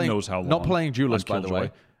God knows how long. Not playing Duelist, by the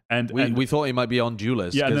way. And we thought he might be on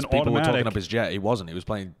Duelist because people were talking up his jet. He wasn't. He was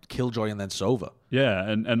playing Killjoy and then Sova. Yeah,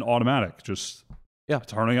 and automatic, just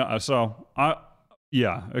turning up. So,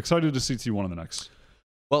 excited to see T1 in the next.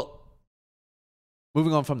 Well,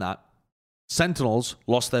 moving on from that, Sentinels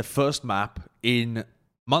lost their first map in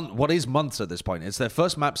months at this point. It's their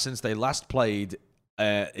first map since they last played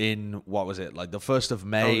in, what was it, like the 1st of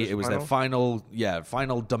May. It was their final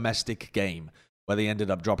domestic game where they ended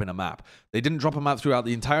up dropping a map. They didn't drop a map throughout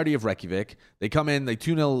the entirety of Reykjavik. They come in, they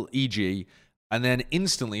 2-0 EG, and then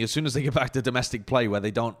instantly, as soon as they get back to domestic play where they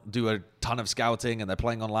don't do a ton of scouting and they're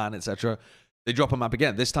playing on LAN, etc., they drop a map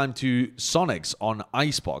again, this time to Sonics on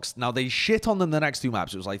Icebox. Now, they shit on them the next two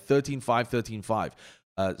maps. It was like 13-5,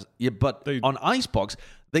 13-5. But on Icebox,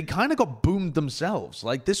 they kind of got boomed themselves.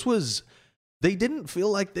 Like, they didn't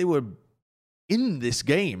feel like they were in this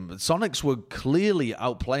game. Sonics were clearly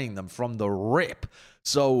outplaying them from the rip.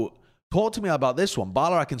 So talk to me about this one.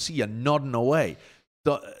 Bala, I can see you nodding away.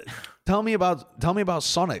 Tell me about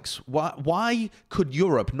Sonics. Why could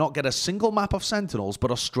Europe not get a single map of Sentinels,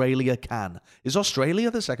 but Australia can? Is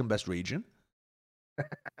Australia the second best region?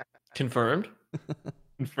 Confirmed.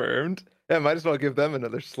 Confirmed. Yeah, might as well give them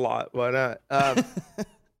another slot. Why not?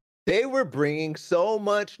 They were bringing so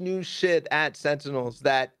much new shit at Sentinels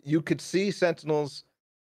that you could see Sentinels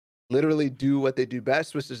literally do what they do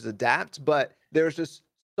best, which is adapt. But there's just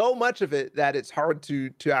so much of it that it's hard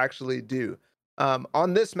to actually do.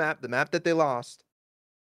 On this map, the map that they lost,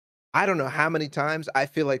 I don't know how many times. I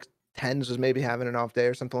feel like Tens was maybe having an off day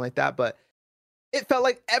or something like that. But it felt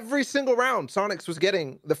like every single round, Sonics was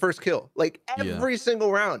getting the first kill. Like every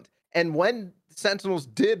single round. And when Sentinels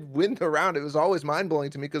did win the round, it was always mind-blowing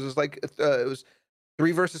to me because it was like it was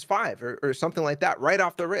 3 versus 5 or something like that right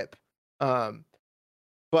off the rip.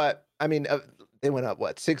 But I mean, they went up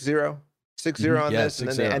 6-0, 6-0 on Yeah, this, and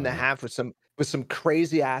then they 6-0, end the yeah. half with some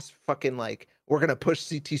crazy ass fucking like we're gonna push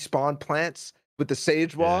CT spawn plants with the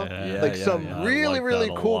Sage Wall, Yeah, like yeah, some yeah. I really like really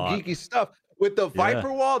that a cool lot. geeky stuff with the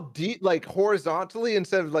Viper Wall deep like horizontally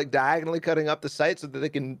instead of like diagonally cutting up the site so that they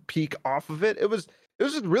can peek off of it. It was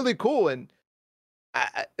just really cool, and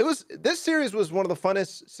this series was one of the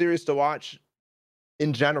funnest series to watch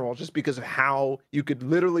in general, just because of how you could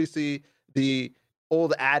literally see the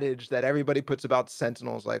old adage that everybody puts about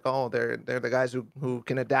Sentinels, like, oh, they're the guys who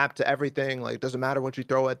can adapt to everything, like doesn't matter what you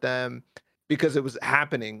throw at them, because it was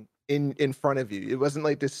happening in front of you. It wasn't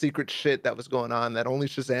like this secret shit that was going on that only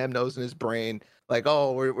Shazam knows in his brain, like,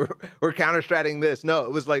 oh, we're counter-stratting this. No,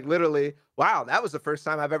 it was like literally, wow, that was the first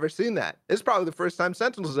time I've ever seen that. It's probably the first time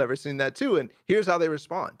Sentinels has ever seen that too, and here's how they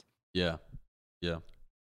respond. Yeah. Yeah.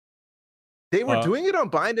 They were doing it on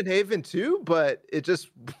Bind and Haven too, but it just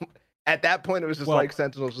at that point it was just Well, like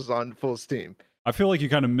Sentinels was on full steam. I feel like you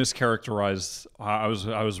kind of mischaracterized. I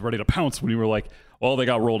was ready to pounce when you were like, "Well, they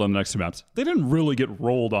got rolled on the next two maps." They didn't really get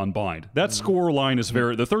rolled on Bind. That score line is the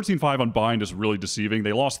 13-5 on Bind is really deceiving.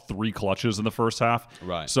 They lost 3 clutches in the first half.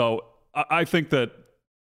 Right. So I think that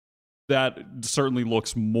certainly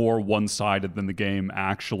looks more one-sided than the game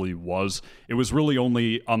actually was. It was really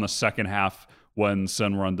only on the second half when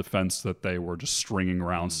Sen were on defense that they were just stringing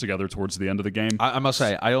rounds together towards the end of the game. I must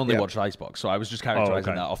say, I only Yeah. watched Icebox, so I was just characterizing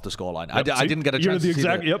okay. that off the scoreline. Yep. I didn't get a You're chance the to see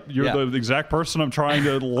exact. the, Yep, you're yeah. the exact person I'm trying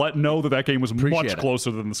to let know that game was Appreciate much it.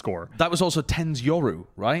 closer than the score. That was also Ten's Yoru,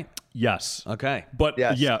 right? Yes, Okay. but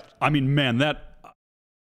Yes. yeah, I mean, man, that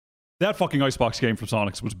fucking Icebox game from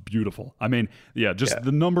Sonics was beautiful. I mean, just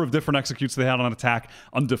the number of different executes they had on attack,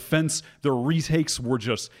 on defense. Their retakes were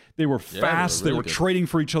they were fast. really they were good. trading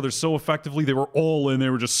for each other so effectively. They were all in. They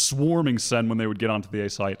were just swarming Sen when they would get onto the A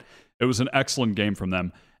site. It was an excellent game from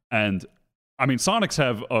them. And I mean, Sonics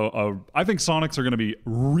have I think Sonics are going to be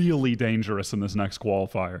really dangerous in this next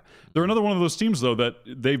qualifier. They're another one of those teams, though, that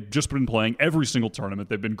they've just been playing every single tournament.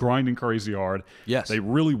 They've been grinding crazy hard. Yes. They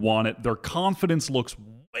really want it. Their confidence looks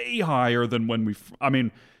way higher than when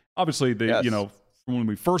obviously they, Yes. from when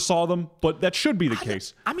we first saw them, but that should be the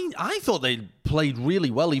case. I mean, I thought they played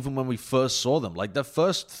really well even when we first saw them. Like the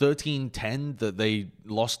first 13-10 that they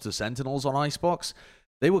lost to Sentinels on Icebox,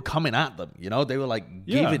 they were coming at them, They were like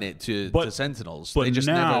giving it to Sentinels. but They just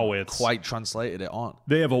now never it's- quite translated it on.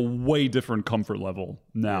 They have a way different comfort level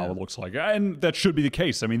now, it looks like. And that should be the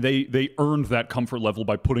case. I mean, they earned that comfort level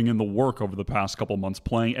by putting in the work over the past couple months,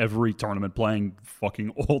 playing every tournament, playing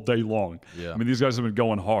fucking all day long. Yeah. I mean, these guys have been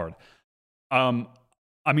going hard.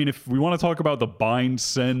 I mean, if we want to talk about the Bind,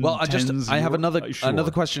 Sen, Well, I have another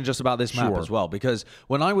sure. question just about this map Sure. as well, because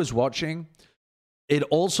when I was watching, it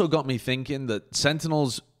also got me thinking that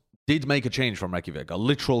Sentinels did make a change from Reykjavik, a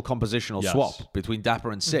literal compositional Yes. swap between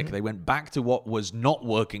Dapper and Sick. They went back to what was not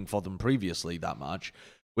working for them previously that much,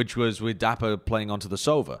 which was with Dapper playing onto the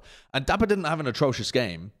Sova. And Dapper didn't have an atrocious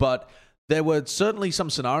game, but there were certainly some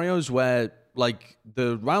scenarios where, like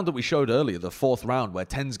the round that we showed earlier, the 4th round, where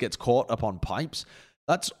Tens gets caught up on pipes,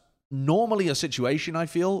 that's normally a situation, I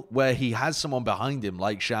feel, where he has someone behind him,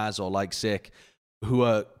 like Shaz or like Sick, who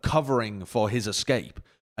are covering for his escape.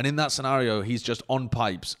 And in that scenario, he's just on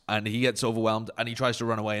pipes and he gets overwhelmed and he tries to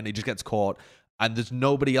run away and he just gets caught. And there's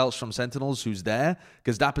nobody else from Sentinels who's there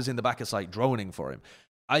because Dapper's in the back of sight droning for him.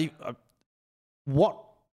 What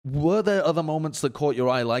were there other moments that caught your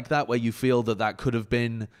eye like that, where you feel that could have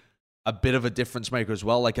been a bit of a difference maker as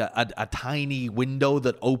well, like a tiny window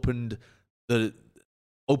that opened an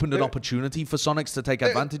opportunity for Sonics to take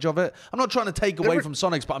advantage of it? I'm not trying to take away from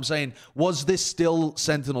Sonics, but I'm saying, was this still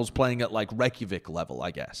Sentinels playing at like Reykjavik level, I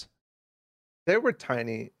guess? There were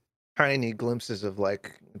tiny glimpses of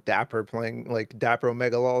like Dapper playing, like Dapper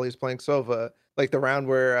Omega Lollies playing Sova, like the round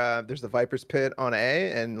where there's the Viper's Pit on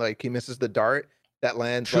A and like he misses the dart that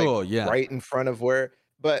lands right in front of where,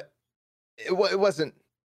 but it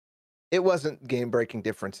wasn't game-breaking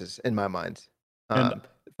differences in my mind.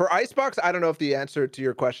 For Icebox, I don't know if the answer to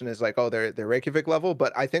your question is like, oh, they're Reykjavik level,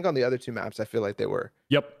 but I think on the other two maps, I feel like they were.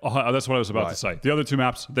 Yep, that's what I was about to say. The other two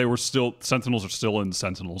maps, Sentinels are still in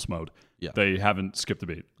Sentinels mode. Yeah. They haven't skipped a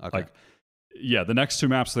beat. Okay. The next two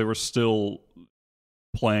maps, they were still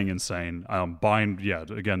playing insane. Bind,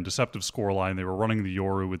 again, deceptive scoreline. They were running the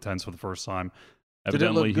Yoru with Tens for the first time.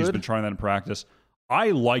 Evidently, he's been trying that in practice.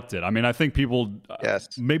 I liked it. I mean, I think people,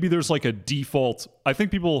 Yes. maybe there's like a default. I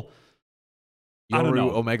think people I don't Yoru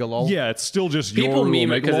know. Omega Lol? Yeah, it's still just People Yoru meme it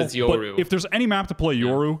Omega 'cause Lol, it's Yoru. But if there's any map to play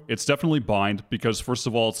Yoru, it's definitely Bind, because first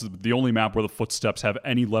of all, it's the only map where the footsteps have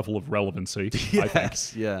any level of relevancy. I think.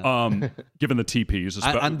 Yes, yeah. Given the TPs,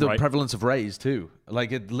 And the right? prevalence of rays too.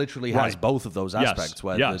 Like it literally has Right. both of those Yes, aspects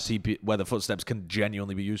where yes. where the footsteps can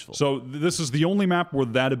genuinely be useful. So this is the only map where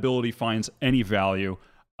that ability finds any value.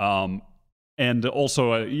 And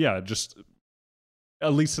also, just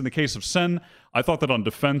at least in the case of Sen, I thought that on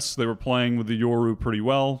defense they were playing with the Yoru pretty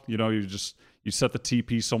well. You know, you set the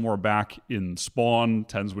TP somewhere back in spawn.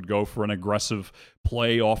 Tens would go for an aggressive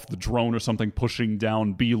play off the drone or something, pushing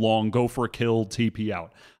down B long, go for a kill, TP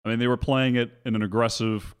out. I mean, they were playing it in an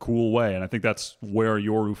aggressive, cool way, and I think that's where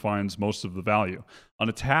Yoru finds most of the value. On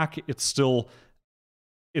attack, it's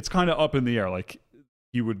kind of up in the air. Like,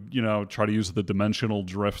 he would, try to use the dimensional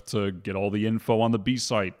drift to get all the info on the B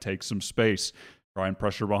site, take some space, try and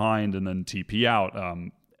pressure behind, and then TP out.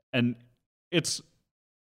 And it's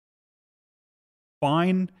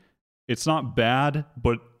fine. It's not bad,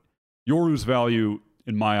 but Yoru's value,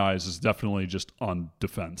 in my eyes, is definitely just on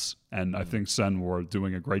defense. And I think Sen were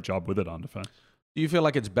doing a great job with it on defense. Do you feel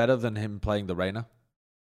like it's better than him playing the Reyna?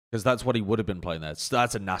 Because that's what he would have been playing there.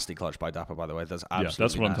 That's a nasty clutch by Dapper, by the way. That's absolutely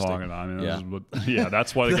that's what nasty. I'm talking about. I mean,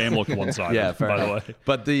 that's why the game looked one-sided, Yeah, fair by the enough. way.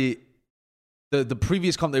 But the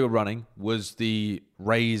previous comp they were running was the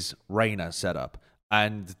Raze Reyna setup,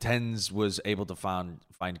 and Tens was able to find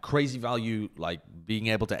crazy value, like being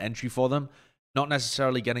able to entry for them. Not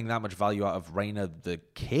necessarily getting that much value out of Reyna the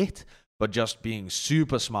kit, but just being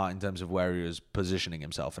super smart in terms of where he was positioning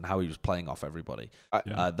himself and how he was playing off everybody.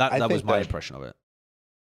 That was my impression of it.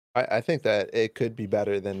 I think that it could be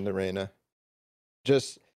better than the Reyna.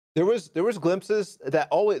 Just there was glimpses that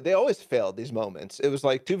they always failed these moments. It was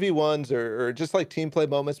like 2v1s or just like team play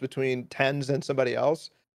moments between Tens and somebody else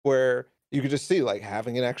where you could just see like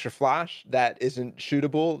having an extra flash that isn't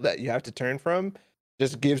shootable that you have to turn from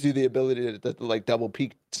just gives you the ability to like double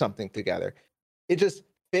peek something together. It just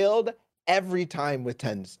failed every time with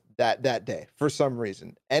Tens that day for some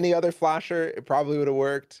reason. Any other flasher, it probably would have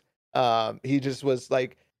worked. He just was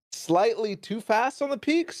like slightly too fast on the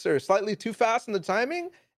peaks or slightly too fast in the timing,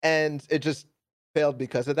 and it just failed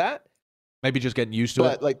because of that. Maybe just getting used to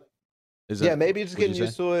it. Like, maybe just getting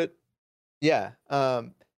used to it. Yeah.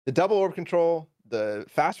 The double orb control, the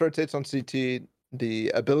fast rotates on CT,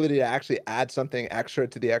 the ability to actually add something extra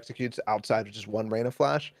to the executes outside of just one Reyna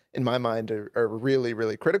flash, in my mind, are really,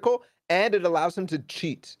 really critical. And it allows him to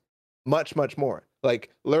cheat much, much more. Like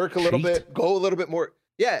lurk a little bit, go a little bit more.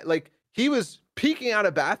 Yeah, like he was peeking out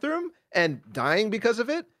a bathroom and dying because of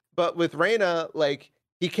it. But with Reyna, like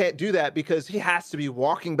he can't do that because he has to be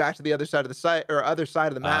walking back to the other side of the site or other side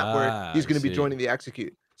of the map where he's going to be joining the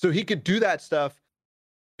execute. So he could do that stuff,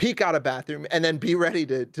 peek out a bathroom, and then be ready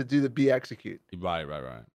to do the B execute. Right.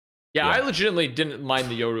 Yeah, I legitimately didn't mind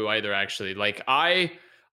the Yoru either, actually. Like, I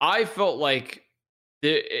felt like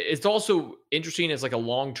it's also interesting as like a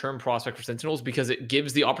long-term prospect for Sentinels because it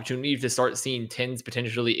gives the opportunity to start seeing Tens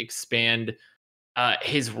potentially expand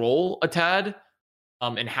his role a tad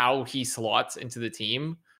and how he slots into the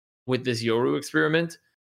team with this Yoru experiment.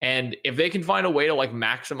 And if they can find a way to like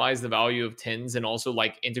maximize the value of Tens and also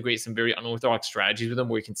like integrate some very unorthodox strategies with them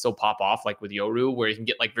where you can still pop off like with Yoru, where you can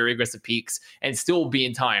get like very aggressive peaks and still be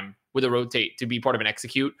in time with a rotate to be part of an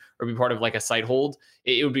execute or be part of like a site hold,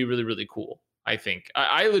 it would be really, really cool. I think.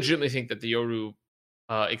 I legitimately think that the Yoru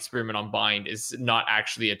experiment on Bind is not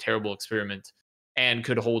actually a terrible experiment and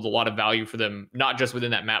could hold a lot of value for them, not just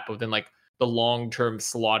within that map, but within like the long-term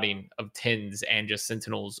slotting of Tens and just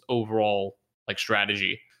Sentinels overall like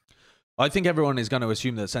strategy. I think everyone is going to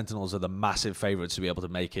assume that Sentinels are the massive favorites to be able to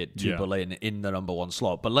make it to Berlin in the number one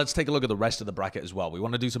slot. But let's take a look at the rest of the bracket as well. We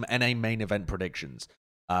want to do some NA main event predictions.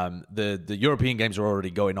 The European games are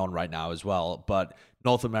already going on right now as well, but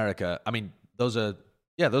North America, I mean, is that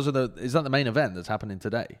the main event that's happening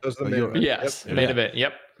today? Those are the main event. Yes, main event,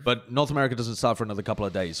 yep. But North America doesn't start for another couple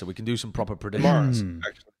of days, so we can do some proper predictions.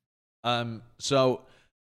 So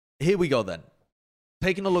here we go then.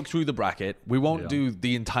 Taking a look through the bracket, we won't do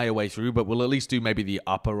the entire way through, but we'll at least do maybe the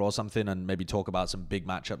upper or something and maybe talk about some big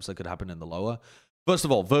matchups that could happen in the lower. First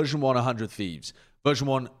of all, version 1, 100 Thieves. Version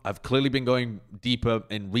 1 have clearly been going deeper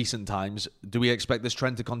in recent times. Do we expect this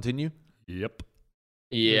trend to continue? Yep.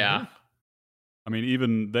 Yeah. Mm-hmm. I mean,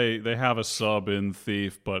 even they have a sub in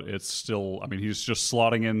Thief, but it's still, I mean, he's just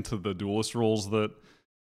slotting into the duelist roles that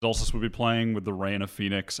Dulcis would be playing with the Reyna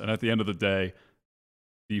Phoenix. And at the end of the day,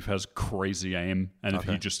 Thief has crazy aim. And if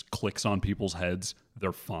he just clicks on people's heads,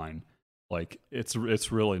 they're fine. Like, it's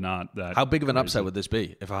really not that. How big of an upset would this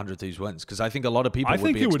be if 100 Thieves wins? Because I think a lot of people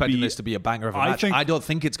would be expecting this to be a banger of a match. I don't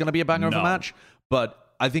think it's going to be a banger of a match, But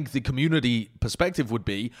I think the community perspective would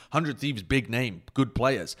be 100 Thieves, big name, good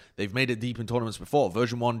players. They've made it deep in tournaments before.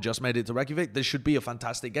 Version 1 just made it to Reykjavik. This should be a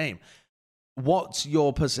fantastic game. What's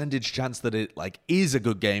your percentage chance that it is a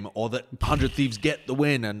good game, or that 100 Thieves get the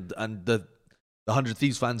win and the 100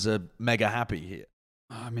 Thieves fans are mega happy here?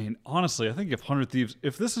 I mean, honestly, I think if 100 Thieves,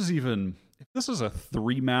 if this is a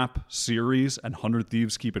 3-map series and 100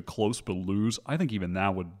 Thieves keep it close but lose, I think even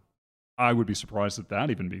I would be surprised at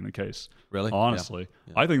that even being the case. Really? Honestly.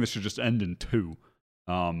 Yeah. I think this should just end in 2.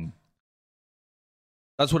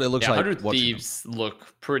 That's what it looks like. 100 Thieves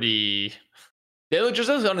look pretty. They look just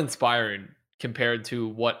as uninspiring compared to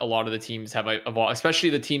what a lot of the teams have evolved,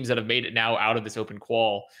 especially the teams that have made it now out of this open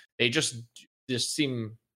qual. They just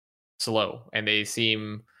seem slow, and they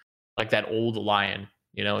seem like that old lion.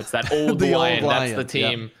 It's that old The lion. old That's the lion,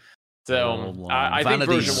 team. yeah. So I think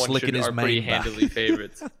Vanity's version 1 slicking his are pretty mane back. handily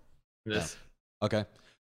favorites. This. Okay.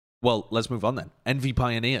 Well, let's move on then. Envy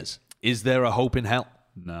Pioneers. Is there a hope in hell?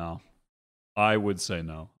 No. I would say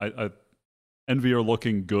no. Envy are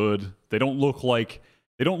looking good. They don't look like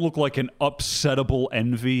an upsettable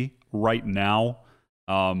Envy right now.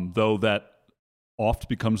 Though that oft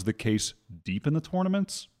becomes the case deep in the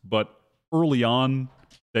tournaments, but early on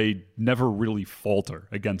they never really falter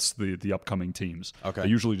against the upcoming teams. Okay. They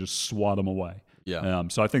usually just swat them away. Yeah.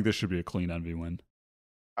 So I think this should be a clean Envy win.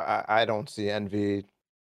 I don't see Envy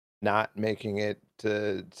not making it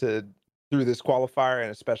to through this qualifier, and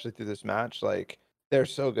especially through this match. Like, they're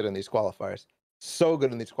so good in these qualifiers.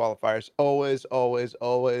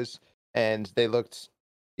 Always. And they looked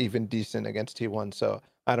even decent against T1. So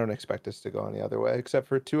I don't expect us to go any other way except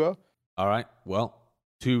for 2-0. All right. Well,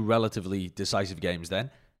 2 relatively decisive games then.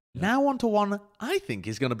 Yeah. Now on to one I think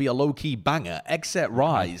is going to be a low-key banger, Xset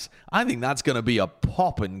Rise. I think that's going to be a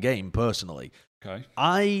poppin' game, personally. Okay.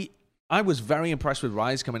 I was very impressed with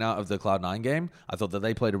Rise coming out of the Cloud9 game. I thought that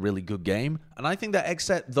they played a really good game. And I think that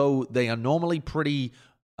Xset, though they are normally pretty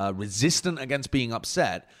resistant against being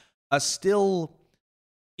upset, are still,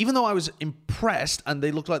 even though I was impressed and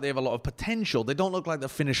they look like they have a lot of potential, they don't look like the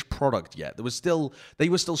finished product yet. They were still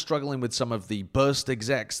struggling with some of the burst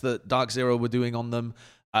execs that Dark Zero were doing on them.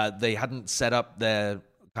 They hadn't set up their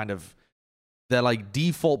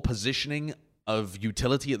default positioning of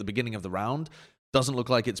utility at the beginning of the round. Doesn't look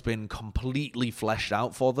like it's been completely fleshed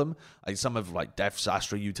out for them. Some of Def's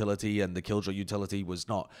Astra utility and the Killjoy utility was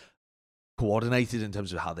not coordinated in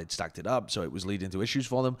terms of how they'd stacked it up, so it was leading to issues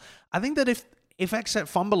for them. I think that if Xset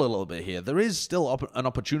fumble a little bit here, there is still an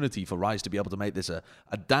opportunity for Rise to be able to make this a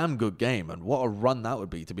damn good game, and what a run that would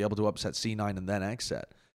be to be able to upset C9 and then Xset.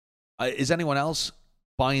 Is anyone else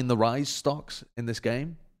buying the Rise stocks in this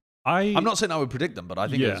game? I'm not saying I would predict them, but I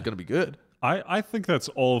think it's going to be good. I think that's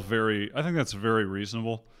very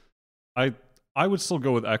reasonable. I would still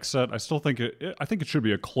go with Xset. I still think I think it should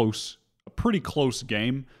be a pretty close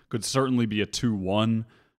game. Could certainly be a 2-1.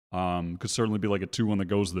 Could certainly be like a 2-1 that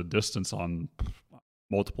goes the distance on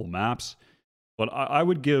multiple maps. But I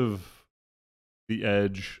would give the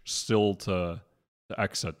edge still to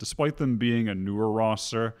Xset. Despite them being a newer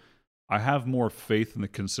roster, I have more faith in the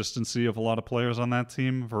consistency of a lot of players on that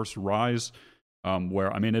team versus Rise.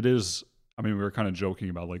 Where, we were kind of joking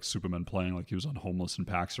about Superman playing like he was on Homeless in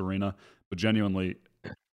PAX Arena, but genuinely,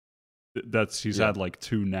 he's had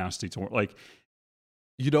 2 nasty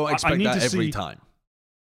you don't expect that every time.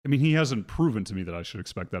 He hasn't proven to me that I should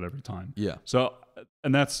expect that every time. Yeah. So,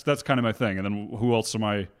 and that's kind of my thing. And then who else am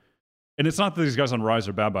I? And it's not that these guys on Rise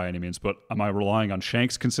are bad by any means, but am I relying on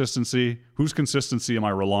Shank's consistency? Whose consistency am I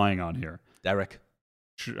relying on here? Derek.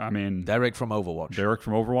 Derek from Overwatch. Derek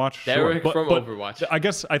from Overwatch? Derek from Overwatch.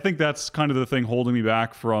 I think that's kind of the thing holding me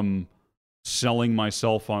back from selling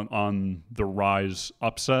myself on the Rise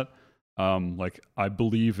upset. I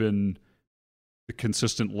believe in the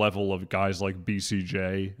consistent level of guys like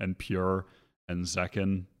BCJ and Pure and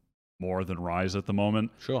Zekin more than Rise at the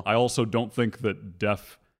moment. Sure. I also don't think that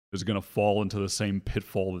Def is going to fall into the same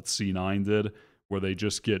pitfall that C9 did, where they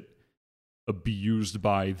just get abused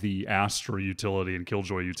by the Astra utility and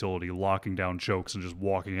Killjoy utility, locking down chokes and just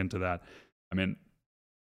walking into that.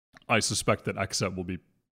 I suspect that Xset will be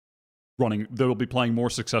they'll be playing more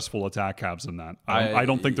successful attack cabs than that. I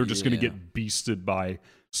don't think they're just going to get beasted by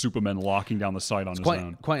Superman locking down the site on his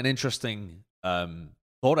own. Quite an interesting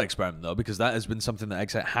thought experiment, though, because that has been something that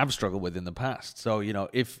Xset have struggled with in the past. So,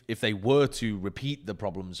 if they were to repeat the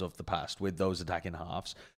problems of the past with those attacking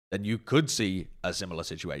halves, then you could see a similar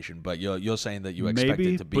situation. But you're saying that you expect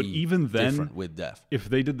it to be even then, different with Def. If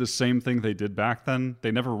they did the same thing they did back then,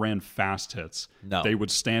 they never ran fast hits. No. They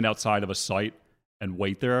would stand outside of a site and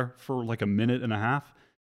wait there for a minute and a half.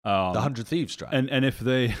 The 100 Thieves strat. And if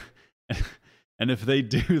they And if they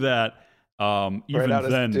do that, Right even out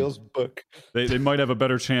of then, Steele's book. they might have a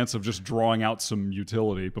better chance of just drawing out some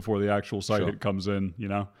utility before the actual site Sure. hit comes in, you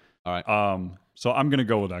know? All right. So I'm going to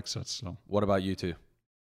go with Exit. So What about you two?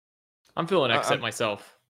 I'm feeling Exit I'm-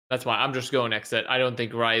 myself. That's why I'm just going Exit. I don't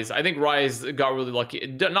think Rise. I think Rise got really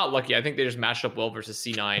lucky. Not lucky. I think they just matched up well versus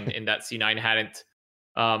C9 in that C9 hadn't.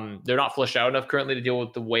 They're not fleshed out enough currently to deal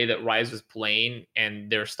with the way that Rise was playing,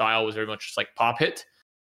 and their style was very much just like pop hit.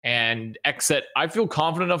 And Exit, I feel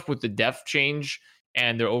confident enough with the depth change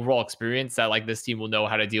and their overall experience that like this team will know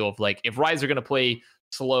how to deal with like if Rise are going to play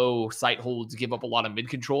slow site holds, give up a lot of mid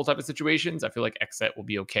control type of situations. I feel like Exit will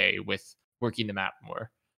be okay with working the map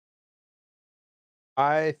more.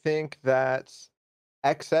 I think that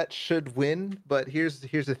Xset should win, but here's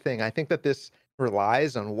the thing. I think that this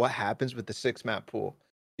relies on what happens with the 6-map pool,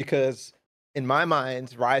 because in my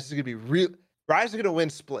mind, Rise is going to win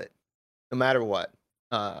split no matter what.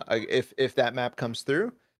 If that map comes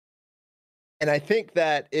through, and I think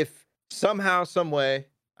that if somehow, some way,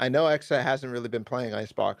 I know Xset hasn't really been playing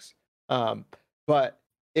Icebox, but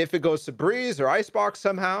if it goes to Breeze or Icebox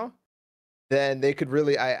somehow, then they could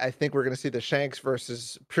really. I think we're gonna see the Shanks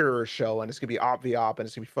versus Pure show, and it's gonna be op v op, and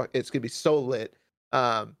it's gonna be so lit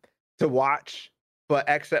to watch. But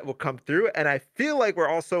Xset will come through, and I feel like we're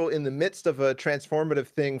also in the midst of a transformative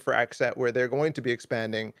thing for Xset, where they're going to be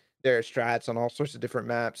expanding their strats on all sorts of different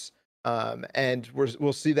maps, and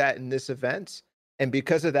we'll see that in this event. And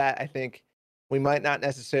because of that, I think we might not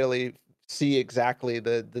necessarily see exactly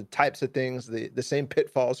the types of things, the same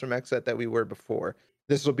pitfalls from Xset that we were before.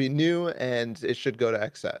 This will be new, and it should go to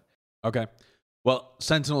Xset. Okay. Well,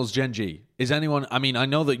 Sentinels Gen G. Is anyone... I mean, I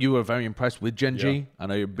know that you were very impressed with Gen G. Yeah. I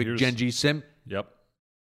know you're a big Gen G simp. Yep.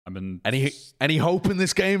 I've been Any hope in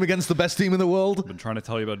this game against the best team in the world? been trying to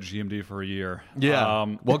tell you about GMD for a year. Yeah.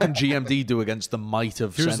 What can GMD do against the might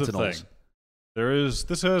of Here's Sentinels? the thing.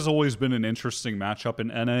 This has always been an interesting matchup in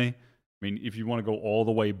NA. I mean, if you want to go all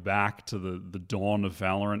the way back to the dawn of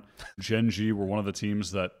Valorant, Gen G were one of the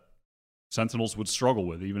teams that Sentinels would struggle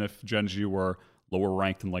with, even if Gen G were lower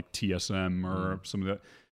ranked in like TSM or some of that.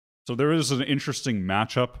 So there is an interesting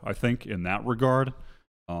matchup, I think, in that regard.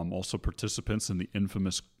 Also participants in the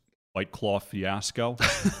infamous White Claw fiasco.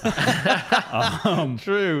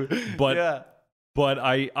 True. But yeah. but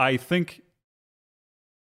I think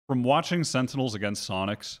from watching Sentinels against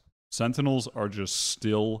Sonics, Sentinels are just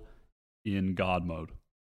still in God mode.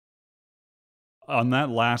 On that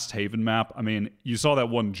last Haven map, I mean, you saw that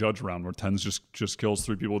one judge round where Tens just kills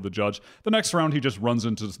 3 people with the judge. The next round, he just runs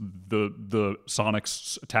into the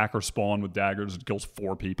Sonics attacker spawn with daggers and kills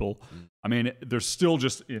 4 people. I mean, they're still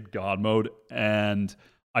just in God mode, and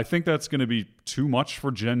I think that's going to be too much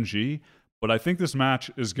for Gen G, but I think this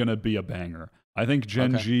match is going to be a banger. I think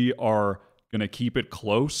Gen G are going to keep it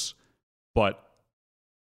close, but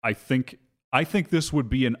I think this would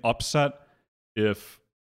be an upset if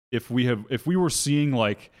we were seeing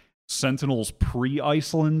like Sentinels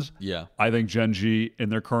pre-Iceland. Yeah. I think Gen G in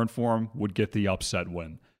their current form would get the upset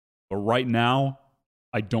win. But right now,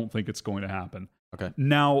 I don't think it's going to happen. Okay.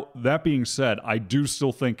 Now, that being said, I do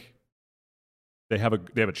still think they have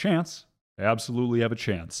a chance. They absolutely have a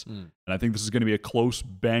chance. And I think this is going to be a close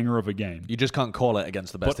banger of a game. You just can't call it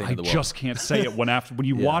against the best But team I in the world. just can't say it when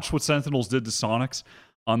you watch what Sentinels did to Sonics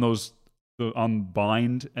on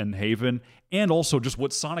Bind and Haven, and also just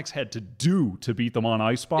what Sonics had to do to beat them on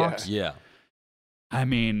Icebox. Yeah. I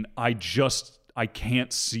mean, I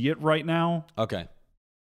can't see it right now. Okay.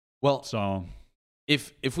 Well, So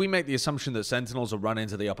if we make the assumption that Sentinels will run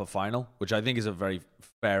into the upper final, which I think is a very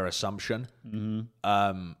fair assumption,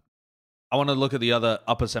 I want to look at the other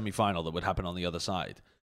upper semi-final that would happen on the other side.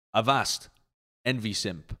 Avast, Envy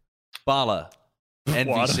Simp, Bala, Envy I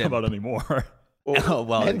don't know Simp. about anymore. Oh,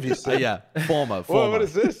 well, Envy Simp. yeah, former, what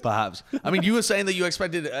is this? perhaps. I mean, you were saying that you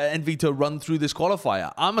expected Envy to run through this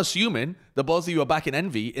qualifier. I'm assuming that both of you are back in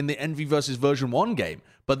Envy in the Envy versus version 1 game.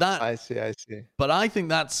 But I see. But I think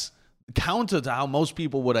that's counter to how most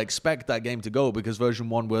people would expect that game to go, because version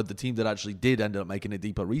 1 were the team that actually did end up making it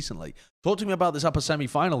deeper recently. Talk to me about this upper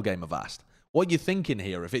semi-final game of Avast. What are you thinking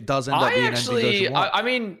here if it does end up being Envy version 1? I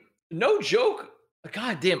mean, no joke.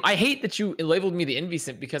 God damn, I hate that you labeled me the Envy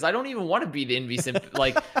Simp because I don't even want to be the Envy Simp.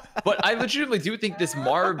 Like, but I legitimately do think this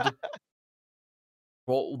Marved,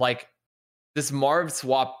 this Marved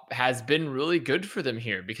swap has been really good for them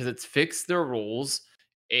here because it's fixed their roles.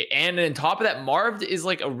 And on top of that, Marved is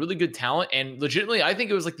like a really good talent. And legitimately, I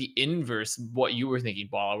think it was like the inverse of what you were thinking,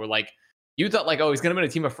 Bala. Where like, you thought like, oh, he's going to be in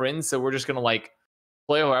a team of friends. So we're just going to like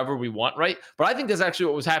play however we want, right? But I think that's actually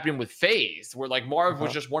what was happening with FaZe, where like Marv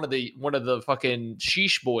was just one of the fucking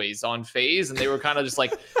sheesh boys on FaZe, and they were kind of just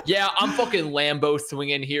like, yeah, I'm fucking Lambo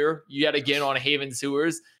swinging here yet again on Haven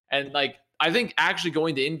Sewers, and like I think actually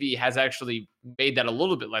going to Envy has actually made that a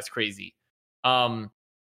little bit less crazy.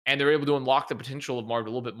 And they're able to unlock the potential of Marv a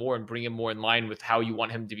little bit more and bring him more in line with how you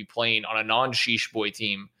want him to be playing on a non-sheesh boy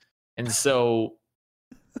team. And so,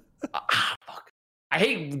 fuck. I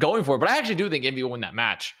hate going for it, but I actually do think Envy will win that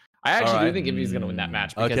match. I actually do think Envy is going to win that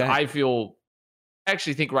match because I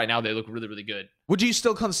actually think right now they look really, really good. Would you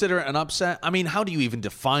still consider it an upset? I mean, how do you even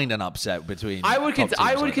define an upset between? I would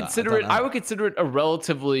consider it a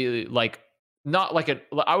relatively like. Not like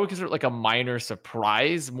I would consider it like a minor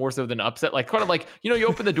surprise more so than an upset. Like kind of like, you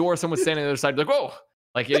open the door, someone's standing on the other side, like, whoa,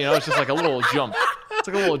 like, it's just like a little jump. It's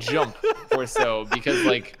like a little jump or so because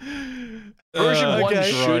like version 1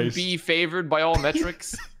 should be favored by all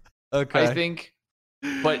metrics. Okay. I think.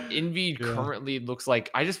 But Envy currently looks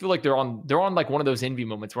like, I just feel like they're on like one of those Envy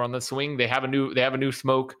moments where on the swing, they have a new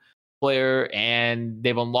smoke player and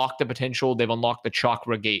they've unlocked the potential. They've unlocked the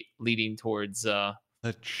chakra gate leading towards,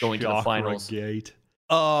 going to the finals. Gate.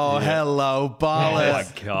 Oh, hello, Barla. Oh my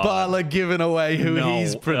God. Barla giving away who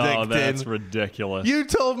he's predicting. Oh, that's ridiculous. You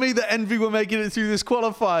told me that Envy were making it through this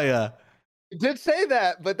qualifier. You did say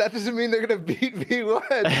that, but that doesn't mean they're going to beat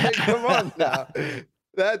V1. Like, come on now.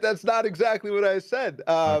 That's not exactly what I said.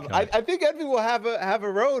 Okay. I think Envy will have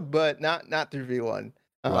a road, but not through V1.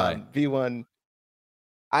 Right. V1.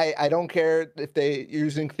 I don't care if they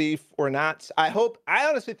using Thief or not. I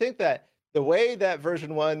honestly think that the way that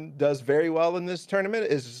version 1 does very well in this tournament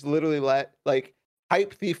is just literally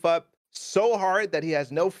hype Thief up so hard that he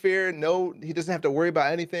has no fear, he doesn't have to worry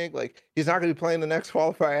about anything. Like he's not gonna be playing the next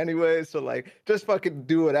qualifier anyway. So like just fucking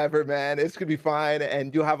do whatever, man. It's gonna be fine,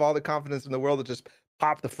 and you'll have all the confidence in the world to just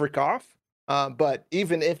pop the frick off. But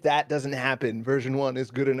even if that doesn't happen, version 1 is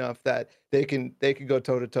good enough that they can go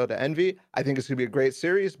toe to toe to Envy. I think it's gonna be a great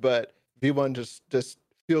series, but V1 just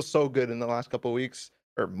feels so good in the last couple of weeks.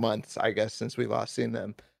 Or months, I guess, since we last seen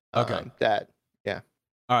them. Okay.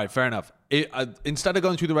 All right, fair enough. Instead of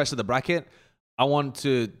going through the rest of the bracket, I want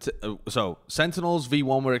to so Sentinels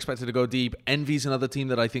V1 were expected to go deep. Envy's another team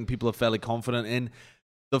that I think people are fairly confident in.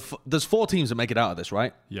 There's 4 teams that make it out of this,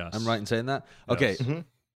 right? Yes. I'm right in saying that? Yes. Okay. Mm-hmm.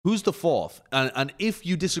 Who's the 4th? And if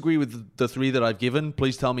you disagree with the 3 that I've given,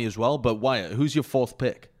 please tell me as well. But Wyatt, who's your 4th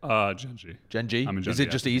pick? Gen.G. Gen.G? I mean, is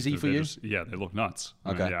it just easy for you? They look nuts.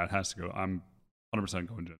 Okay. Yeah, it has to go. I'm 100%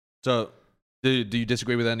 going Gen.G. So, do you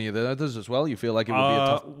disagree with any of the others as well? You feel like it would be a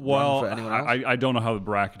tough run for anyone else? I don't know how the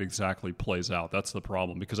bracket exactly plays out. That's the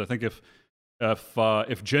problem because I think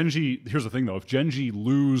if Gen.G, here's the thing though, if Gen.G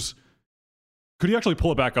lose, could you actually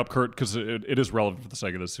pull it back up, Kurt? Because it is relevant for the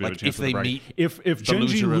sake of this. Like if they meet, if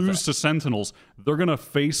Gen.G lose to Sentinels, they're gonna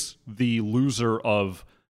face the loser of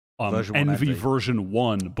Envy version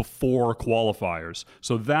 1 before qualifiers.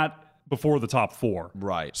 So that. Before the top 4.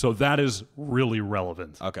 Right. So that is really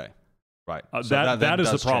relevant. Okay. Right. So that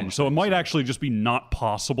is the problem. So it might actually just be not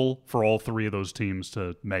possible for all 3 of those teams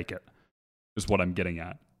to make it, is what I'm getting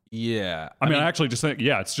at. Yeah. I mean, I actually just think,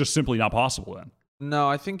 it's just simply not possible then. No,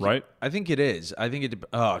 I think right. I think it is. I think it.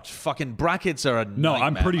 Oh, fucking brackets are a no. nightmare,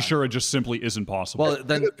 I'm pretty sure it just simply isn't possible. Well,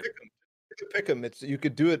 then pick them. You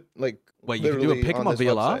could do it like. Wait, you can do a pick 'em on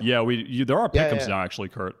VLR? Website. Yeah, there are pick-ems now actually,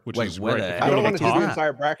 Kurt, which is great. I don't want to do the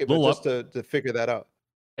entire bracket, but just to figure that out.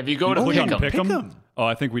 If you go to pick 'em,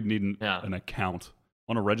 I think we'd need an account.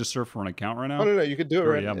 Want to register for an account right now? No, you could do it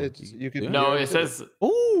right. It says.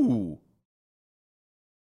 Ooh.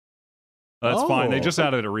 That's fine. They just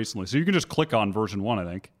added it recently, so you can just click on version 1. I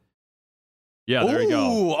think. Yeah, there you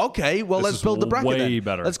go. Ooh, okay. Well, let's build the bracket. Way then.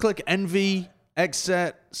 better. Let's click Envy,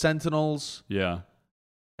 Xset, Sentinels. Yeah.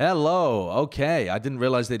 Hello. Okay, I didn't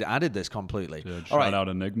realize they'd added this completely. Shout out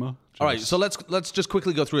Enigma. All right, so let's just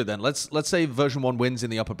quickly go through it then. Let's say version 1 wins in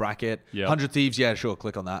the upper bracket. Yeah. 100 Thieves, yeah, sure,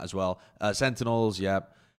 click on that as well. Sentinels, yeah.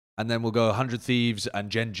 And then we'll go 100 Thieves and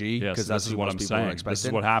Gen.G because that's what I'm saying. This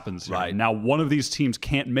is what happens here. Right. Now, one of these teams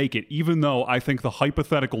can't make it, even though I think the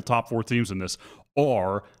hypothetical top 4 teams in this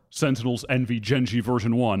are Sentinels, Envy, Gen.G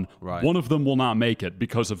version 1. Right. One of them will not make it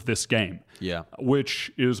because of this game. Yeah.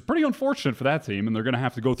 Which is pretty unfortunate for that team, and they're going to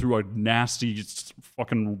have to go through a nasty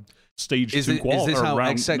fucking stage 2 qualifier. Is this how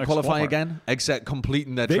Xset qualify again? Xset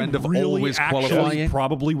completing their trend of really always qualifying?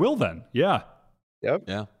 Probably will then. Yeah. Yep.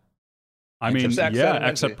 Yeah. I mean,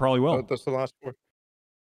 Xset probably will. That's the last 4.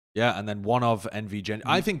 Yeah, and then one of Envy Gen.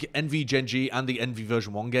 I think Envy Gen.G and the Envy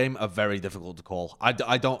version 1 game are very difficult to call.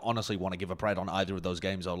 I don't honestly want to give a pred on either of those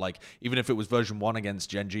games, or like even if it was version 1 against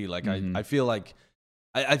Gen.G, like I feel like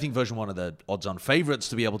I think version 1 are the odds-on favorites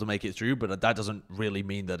to be able to make it through, but that doesn't really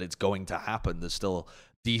mean that it's going to happen. There's still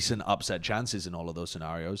decent upset chances in all of those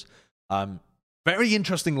scenarios. Very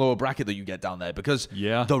interesting lower bracket that you get down there, because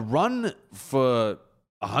the run for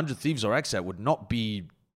 100 Thieves or Exet would not be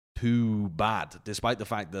too bad, despite the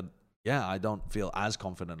fact that, I don't feel as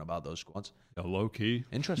confident about those squads. Low key.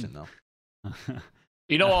 Interesting, though.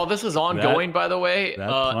 You know, all this is ongoing, by the way.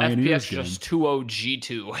 Pioneers FPS just 2-0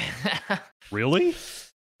 G2. Really?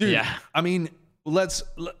 Dude, Yeah. I mean, let's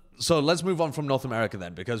move on from North America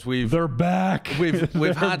then, because They're back. we've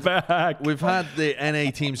They're had back. we've had the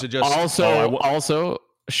NA teams suggest Also,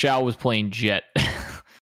 Shao was playing Jet.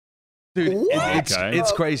 dude, Okay.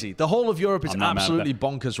 it's crazy. The whole of Europe is I'm not mad at absolutely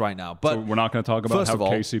bonkers right now. But So we're not going to talk about first how of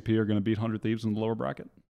all- KCP are going to beat 100 Thieves in the lower bracket?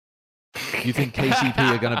 you think KCP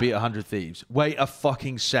are going to beat 100 Thieves? Wait a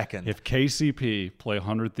fucking second. If KCP play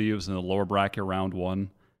 100 Thieves in the lower bracket round 1,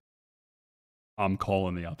 I'm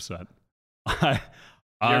calling the upset.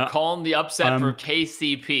 You're calling the upset for I'm-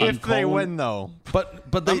 KCP. If they win, though.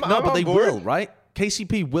 but they I'm on they board. will, right?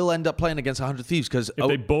 KCP will end up playing against 100 Thieves because If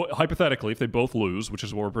they hypothetically, if they both lose, which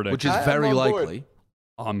is what we're predicting, which is I'm very on board. likely.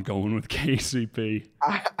 I'm going with KCP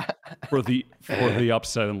for the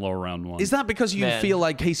upset in lower round 1. Is that because you Man. feel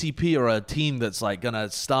like KCP are a team that's like going to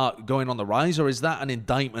start going on the rise, or is that an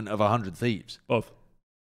indictment of 100 Thieves? both?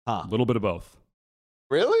 Huh. A little bit of both.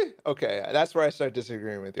 Really? Okay, that's where I start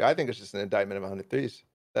disagreeing with you. I think it's just an indictment of 100 threes.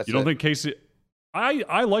 That's You don't it. think KC?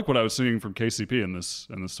 I like what I was seeing from KCP in this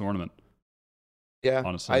tournament. Yeah,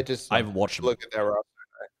 honestly. I just I haven't watched them. look at that roster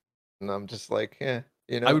and I'm just like,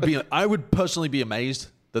 you know. I would personally be amazed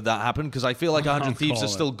that happened, because I feel like 100 I'm Thieves are calling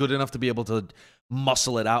still good enough to be able to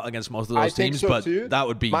muscle it out against most of I those think teams, so but too. that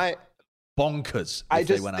would be My bonkers if I they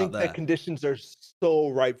just went think out there. that conditions are so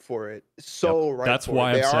ripe for it. So ripe. That's for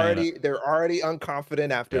why it. I'm saying They're already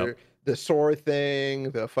unconfident after Yep. the sore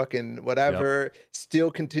thing, the fucking whatever. Still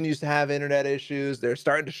continues to have internet issues. They're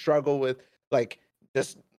starting to struggle with like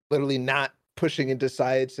just literally not pushing into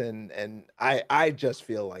sites, and I just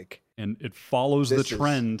feel like And it follows the This is-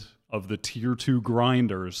 trend of the tier 2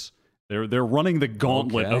 grinders. They're running the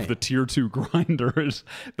gauntlet Okay. of the tier 2 grinders.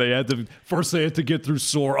 They had to get through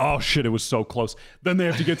Soar. Oh shit, it was so close. Then they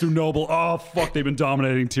have to get through Noble. Oh fuck, they've been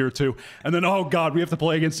dominating tier 2. And then oh god, we have to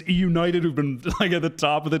play against E United, who've been like at the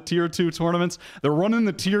top of the tier 2 tournaments. They're running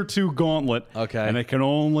the tier 2 gauntlet. Okay. And it can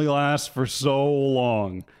only last for so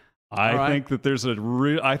long. I All right. think that there's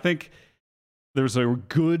a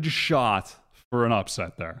good shot for an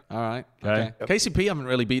upset there. All right. Okay. Okay. KCP haven't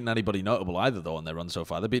really beaten anybody notable either, though, on their run so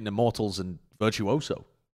far. They've beaten Immortals and Virtuoso.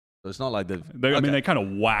 So it's not like they've. I mean, Okay. they kind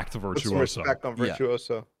of whacked put some Virtuoso. respect on Yeah.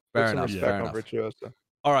 Virtuoso. Fair Put some enough, respect fair on enough. Virtuoso.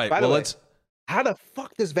 All right. By the Well, way, let's. How the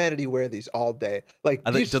fuck does Vanity wear these all day? Like,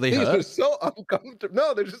 Are they- these do they things hurt? are so uncomfortable.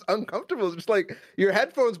 No, they're just uncomfortable. It's just like your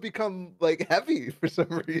headphones become like heavy for some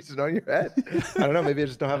reason on your head. I don't know. Maybe I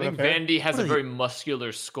just don't I have think enough hair. Vandy has What a are very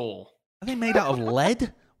muscular skull. Are they made out of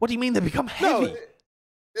lead? What do you mean they become No, heavy?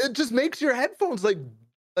 it just makes your headphones like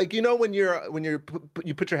you know when you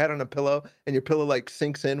put your head on a pillow and your pillow like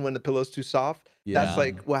sinks in when the pillow's too soft. Yeah. That's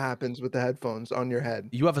like what happens with the headphones on your head.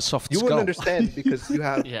 You have a soft You skull. wouldn't understand because you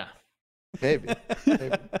have Yeah. maybe.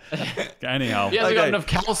 Anyhow, He hasn't got Okay. enough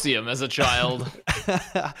calcium as a child.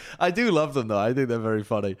 I do love them, though. I think they're very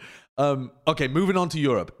funny. Okay, moving on to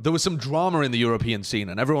Europe. There was some drama in the European scene,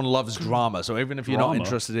 and everyone loves drama. So even if you're not Drama?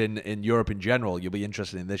 interested in Europe in general, you'll be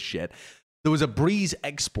interested in this shit. There was a Breeze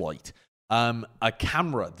exploit, a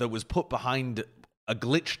camera that was put behind a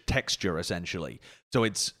glitched texture, essentially. So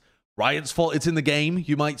it's Riot's fault. It's in the game,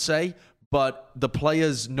 you might say, but the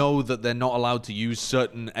players know that they're not allowed to use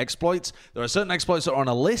certain exploits. There are certain exploits that are on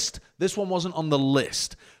a list. This one wasn't on the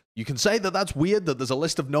list. You can say that that's weird, that there's a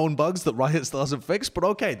list of known bugs that Riot still hasn't fixed, but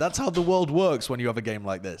okay, that's how the world works when you have a game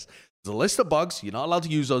like this. There's a list of bugs. You're not allowed to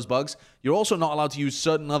use those bugs. You're also not allowed to use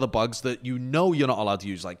certain other bugs that you know you're not allowed to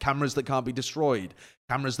use, like cameras that can't be destroyed,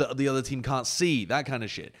 cameras that the other team can't see, that kind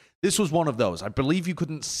of shit. This was one of those. I believe you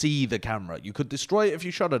couldn't see the camera. You could destroy it if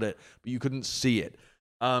you shot at it, but you couldn't see it.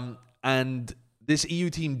 And this EU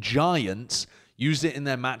team Giants used it in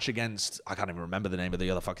their match against, I can't even remember the name of the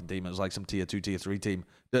other fucking team. It was like some tier 2, tier 3 team.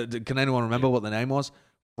 Can anyone remember what the name was?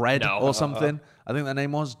 Fred No. or something? I think their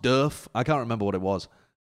name was Durf. I can't remember what it was.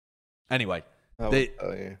 Anyway, they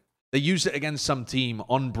used it against some team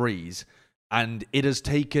on Breeze, and it has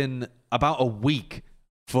taken about a week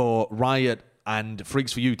for Riot and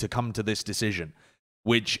Freaks for You to come to this decision,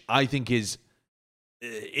 which I think is,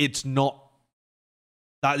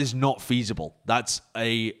 that is not feasible. That's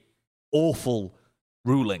a awful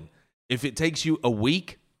ruling. If it takes you a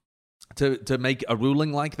week to make a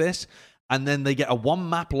ruling like this, and then they get a one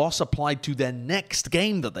map loss applied to their next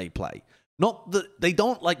game that they play. Not that they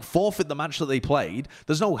don't like forfeit the match that they played.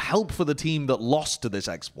 There's no help for the team that lost to this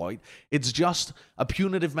exploit. It's just a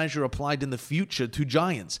punitive measure applied in the future to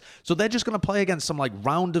Giants. So they're just going to play against some like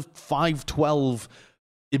round of 5-12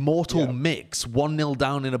 Immortal mix, 1-0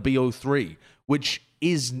 down in a BO3, which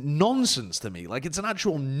is nonsense to me. Like, it's an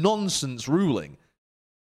actual nonsense ruling.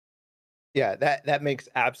 Yeah, that makes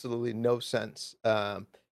absolutely no sense.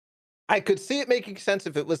 I could see it making sense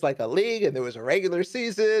if it was like a league and there was a regular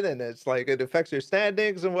season and it's like it affects your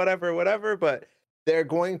standings and whatever, but they're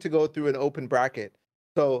going to go through an open bracket.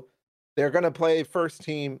 So they're going to play first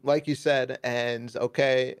team, like you said, and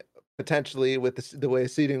okay, potentially with the way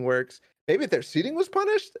seeding works, maybe if their seeding was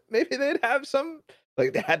punished, maybe they'd have some,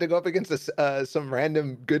 like they had to go up against some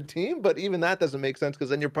random good team, but even that doesn't make sense because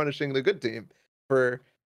then you're punishing the good team for,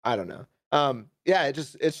 I don't know. Yeah,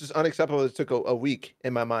 it's just unacceptable. It took a week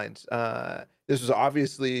in my mind. This was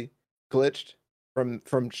obviously glitched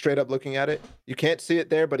from straight up looking at it. You can't see it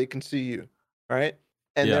there, but he can see you, right?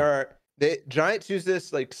 And the Giants use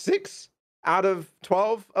this like 6 out of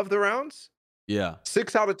 12 of the rounds. Yeah,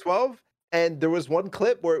 6 out of 12. And there was one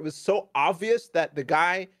clip where it was so obvious that the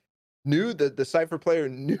guy knew, the Cypher player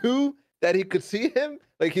knew that he could see him.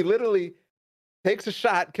 Like he literally takes a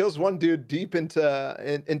shot, kills one dude deep into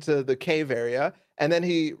the cave area, and then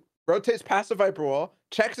he rotates past the Viper wall,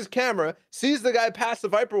 checks his camera, sees the guy past the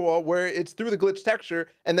Viper wall where it's through the glitch texture,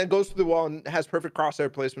 and then goes through the wall and has perfect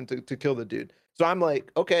crosshair placement to kill the dude. So I'm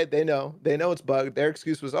like, okay, they know it's bugged. Their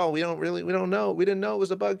excuse was, oh, we don't know. We didn't know it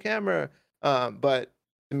was a bug camera. But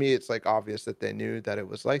to me, it's like obvious that they knew that it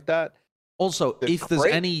was like that. Also, if there's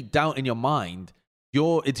any doubt in your mind,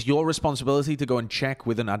 it's your responsibility to go and check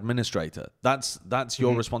with an administrator. That's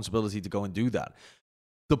your responsibility to go and do that.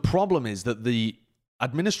 The problem is that the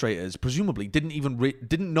administrators presumably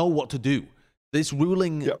didn't know what to do. This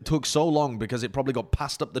ruling took so long because it probably got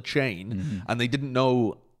passed up the chain, and they didn't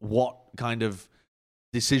know what kind of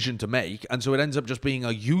decision to make, and so it ends up just being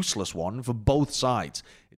a useless one for both sides.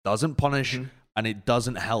 It doesn't punish, and it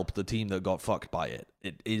doesn't help the team that got fucked by it.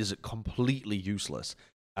 It is completely useless,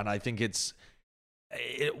 and I think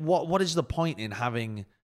what is the point in having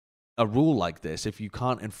a rule like this if you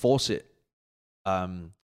can't enforce it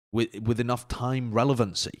with enough time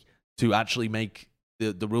relevancy to actually make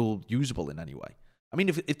the rule usable in any way? I mean,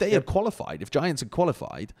 if they had qualified, if Giants had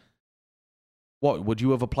qualified, what would you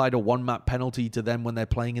have applied a one map penalty to them when they're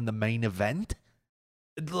playing in the main event?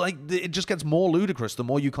 Like, it just gets more ludicrous the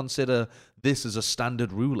more you consider this as a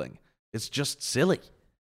standard ruling. It's just silly.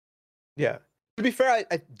 Yeah. To be fair,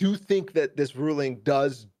 I do think that this ruling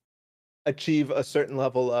does achieve a certain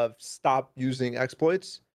level of stop using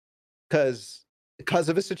exploits because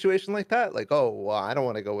of a situation like that. Like, oh, well, I don't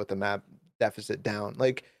want to go with the map deficit down.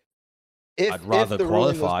 Like, I'd rather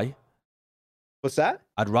qualify. What's that?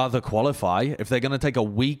 I'd rather qualify. If they're going to take a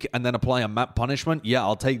week and then apply a map punishment, yeah,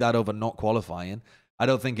 I'll take that over not qualifying. I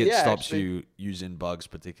don't think it stops you using bugs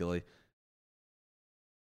particularly.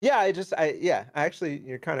 Yeah, actually,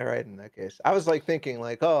 you're kind of right in that case. I was like thinking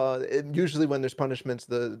like, usually when there's punishments,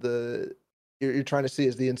 you're trying to see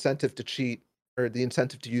is the incentive to cheat or the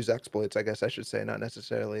incentive to use exploits, I guess I should say, not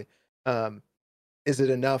necessarily. Is it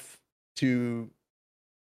enough to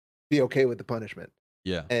be okay with the punishment?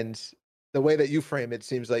 Yeah. And the way that you frame it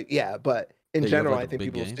seems like, but in general, I think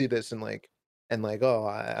people see this and like, oh,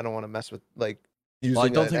 I don't want to mess with like. Well, I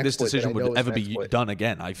don't think this decision would ever be done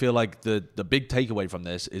again. I feel like the big takeaway from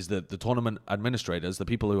this is that the tournament administrators, the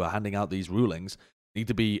people who are handing out these rulings, need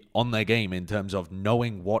to be on their game in terms of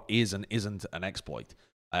knowing what is and isn't an exploit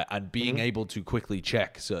and being able to quickly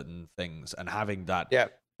check certain things and having that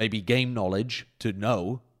maybe game knowledge to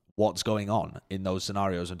know what's going on in those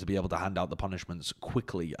scenarios and to be able to hand out the punishments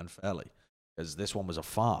quickly and fairly. Because this one was a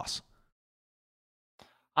farce.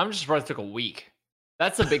 I'm just surprised it took a week.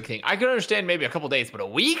 That's a big thing. I could understand maybe a couple days, but a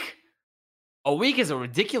week? A week is a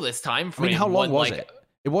ridiculous time frame. I mean, how long was it?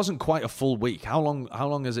 It wasn't quite a full week. How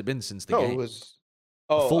long has it been since the game? It was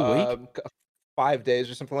a full week? 5 days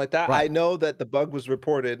or something like that. Right. I know that the bug was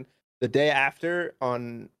reported the day after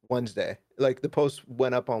on Wednesday. Like the post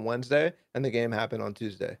went up on Wednesday and the game happened on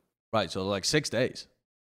Tuesday. Right, so like 6 days.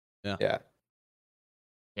 Yeah,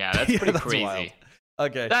 that's pretty crazy. Wild.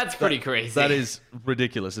 Okay. That's pretty crazy. That is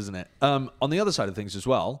ridiculous, isn't it? On the other side of things as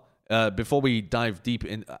well, before we dive deep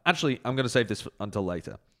in... Actually, I'm going to save this until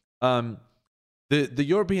later. The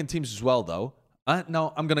European teams as well, though...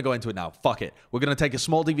 no, I'm going to go into it now. Fuck it. We're going to take a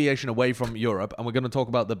small deviation away from Europe, and we're going to talk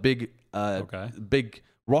about the big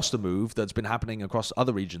roster move that's been happening across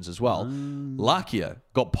other regions as well. Lakia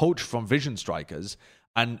got poached from Vision Strikers,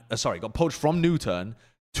 and... got poached from Newturn,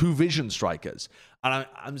 2 Vision strikers.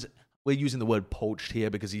 And we're using the word poached here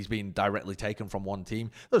because he's been directly taken from one team.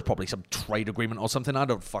 There's probably some trade agreement or something. I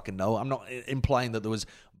don't fucking know. I'm not implying that there was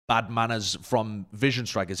bad manners from Vision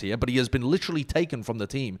strikers here, but he has been literally taken from the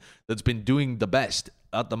team that's been doing the best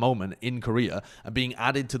at the moment in Korea and being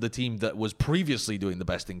added to the team that was previously doing the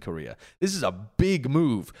best in Korea. This is a big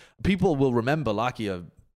move. People will remember Lakia,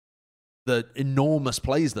 the enormous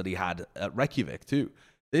plays that he had at Reykjavik too.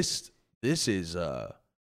 This is a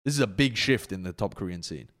big shift in the top Korean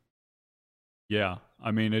scene. Yeah,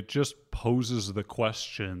 I mean, it just poses the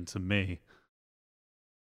question to me: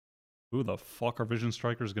 who the fuck are Vision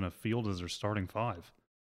Strikers going to field as their starting 5?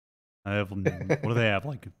 I have what do they have?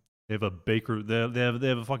 Like they have a Baker. They have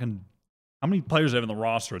a fucking. How many players do they have in the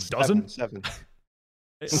roster? A dozen? 7.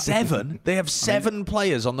 7? They have 7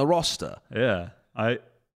 players on the roster. Yeah,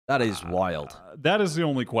 That is wild. That is the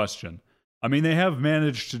only question. I mean, they have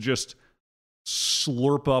managed to just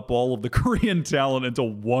slurp up all of the Korean talent into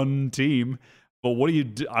one team. But what do you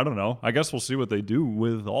do? I don't know. I guess we'll see what they do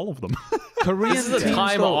with all of them. Korean This is a teams,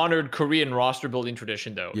 time-honored Korean roster building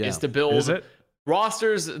tradition, though, Yeah. is to build Is it?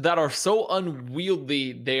 rosters that are so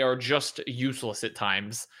unwieldy they are just useless at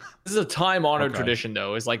times. This is a time-honored Okay. tradition,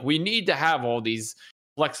 though. Is like we need to have all these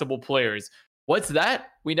flexible players. What's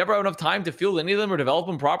that? We never have enough time to field any of them or develop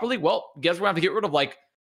them properly. Well, guess we're gonna have to get rid of like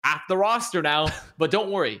half the roster now. But don't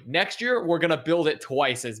worry, next year we're gonna build it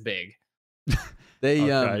twice as big.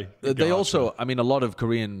 They Okay, they gotcha. also, I mean, a lot of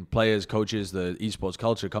Korean players, coaches, the esports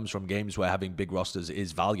culture comes from games where having big rosters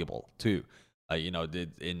is valuable too. In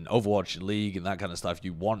Overwatch League and that kind of stuff,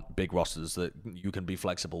 you want big rosters that you can be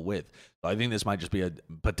flexible with. So I think this might just be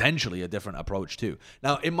potentially a different approach too.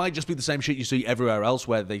 Now, it might just be the same shit you see everywhere else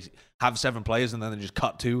where they have 7 players and then they just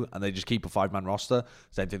cut 2 and they just keep a 5-man roster.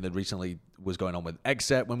 Same thing that recently was going on with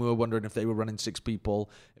Xset when we were wondering if they were running 6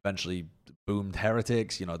 people. Eventually boomed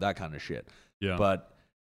Heretics, that kind of shit. Yeah. But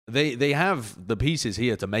they have the pieces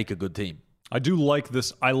here to make a good team. I do like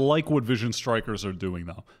this. I like what Vision Strikers are doing,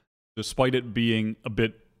 though. Despite it being a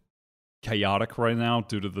bit chaotic right now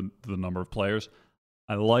due to the number of players,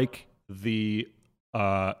 I like the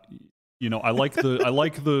I like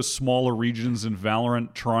the smaller regions in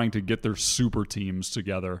Valorant trying to get their super teams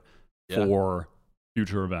together Yeah. for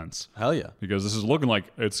future events. Hell yeah. Because this is looking like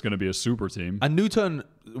it's going to be a super team. And Newton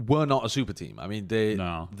were not a super team. I mean,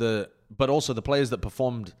 but also the players that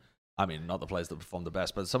performed, I mean, not the players that performed the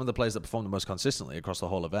best, but some of the players that performed the most consistently across the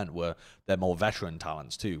whole event they're more veteran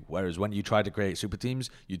talents too. Whereas when you try to create super teams,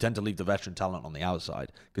 you tend to leave the veteran talent on the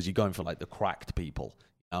outside because you're going for like the cracked people,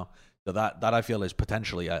 So that I feel is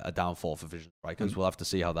potentially a downfall for Vision Strikers. We'll have to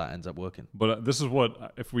see how that ends up working. But this is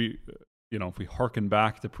what, if we harken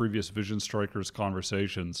back to previous Vision Strikers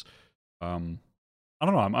conversations, I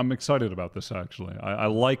don't know. I'm excited about this, actually. I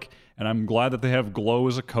like, and I'm glad that they have Glow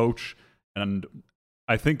as a coach. And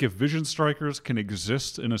I think if Vision Strikers can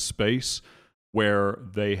exist in a space where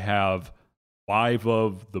they have 5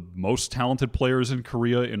 of the most talented players in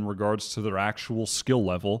Korea in regards to their actual skill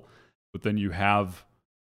level, but then you have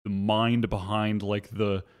the mind behind like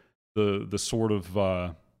the sort of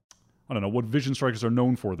I don't know what Vision Strikers are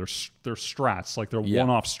known for. They're strats, like they're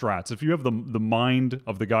one-off strats. If you have the mind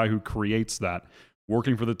of the guy who creates that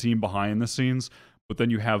working for the team behind the scenes, but then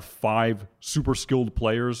you have 5 super skilled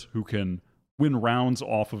players who can win rounds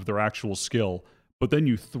off of their actual skill, but then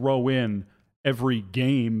you throw in every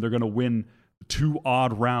game they're going to win 2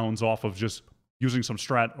 odd rounds off of just using some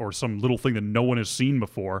strat or some little thing that no one has seen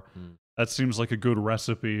before. That seems like a good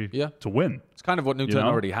recipe to win. It's kind of what Newton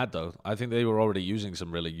already had, though. I think they were already using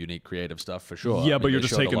some really unique creative stuff for sure. Yeah, I but mean, you're they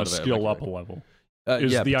just showed taking lot the of it at skill up Reykjavik. a level.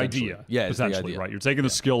 Is the potentially. idea. Yeah, it's the potentially, idea. right? You're taking the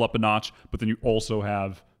skill up a notch, but then you also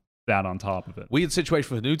have that on top of it. Weird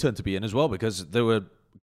situation for Newton to be in as well because there were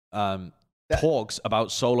talks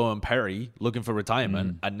about Solo and Perry looking for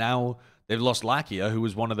retirement, and now they've lost Lakia, who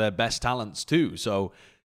was one of their best talents too. So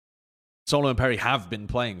Solo and Perry have been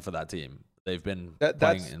playing for that team. They've been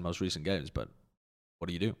playing in most recent games, but what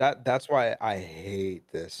do you do? That's why I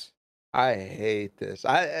hate this. I hate this.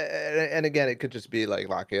 And again, it could just be like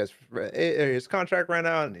Lakia's his contract ran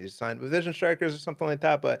out and he's signed with Vision Strikers or something like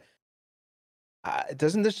that. But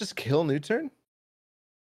doesn't this just kill Newturn?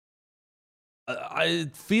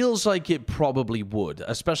 It feels like it probably would,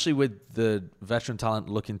 especially with the veteran talent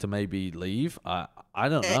looking to maybe leave. I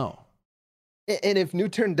don't know. And if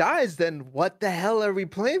Newturn dies, then what the hell are we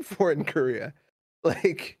playing for in Korea?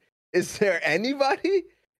 Like, is there anybody?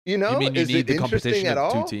 You mean you is need it the interesting competition at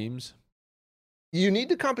of all? 2 teams? You need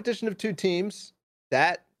the competition of 2 teams.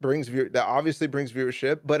 That obviously brings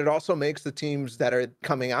viewership, but it also makes the teams that are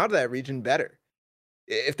coming out of that region better.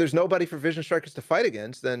 If there's nobody for Vision Strikers to fight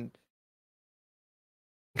against, then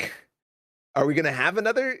Are we going to have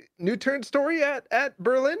another new turn story at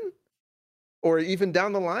Berlin? Or even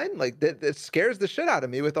down the line? Like that scares the shit out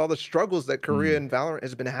of me with all the struggles that Korea and Valorant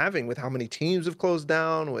has been having with how many teams have closed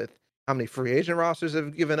down, with how many free agent rosters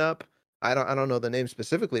have given up. I don't know the name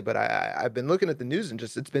specifically, but I've been looking at the news and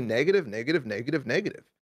just it's been negative, negative, negative, negative.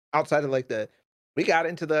 Outside of like we got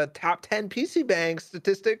into the top 10 PC Bang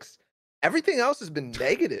statistics. Everything else has been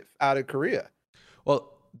negative out of Korea.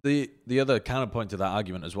 Well, the other counterpoint to that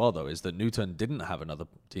argument as well, though, is that Newton didn't have another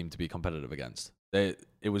team to be competitive against.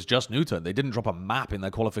 It was just Newton. They didn't drop a map in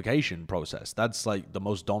their qualification process. That's like the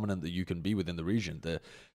most dominant that you can be within the region.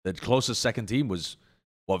 The closest second team was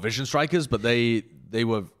Vision Strikers, but they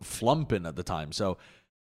were flumping at the time. So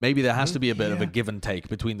maybe there has to be a bit of a give and take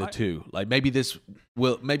between the two. Like maybe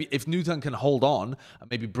if Newton can hold on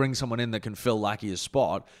and maybe bring someone in that can fill Lucky's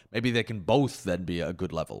spot, maybe they can both then be at a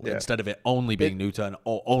good level instead of it only being Newton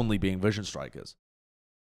or only being Vision Strikers.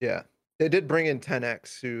 Yeah. They did bring in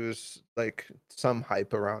 10X, who's like some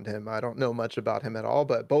hype around him. I don't know much about him at all,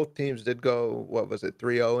 but both teams did go,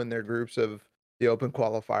 3-0 in their groups of the open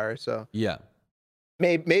qualifier. So yeah,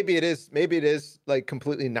 maybe it is like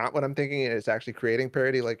completely not what I'm thinking. It's actually creating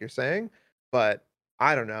parity, like you're saying. But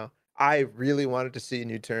I don't know. I really wanted to see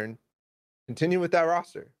New Turn continue with that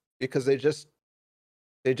roster because they just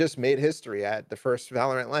made history at the first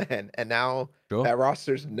Valorant LAN, and now that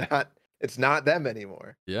roster's not. It's not them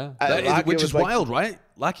anymore. Yeah. Which is wild, right?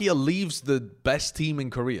 Lakia leaves the best team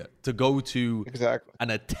in Korea to go to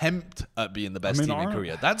an attempt at being the best team in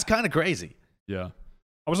Korea. That's kind of crazy. Yeah.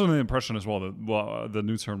 I was under the impression as well that the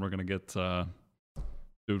new turn we're going to get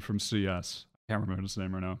dude from CS. I can't remember his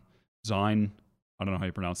name right now. Zine. I don't know how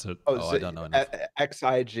you pronounce it. I don't know enough.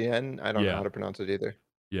 XIGN. I don't know how to pronounce it either.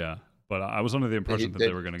 Yeah. But I was under the impression that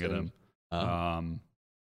they were going to get him.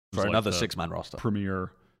 For another 6-man roster.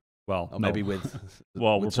 Premier. Well, maybe with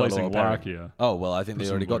replacing Lakia. Oh, well, I think they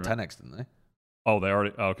already got 10X, didn't they? Oh, they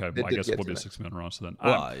already. Okay, well, I guess it will be a 6-man roster then.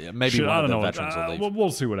 Well, maybe one of the veterans will leave.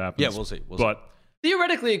 We'll see what happens. Yeah, we'll see.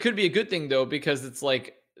 Theoretically, it could be a good thing though, because it's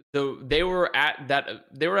like they were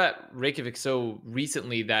at Reykjavik so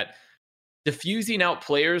recently that diffusing out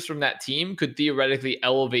players from that team could theoretically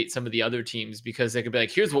elevate some of the other teams, because they could be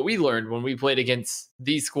like, here's what we learned when we played against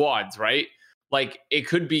these squads, right? Like it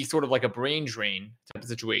could be sort of like a brain drain type of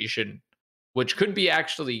situation, which could be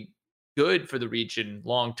actually good for the region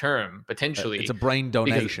long term, potentially. It's a brain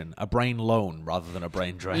donation, a brain loan rather than a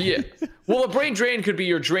brain drain. Yeah. Well, a brain drain could be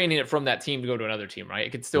you're draining it from that team to go to another team, right?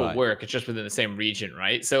 It could still work. It's just within the same region,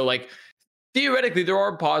 right? So like theoretically there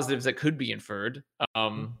are positives that could be inferred.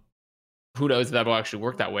 Who knows if that will actually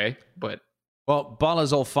work that way, but well,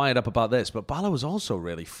 Bala's all fired up about this, but Bala was also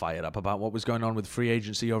really fired up about what was going on with free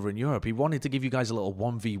agency over in Europe. He wanted to give you guys a little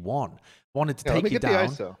 1v1. Wanted to take you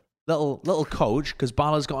down. Little coach, because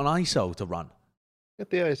Bala's got an ISO to run.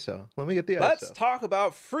 Get the ISO. Let me get the ISO. Let's talk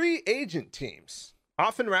about free agent teams.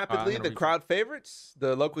 Often rapidly, the crowd favorites,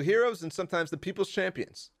 the local heroes, and sometimes the people's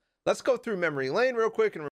champions. Let's go through memory lane real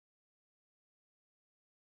quick and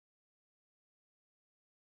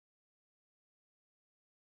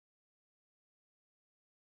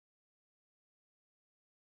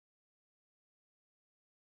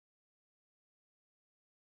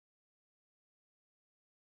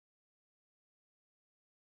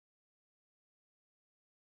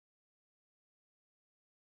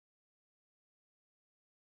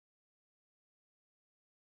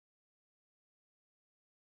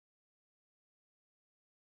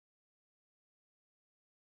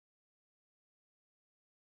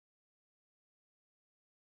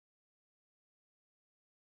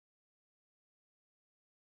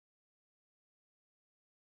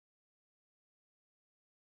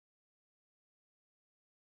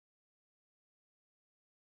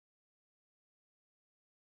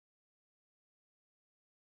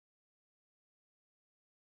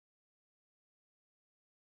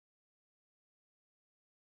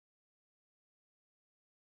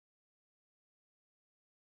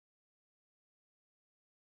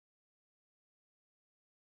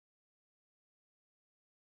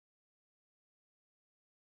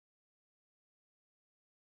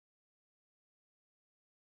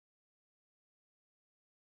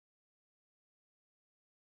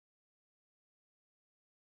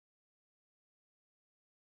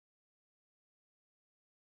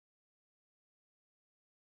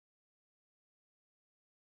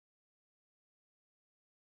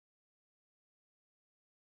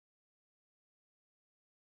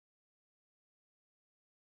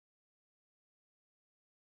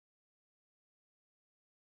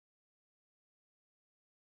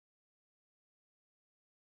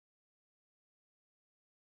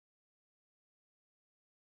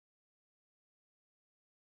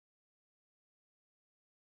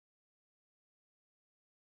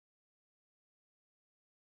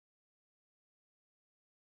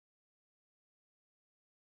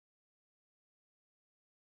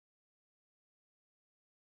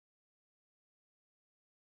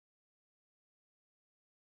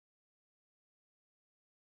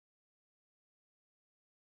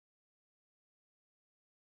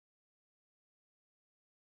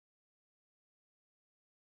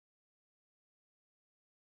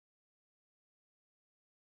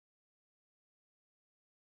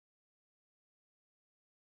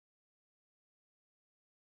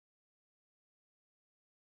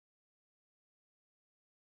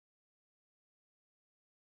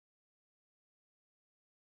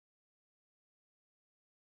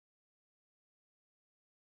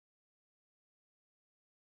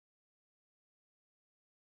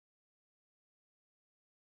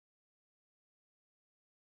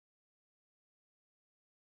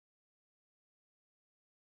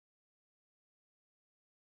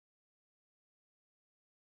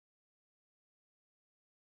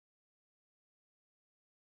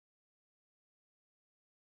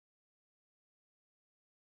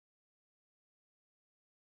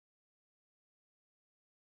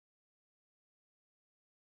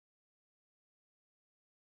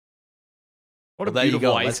What a Well, there you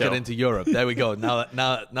beautiful go. Let's ISO. get into Europe. There we go. Now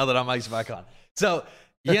that our mic's back on. So,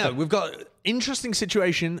 yeah, we've got interesting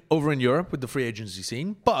situation over in Europe with the free agency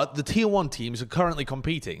scene, but the tier 1 teams are currently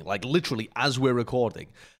competing, like literally as we're recording.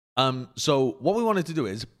 So what we wanted to do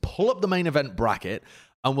is pull up the main event bracket,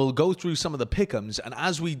 and we'll go through some of the pick'ems. And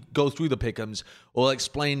as we go through the pick'ems, we'll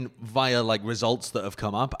explain via like results that have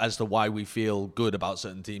come up as to why we feel good about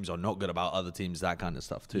certain teams or not good about other teams, that kind of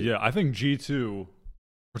stuff too. Yeah, I think G2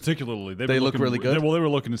 particularly They look really good? They were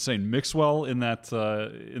looking insane. Mixwell in that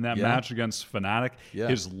match against Fnatic, Yeah.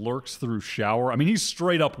 his lurks through shower. I mean, he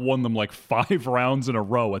straight up won them like 5 rounds in a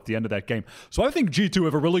row at the end of that game. So I think G2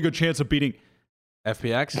 have a really good chance of beating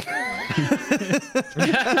FPX.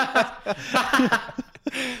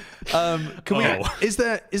 Can we? Is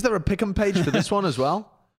there a pick'em page for this one as well,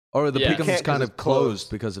 or are the Yeah. pick'ems Can't 'cause kind of it's closed.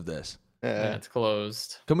 closed because of this? Yeah, it's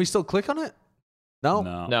closed. Can we still click on it? No.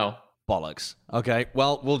 No. Bollocks. Okay.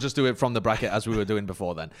 Well, we'll just do it from the bracket as we were doing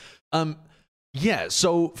before then. Yeah.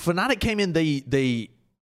 So Fnatic came in. They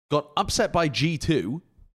got upset by G2.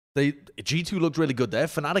 G2 looked really good there.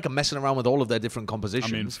 Fnatic are messing around with all of their different I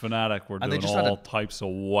compositions. mean, Fnatic were And they doing just had all types of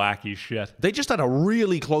wacky shit. They just had a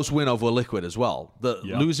really close win over Liquid as well.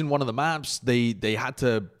 Yeah. Losing one of the maps, they had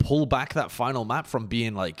to pull back that final map from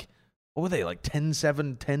being like, what were they, like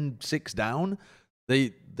 10-7, 10-6 down?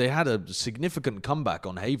 They had a significant comeback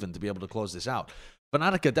on Haven to be able to close this out.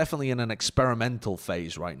 Fnatic are definitely in an experimental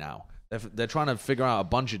phase right now. They're trying to figure out a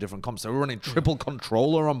bunch of different comps. They're running triple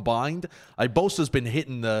controller on Bind. Boaster's been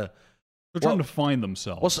hitting the... They're trying to find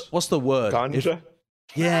themselves. What's the word? Ganja.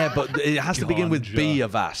 Yeah, but it has to begin with Ganja. B,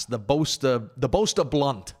 Avast. The Boaster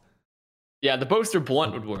Blunt. Yeah, the Boaster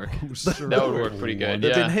Blunt would work. That would work pretty good.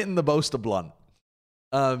 They've Yeah. been hitting the Boaster Blunt.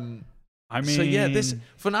 I mean, So yeah, this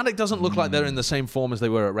Fnatic doesn't look like they're in the same form as they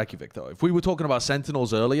were at Reykjavik, though. If we were talking about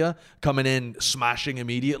Sentinels earlier, coming in, smashing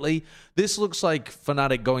immediately, this looks like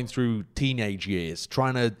Fnatic going through teenage years,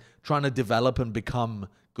 trying to develop and become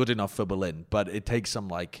good enough for Berlin. But it takes some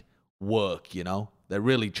like work, you know. They're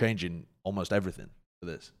really changing almost everything for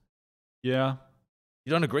this. yeah.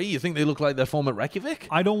 You don't agree? You think they look like their form at Reykjavik?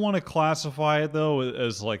 I don't want to classify it though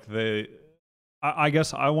as like I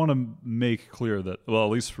guess I want to make clear that, well, at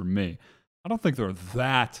least for me, I don't think they're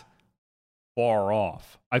that far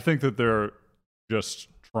off. I think that they're just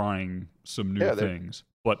trying some new things,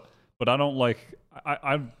 but I don't like.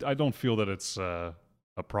 I don't feel that it's a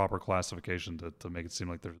proper classification to make it seem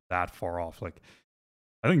like they're that far off. Like,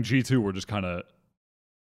 I think G2 were just kind of.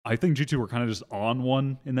 I think G2 were kind of just on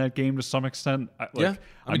one in that game to some extent. Yeah.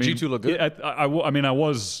 I mean, G2 looked good. I mean, I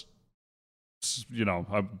was, you know,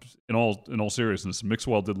 in all seriousness,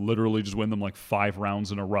 Mixwell did literally just win them like 5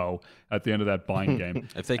 rounds in a row at the end of that Bind game.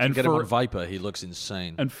 If they can And get him on Viper, he looks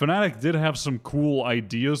insane. And Fnatic did have some cool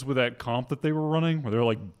ideas with that comp that they were running, where they were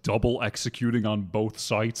like double executing on both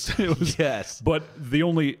sites. It was, Yes. But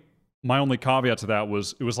my only caveat to that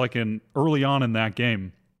was it was like early on in that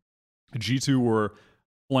game, G2 were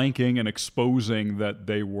flanking and exposing that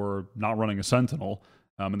they were not running a Sentinel,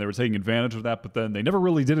 and they were taking advantage of that, but then they never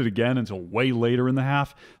really did it again until way later in the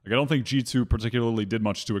half. Like, I don't think G2 particularly did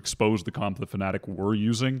much to expose the comp that Fnatic were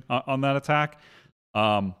using on that attack.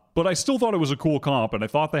 But I still thought it was a cool comp, and I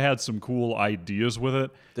thought they had some cool ideas with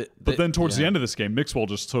it. But then towards the end of this game, Mixwell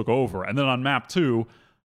just took over. And then on map 2,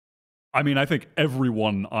 I mean, I think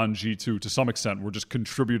everyone on G2, to some extent, were just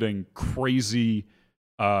contributing crazy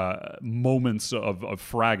moments of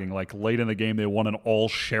fragging. Like, late in the game, they won an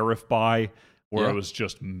all-Sheriff buy, where it was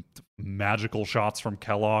just magical shots from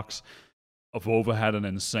Kellox. Avova had an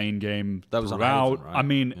insane game That was on throughout. Elephant, right? I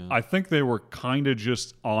mean, Yeah. I think they were kind of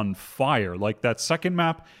just on fire. Like, that second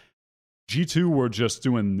map, G2 were just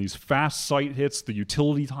doing these fast sight hits. The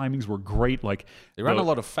utility timings were great. Like, They ran a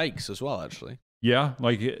lot of fakes as well, actually. yeah,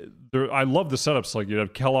 like I love the setups. Like, you'd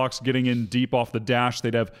have Kellox getting in deep off the dash.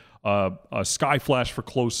 They'd have a Sky Flash for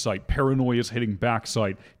close sight. Paranoia's hitting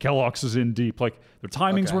backside. Kellox is in deep. Like, their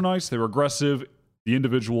timings were nice. They were aggressive. The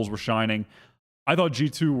individuals were shining. I thought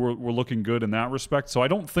G2 were looking good in that respect. So I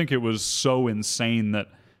don't think it was so insane that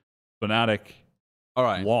Fnatic All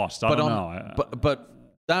right. lost. I don't know. But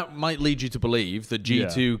that might lead you to believe that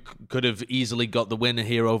G2 could have easily got the win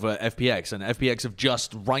here over FPX, and FPX have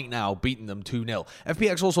just right now beaten them 2-0.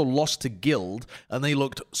 FPX also lost to Guild, and they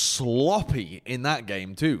looked sloppy in that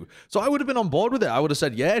game too. So I would have been on board with it. I would have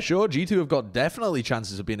said, yeah, sure, G2 have got definitely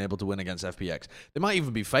chances of being able to win against FPX. They might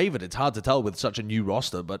even be favored. It's hard to tell with such a new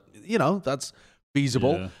roster, but, you know, that's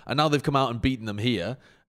feasible. Yeah. And now they've come out and beaten them here.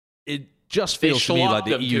 It just They feels to me like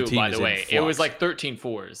the them EU too, team by is the in way. It was flux. like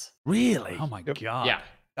 13-4s. Really? Oh my God. Yeah.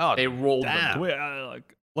 Oh, They rolled damn. them. Wait,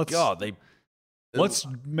 let's God, they Let's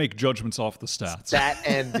make judgments off the stats. Stat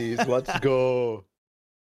Andes, let's go.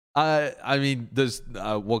 I mean, there's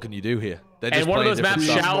what can you do here? They're And one of playing those maps,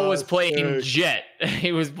 different stuff. Shao was playing Mistake. Jet.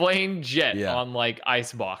 He was playing Jet Yeah. on like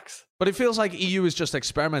Icebox. But it feels like EU is just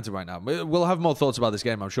experimenting right now. We'll have more thoughts about this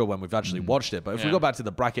game, I'm sure, when we've actually watched it. But if we Yeah. go back to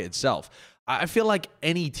the bracket itself, I feel like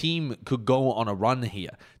any team could go on a run here.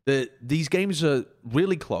 These games are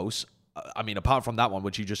really close. I mean, apart from that one,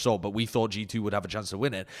 which you just saw, but we thought G2 would have a chance to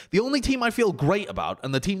win it. The only team I feel great about,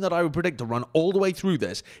 and the team that I would predict to run all the way through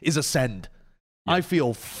this, is Ascend. I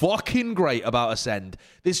feel fucking great about Ascend.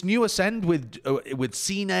 This new Ascend with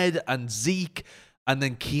CNED and Zeke, and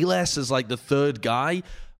then Keyless as like the third guy.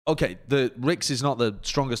 Okay, the Rix is not the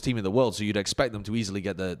strongest team in the world, so you'd expect them to easily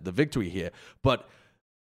get the victory here. But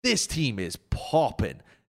this team is popping.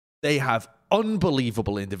 They have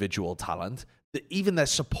unbelievable individual talent. Even their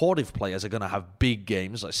supportive players are going to have big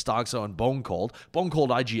games like Starkso and Bonecold. Bonecold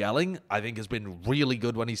IGLing, I think, has been really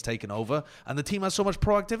good when he's taken over, and the team has so much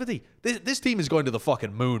proactivity. This team is going to the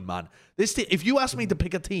fucking moon, man. If you ask me to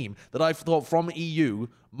pick a team that I thought from EU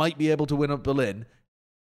might be able to win at Berlin,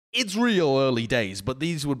 it's real early days, but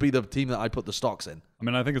these would be the team that I put the stocks in. I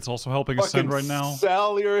mean, I think it's also helping Ascend right now.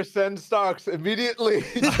 Sell your Ascend stocks immediately.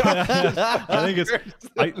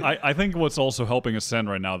 I think what's also helping Ascend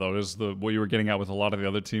right now, though, is what you were getting at with a lot of the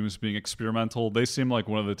other teams being experimental. They seem like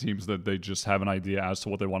one of the teams that they just have an idea as to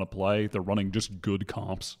what they want to play. They're running just good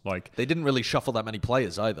comps. Like They didn't really shuffle that many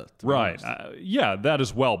players either. to be right, honest. yeah, that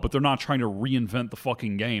as well. But they're not trying to reinvent the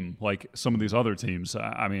fucking game like some of these other teams.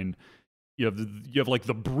 I mean. You have like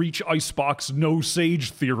the Breach Icebox no Sage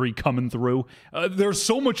theory coming through. There's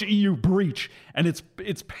so much EU Breach, and it's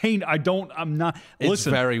pain. I'm not. It's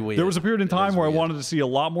listen, very weird. There was a period in It time is where weird. I wanted to see a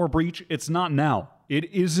lot more Breach. It's not now. It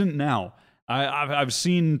isn't now. I've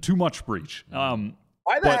seen too much Breach.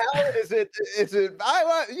 Why the hell is it?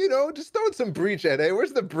 Just throw some Breach at it.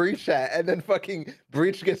 Where's the Breach at? And then fucking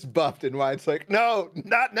Breach gets buffed, and why it's like, no,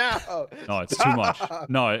 not now. No, it's too much.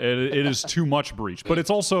 No, it is too much Breach. But it's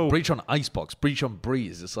also Breach on Icebox, Breach on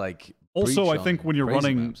Breeze. It's like also, Breach I think on when you're crazy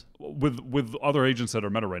running maps. with other agents that are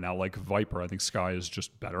meta right now, like Viper, I think Sky is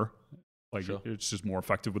just better. Like Sure. it's just more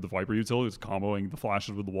effective with the Viper utility. It's comboing the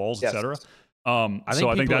flashes with the walls, Yes. etc. think So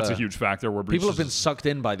I think people that's a are- huge factor where Breach People have been is- sucked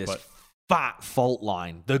in by this but- fat fault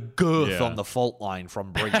line, the girth Yeah. on the fault line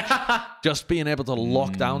from Breach. Just being able to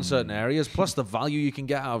lock down certain areas, plus the value you can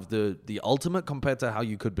get out of the ultimate compared to how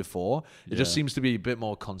you could before. It just Yeah. seems to be a bit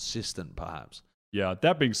more consistent, perhaps. Yeah,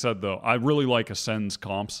 that being said, though, I really like Ascend's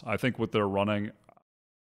comps. I think what they're running,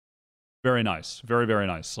 very nice. Very, very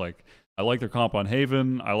nice. Like, I like their comp on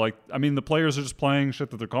Haven. I mean, the players are just playing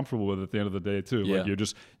shit that they're comfortable with at the end of the day, too. Yeah. Like,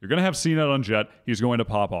 you're going to have CNET on Jet. He's going to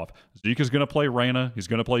pop off. Zeke is going to play Reyna. He's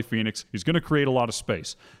going to play Phoenix. He's going to create a lot of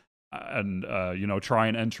space and, try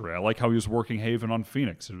and enter. I like how he was working Haven on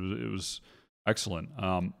Phoenix. It was excellent.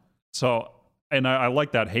 And I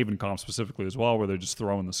like that Haven comp specifically as well, where they're just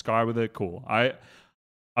throwing the sky with it. Cool. I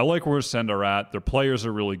like where Ascend are at. Their players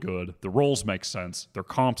are really good. The roles make sense. Their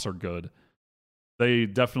comps are good. They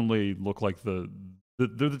definitely look like they're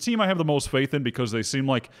the team I have the most faith in because they seem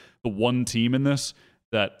like the one team in this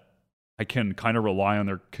that I can kind of rely on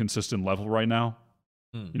their consistent level right now.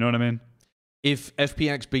 You know what I mean? If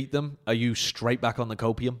FPX beat them, are you straight back on the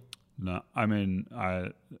copium? No, I mean,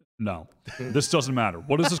 no. This doesn't matter.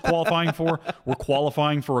 What is this qualifying for? We're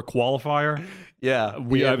qualifying for a qualifier. Yeah.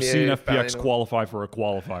 I've seen NBA FPX final. qualify for a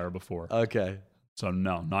qualifier before. Okay. So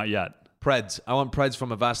no, not yet. Preds. I want Preds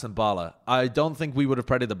from Avast and Bala. I don't think we would have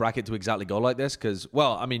predicted the bracket to exactly go like this because,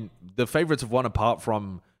 well, I mean, the favorites have won apart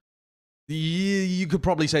from. You could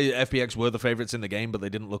probably say FPX were the favorites in the game, but they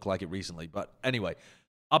didn't look like it recently. But anyway,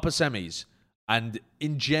 upper semis and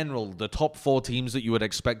in general, the top 4 teams that you would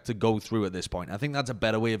expect to go through at this point. I think that's a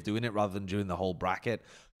better way of doing it rather than doing the whole bracket.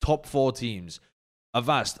 Top 4 teams.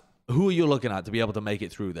 Avast, who are you looking at to be able to make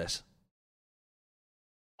it through this?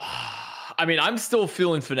 I mean, I'm still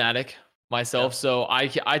feeling Fnatic myself, so I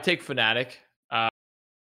take Fnatic.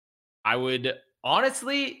 I would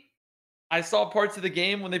honestly, I saw parts of the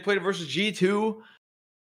game when they played it versus G2.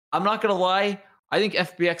 I'm not gonna lie, I think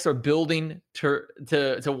FBX are building to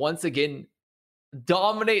once again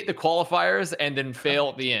dominate the qualifiers and then fail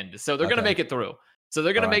at the end. So they're gonna Okay. make it through. So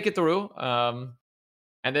they're gonna All right. make it through.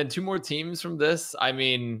 And then 2 more teams from this. I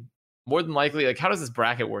mean, more than likely, like, how does this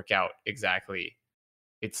bracket work out exactly?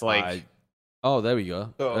 It's like oh, there we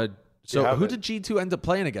go. So, So have who it. did G2 end up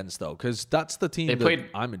playing against though? Because that's the team They that played-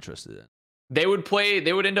 I'm interested in. they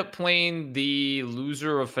would end up playing the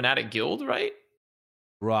loser of Fnatic Guild, right?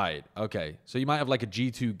 Right. Okay. So you might have like a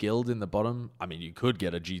G2 guild in the bottom. I mean, you could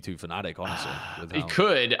get a G2 Fnatic, honestly. with You how-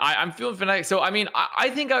 could. I'm feeling Fnatic. So I mean, I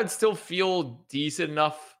think I would still feel decent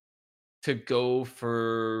enough to go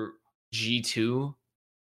for G2.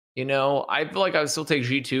 You know, I feel like I would still take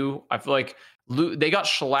G2. I feel like they got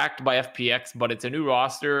shellacked by FPX, but it's a new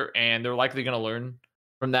roster and they're likely going to learn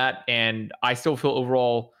from that. And I still feel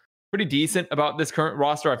overall pretty decent about this current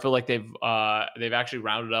roster. I feel like they've actually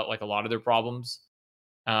rounded out like a lot of their problems,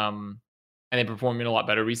 and they've performed a lot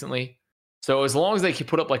better recently. So as long as they can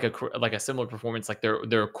put up like a similar performance, like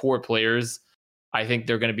their core players, I think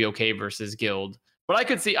they're going to be okay versus Guild. But I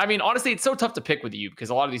could see. I mean, honestly, it's so tough to pick with you because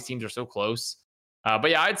a lot of these teams are so close. But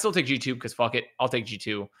yeah, I'd still take G2 because fuck it, I'll take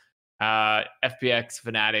G2, FPX,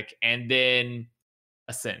 Fnatic, and then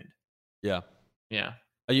Ascend. Yeah. Yeah.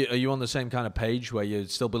 Are you on the same kind of page where you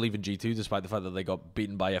still believe in G2 despite the fact that they got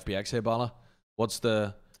beaten by FPX here, Bala? What's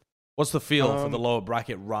the feel for the lower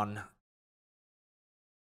bracket run?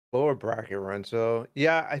 Lower bracket run. So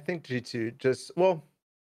yeah, I think G2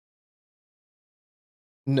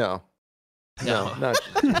 no, No. not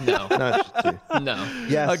G2. No. Not G2. No.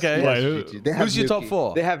 Yes. Okay. Yes, Wait, G2. They have who's your top Nuki.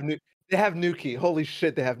 four? They have Nuki. Holy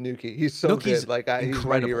shit, they have Nuki. He's so Nuki's good. Like he's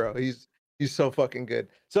my incredible. hero. He's so fucking good.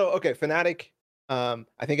 So okay, Fnatic.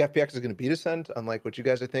 I think FPX is going to beat Ascend, unlike what you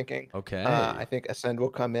guys are thinking. Okay. I think Ascend will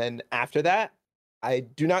come in after that. I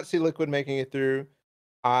do not see Liquid making it through.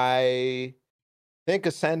 I think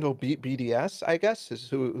Ascend will beat BDS, I guess, is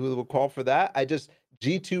who will call for that.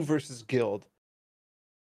 G2 versus Guild.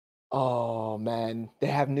 Oh, man. They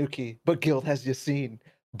have Nuki, but Guild has Yassine.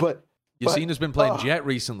 Yassine has been playing oh. Jet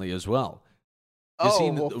recently as well.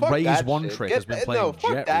 Oh, well, fuck Ray's that one shit. trick Get has been that- playing no,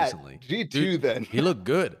 fuck Jet that. recently. G2 Dude, then. He looked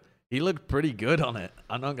good. He looked pretty good on it.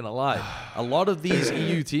 I'm not gonna lie. A lot of these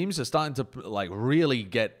EU teams are starting to like really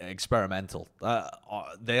get experimental.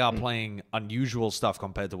 They are playing unusual stuff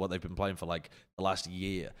compared to what they've been playing for like the last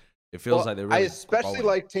year. It feels like they're really I especially growing.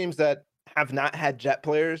 like teams that have not had Jet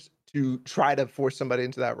players to try to force somebody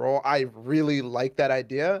into that role. I really like that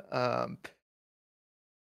idea.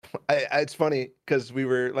 It's funny because we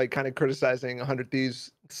were like kind of criticizing 100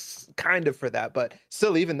 Thieves kind of for that, but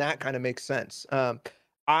still, even that kind of makes sense.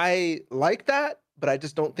 I like that, but I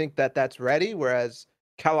just don't think that that's ready. Whereas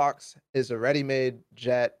Kellogg's is a ready-made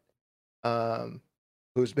Jet,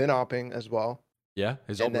 who's been opping as well, Yeah,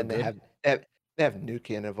 his and old then they have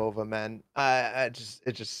Nuki and Evolva. Man, it's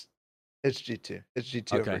G2. It's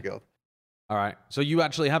G2 over Okay. Guild. All right. So you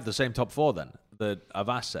actually have the same top four then that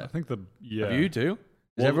Avast I said. think Have you too?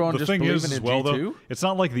 Is Well, everyone the just thing believing is, in as well, G2? though, it's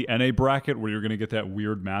not like the NA bracket where you're going to get that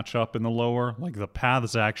weird matchup in the lower. Like the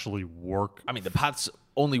paths actually work. I mean, the paths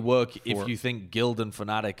only work if For- you think Guild and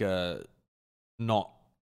Fnatic are not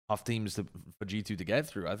tough teams for G2 to get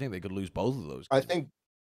through. I think they could lose both of those. I think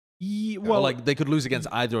Well, like they could lose against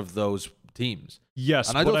either of those teams. Yes,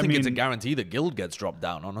 And I but don't think it's a mean, guarantee that Guild gets dropped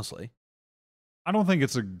down, honestly. I don't think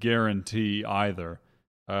it's a guarantee either.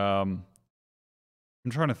 I'm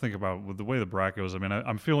trying to think about with the way the bracket goes. I mean,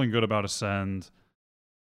 I'm feeling good about Ascend.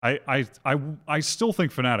 I still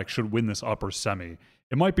think Fnatic should win this upper semi.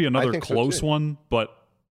 It might be another think so, close too. one, but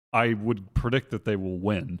I would predict that they will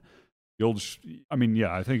win. I mean,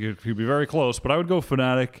 yeah, I think it could be very close, but I would go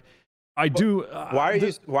Fnatic. I do. why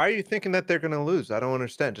are you thinking that they're going to lose? I don't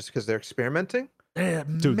understand. Just because they're experimenting?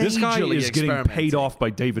 Dude, this guy Majorly is getting paid experimenting. off by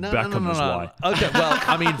David Beckham, is why. Okay, well,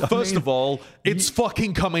 I mean, first of all, it's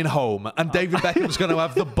fucking coming home, and David Beckham's going to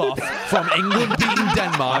have the buff from England beating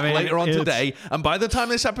Denmark later on today. And by the time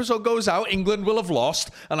this episode goes out, England will have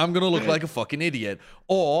lost, and I'm going to look like a fucking idiot,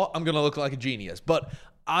 or I'm going to look like a genius. But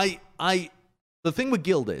the thing with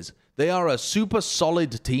Guild is they are a super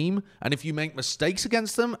solid team, and if you make mistakes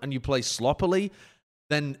against them and you play sloppily,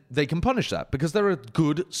 then they can punish that because they're a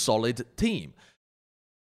good, solid team.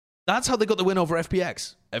 That's how they got the win over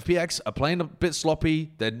FPX. FPX are playing a bit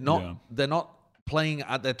sloppy. They're not playing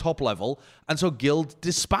at their top level, and so Guild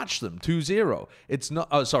dispatched them 2-0. It's not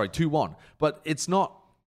 2-1. But it's not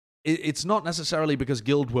necessarily because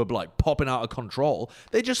Guild were like popping out of control.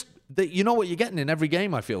 You know what you're getting in every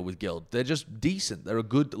game, I feel, with Guild. They're just decent. They're a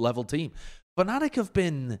good level team.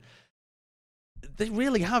 Fnatic they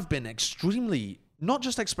really have been extremely not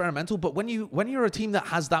just experimental, but when you're a team that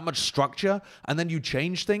has that much structure and then you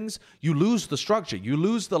change things, you lose the structure. You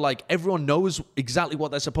lose the everyone knows exactly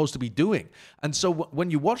what they're supposed to be doing. And so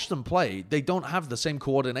when you watch them play, they don't have the same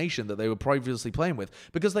coordination that they were previously playing with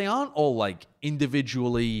because they aren't all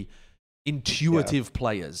individually intuitive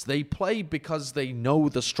players. They play because they know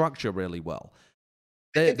the structure really well.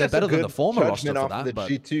 They're better than the former roster for that. The but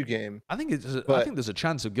G2 game. I think there's a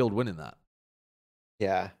chance of Guild winning that.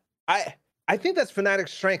 Yeah. I think that's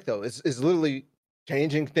Fnatic's strength though. Is literally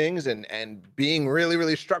changing things and being really,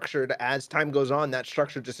 really structured. As time goes on, that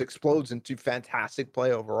structure just explodes into fantastic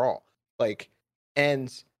play overall. Like,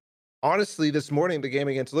 and honestly, this morning, the game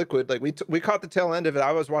against Liquid, like we caught the tail end of it.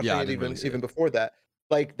 I was watching it even before that.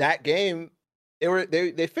 Like that game,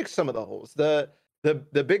 they fixed some of the holes. The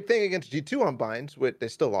big thing against G2 on binds, which they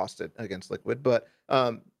still lost it against Liquid, but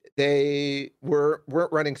they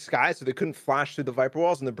weren't running Sky, so they couldn't flash through the Viper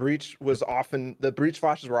walls, and the breach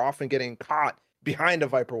flashes were often getting caught behind a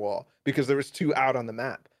Viper wall because there was 2 out on the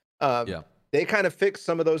map. They kind of fixed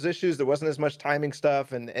some of those issues. There wasn't as much timing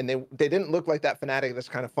stuff, and they didn't look like that Fnatic that's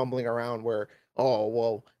kind of fumbling around where, oh,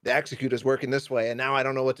 well, the execute is working this way, and now I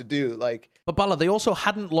don't know what to do. Like, but Bala, they also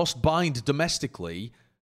hadn't lost bind domestically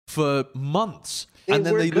for months. And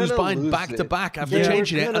then they lose bind back to back after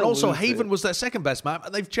changing it. And also, Haven was their second best map,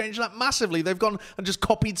 and they've changed that massively.Ey've gone and just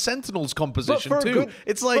copied Sentinel's composition too.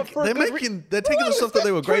 It's like they're taking the stuff that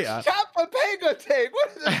they were great at. Pega take?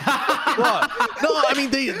 What is What? No, I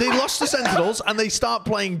mean they lost the Sentinels and they start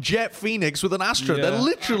playing Jet Phoenix with an Astra. Yeah. They're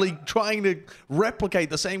literally trying to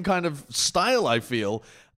replicate the same kind of style. I feel.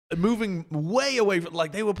 Moving way away from,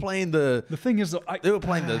 like, they were playing the thing is, though, they were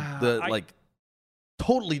playing the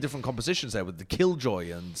totally different compositions there with the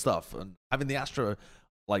Killjoy and stuff, and having the Astra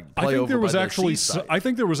like play over by the seaside. I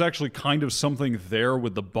think there was actually kind of something there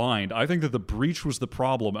with the bind. I think that the breach was the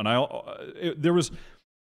problem, and there was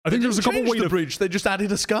a couple ways to breach. They just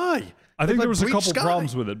added a Sky. I think there was a couple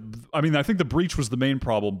problems with it. I mean, I think the breach was the main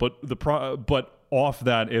problem, but off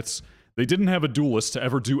that, they didn't have a duelist to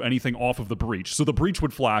ever do anything off of the breach. So the breach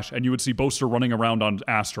would flash, and you would see Boaster running around on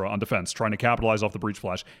Astra on defense, trying to capitalize off the breach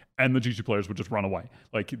flash, and the G2 players would just run away.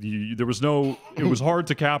 Like, it was hard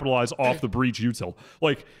to capitalize off the breach util.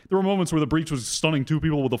 Like, there were moments where the breach was stunning 2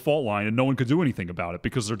 people with a fault line, and no one could do anything about it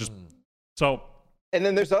because they're just... So... And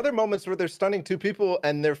then there's other moments where they're stunning 2 people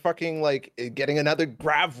and they're fucking like getting another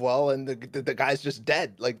grab well, and the guy's just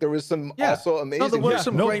dead. Like, there was some also amazing... No, there were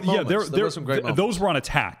some great moments. There were some great moments. Those were on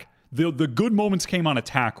attack. The good moments came on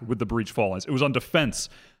attack with the breach fall lines. It was on defense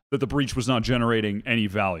that the breach was not generating any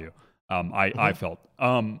value. I felt.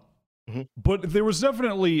 But there was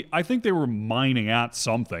definitely, I think they were mining at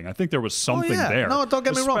something. I think there was something there. No, don't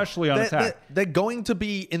get me wrong. Especially on attack. They're going to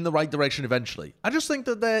be in the right direction eventually. I just think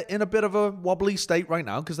that they're in a bit of a wobbly state right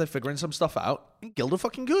now because they're figuring some stuff out. And Guild are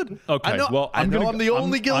fucking good. Okay, I'm the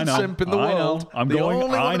only Guild simp in the world. I'm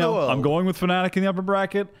going with Fnatic in the upper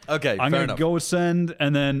bracket. Okay, I'm going to go Ascend,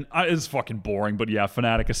 and then it's fucking boring, but yeah,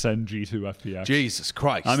 Fnatic, Ascend, G2, FPX. Jesus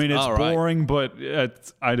Christ. I mean, it's boring, but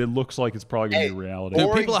it looks like it's probably going to be reality.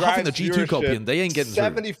 Dude, people are having the G2 copy and they ain't getting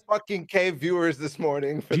 70 fucking K viewers this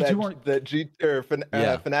morning for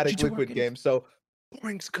Fnatic Liquid game. So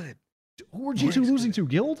boring's good. Who are G2 losing to?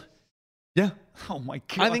 Guild? Yeah. Oh my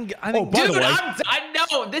god. I think. Dude, I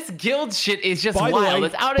know this Guild shit is just wild.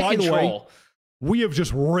 It's out of control. We have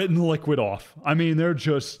just written Liquid off. I mean, they're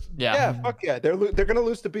just fuck yeah. They're gonna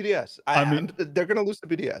lose to BDS. They're gonna lose to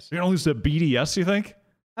BDS. They're gonna lose to BDS. You think?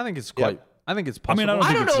 I think it's quite. I think it's possible. I mean,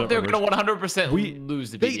 I don't know if they're going to 100% lose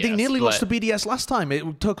to BDS. They nearly lost to BDS last time.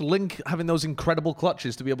 It took Link having those incredible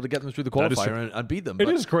clutches to be able to get them through the qualifier and beat them. It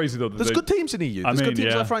is crazy, though. There's good teams in EU. There's good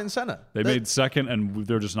teams left, right, and center. They made second, and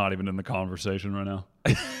they're just not even in the conversation right now.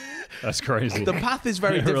 That's crazy. The path is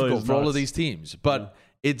very difficult for all of these teams, but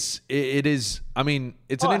it is. I mean,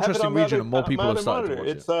 it's an interesting region, and more people are starting to watch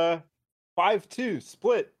it. It's 5-2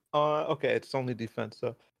 split. Okay, it's only defense,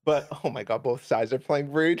 so. But oh my god, both sides are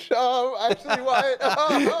playing breach. Oh, actually, Wyatt.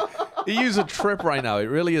 He used a trip right now. It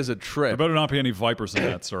really is a trip. There better not be any Vipers in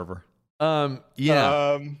that server.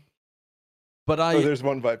 Yeah. But there's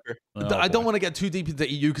one Viper. I don't want to get too deep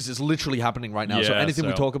into EU because it's literally happening right now. Yeah, so anything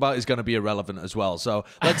we talk about is going to be irrelevant as well. So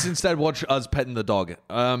let's instead watch us petting the dog.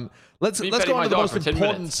 Let's go on to the most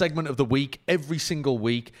important segment of the week. Every single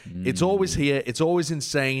week, it's always here. It's always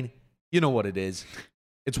insane. You know what it is?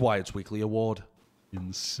 It's Wyatt's Weekly Award.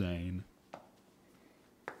 Insane.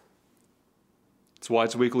 It's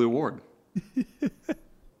Wyatt's Weekly Award.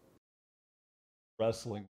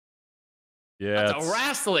 Wrestling. Yeah, it's a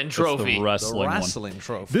wrestling trophy. The wrestling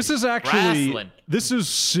trophy. This is actually this is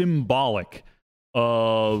symbolic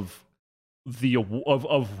of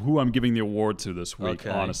who I'm giving the award to this week. Okay.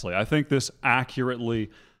 Honestly, I think this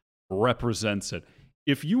accurately represents it.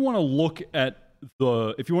 If you want to look at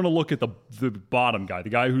the bottom guy, the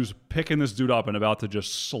guy who's picking this dude up and about to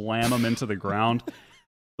just slam him into the ground,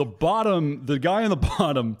 the guy on the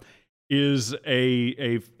bottom is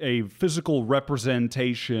a physical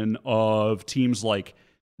representation of teams like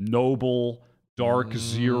Noble, Dark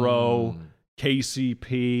Zero,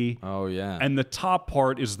 KCP. Oh yeah. And the top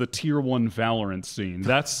part is the tier 1 Valorant scene.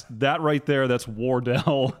 That's that right there. That's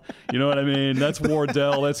Wardell. You know what I mean? That's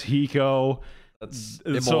Wardell. That's Hiko. That's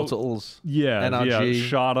So- Immortals. Yeah, NRG. yeah.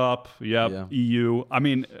 Shot up. Yep. Yeah. EU. I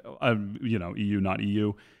mean, EU, not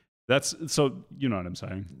EU. That's so. You know what I'm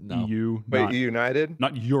saying? No. EU. Wait, not, you United?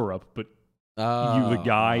 not Europe, but you, the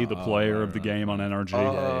guy, the player of the game on NRG.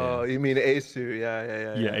 Oh, you mean Asu?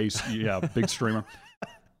 Yeah. Yeah, Ace, yeah, big streamer.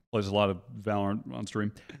 Plays a lot of Valorant on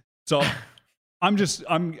stream. So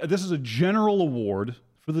this is a general award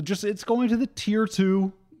for it's going to the tier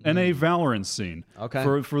 2 NA Valorant scene.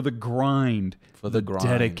 Okay. For the grind. For the grind.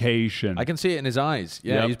 Dedication. I can see it in his eyes.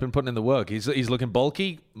 Yeah, Yep. he's been putting in the work. He's looking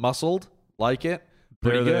bulky, muscled, like it.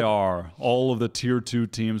 Pretty There they good. are. All of the tier 2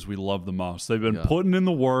 teams we love the most. They've been Yeah. putting in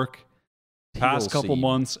the work past Teal couple scene.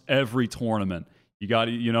 months, every tournament. You got,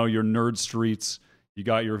 your Nerd Streets, you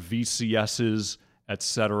got your VCSs,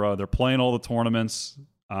 etc. They're playing all the tournaments.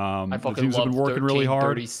 I The fucking teams have love been working really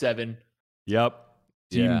hard. 37. Yep.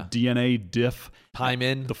 Team Yeah. DNA Diff, Time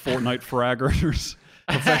in. the Fortnite fraggers.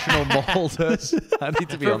 Professional molders. I need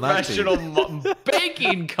to be on that team. Professional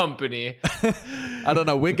baking company. I don't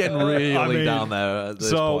know. We're getting really I mean, down there at this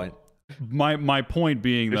so point. my point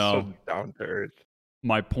being You're though, so down to earth.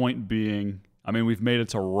 my point being, I mean, we've made it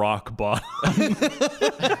to rock bottom.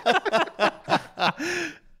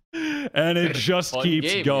 And it just Fun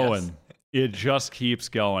keeps game, going. yes. It just keeps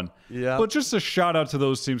going. Yeah. But just a shout out to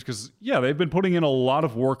those teams because, yeah, they've been putting in a lot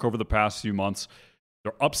of work over the past few months.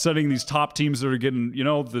 They're upsetting these top teams that are getting,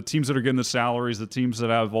 the teams that are getting the salaries, the teams that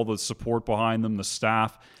have all the support behind them, the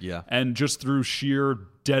staff. Yeah. And just through sheer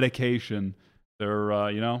dedication, they're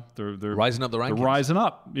Rising up the rankings. They're rising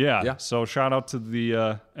up. Yeah. Yeah. So shout out to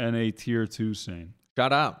the NA Tier 2 scene.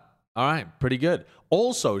 Shout out. All right. Pretty good.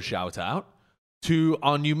 Also, shout out to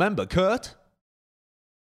our new member, Kurt.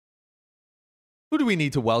 Who do we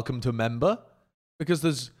need to welcome to member?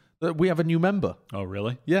 Because we have a new member. Oh,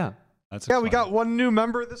 really? Yeah. That's Yeah, we exciting. got one new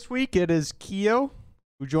member this week. It is Keo,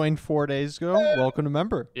 who joined 4 days ago. Welcome to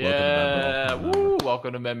member. Yeah. Welcome to member. Woo.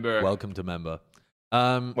 Welcome to member. Welcome to member.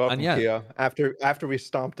 Welcome, and yeah, Kia. After we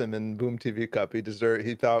stomped him in Boom TV Cup, he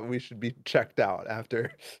thought we should be checked out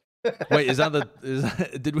after. wait,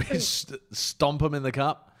 did we stomp him in the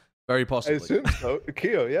cup? Very I possibly. assume so.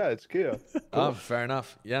 Keo, yeah, it's Keo. Oh, fair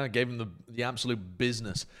enough. Yeah, gave him the absolute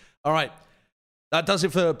business. All right. That does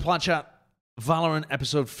it for Plat Chat Valorant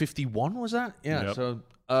episode 51, was that? Yeah. Yep.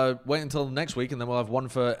 So wait until next week, and then we'll have one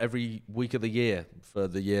for every week of the year for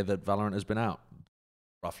the year that Valorant has been out.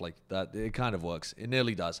 Roughly. That it kind of works. It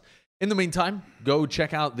nearly does. In the meantime, go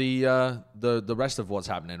check out the rest of what's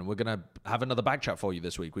happening. We're going to have another back chat for you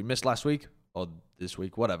this week. We missed last week, or this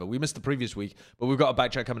week, whatever. We missed the previous week, but we've got a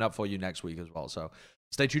back chat coming up for you next week as well. So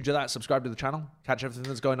stay tuned to that. Subscribe to the channel. Catch everything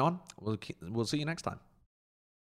that's going on. We'll see you next time.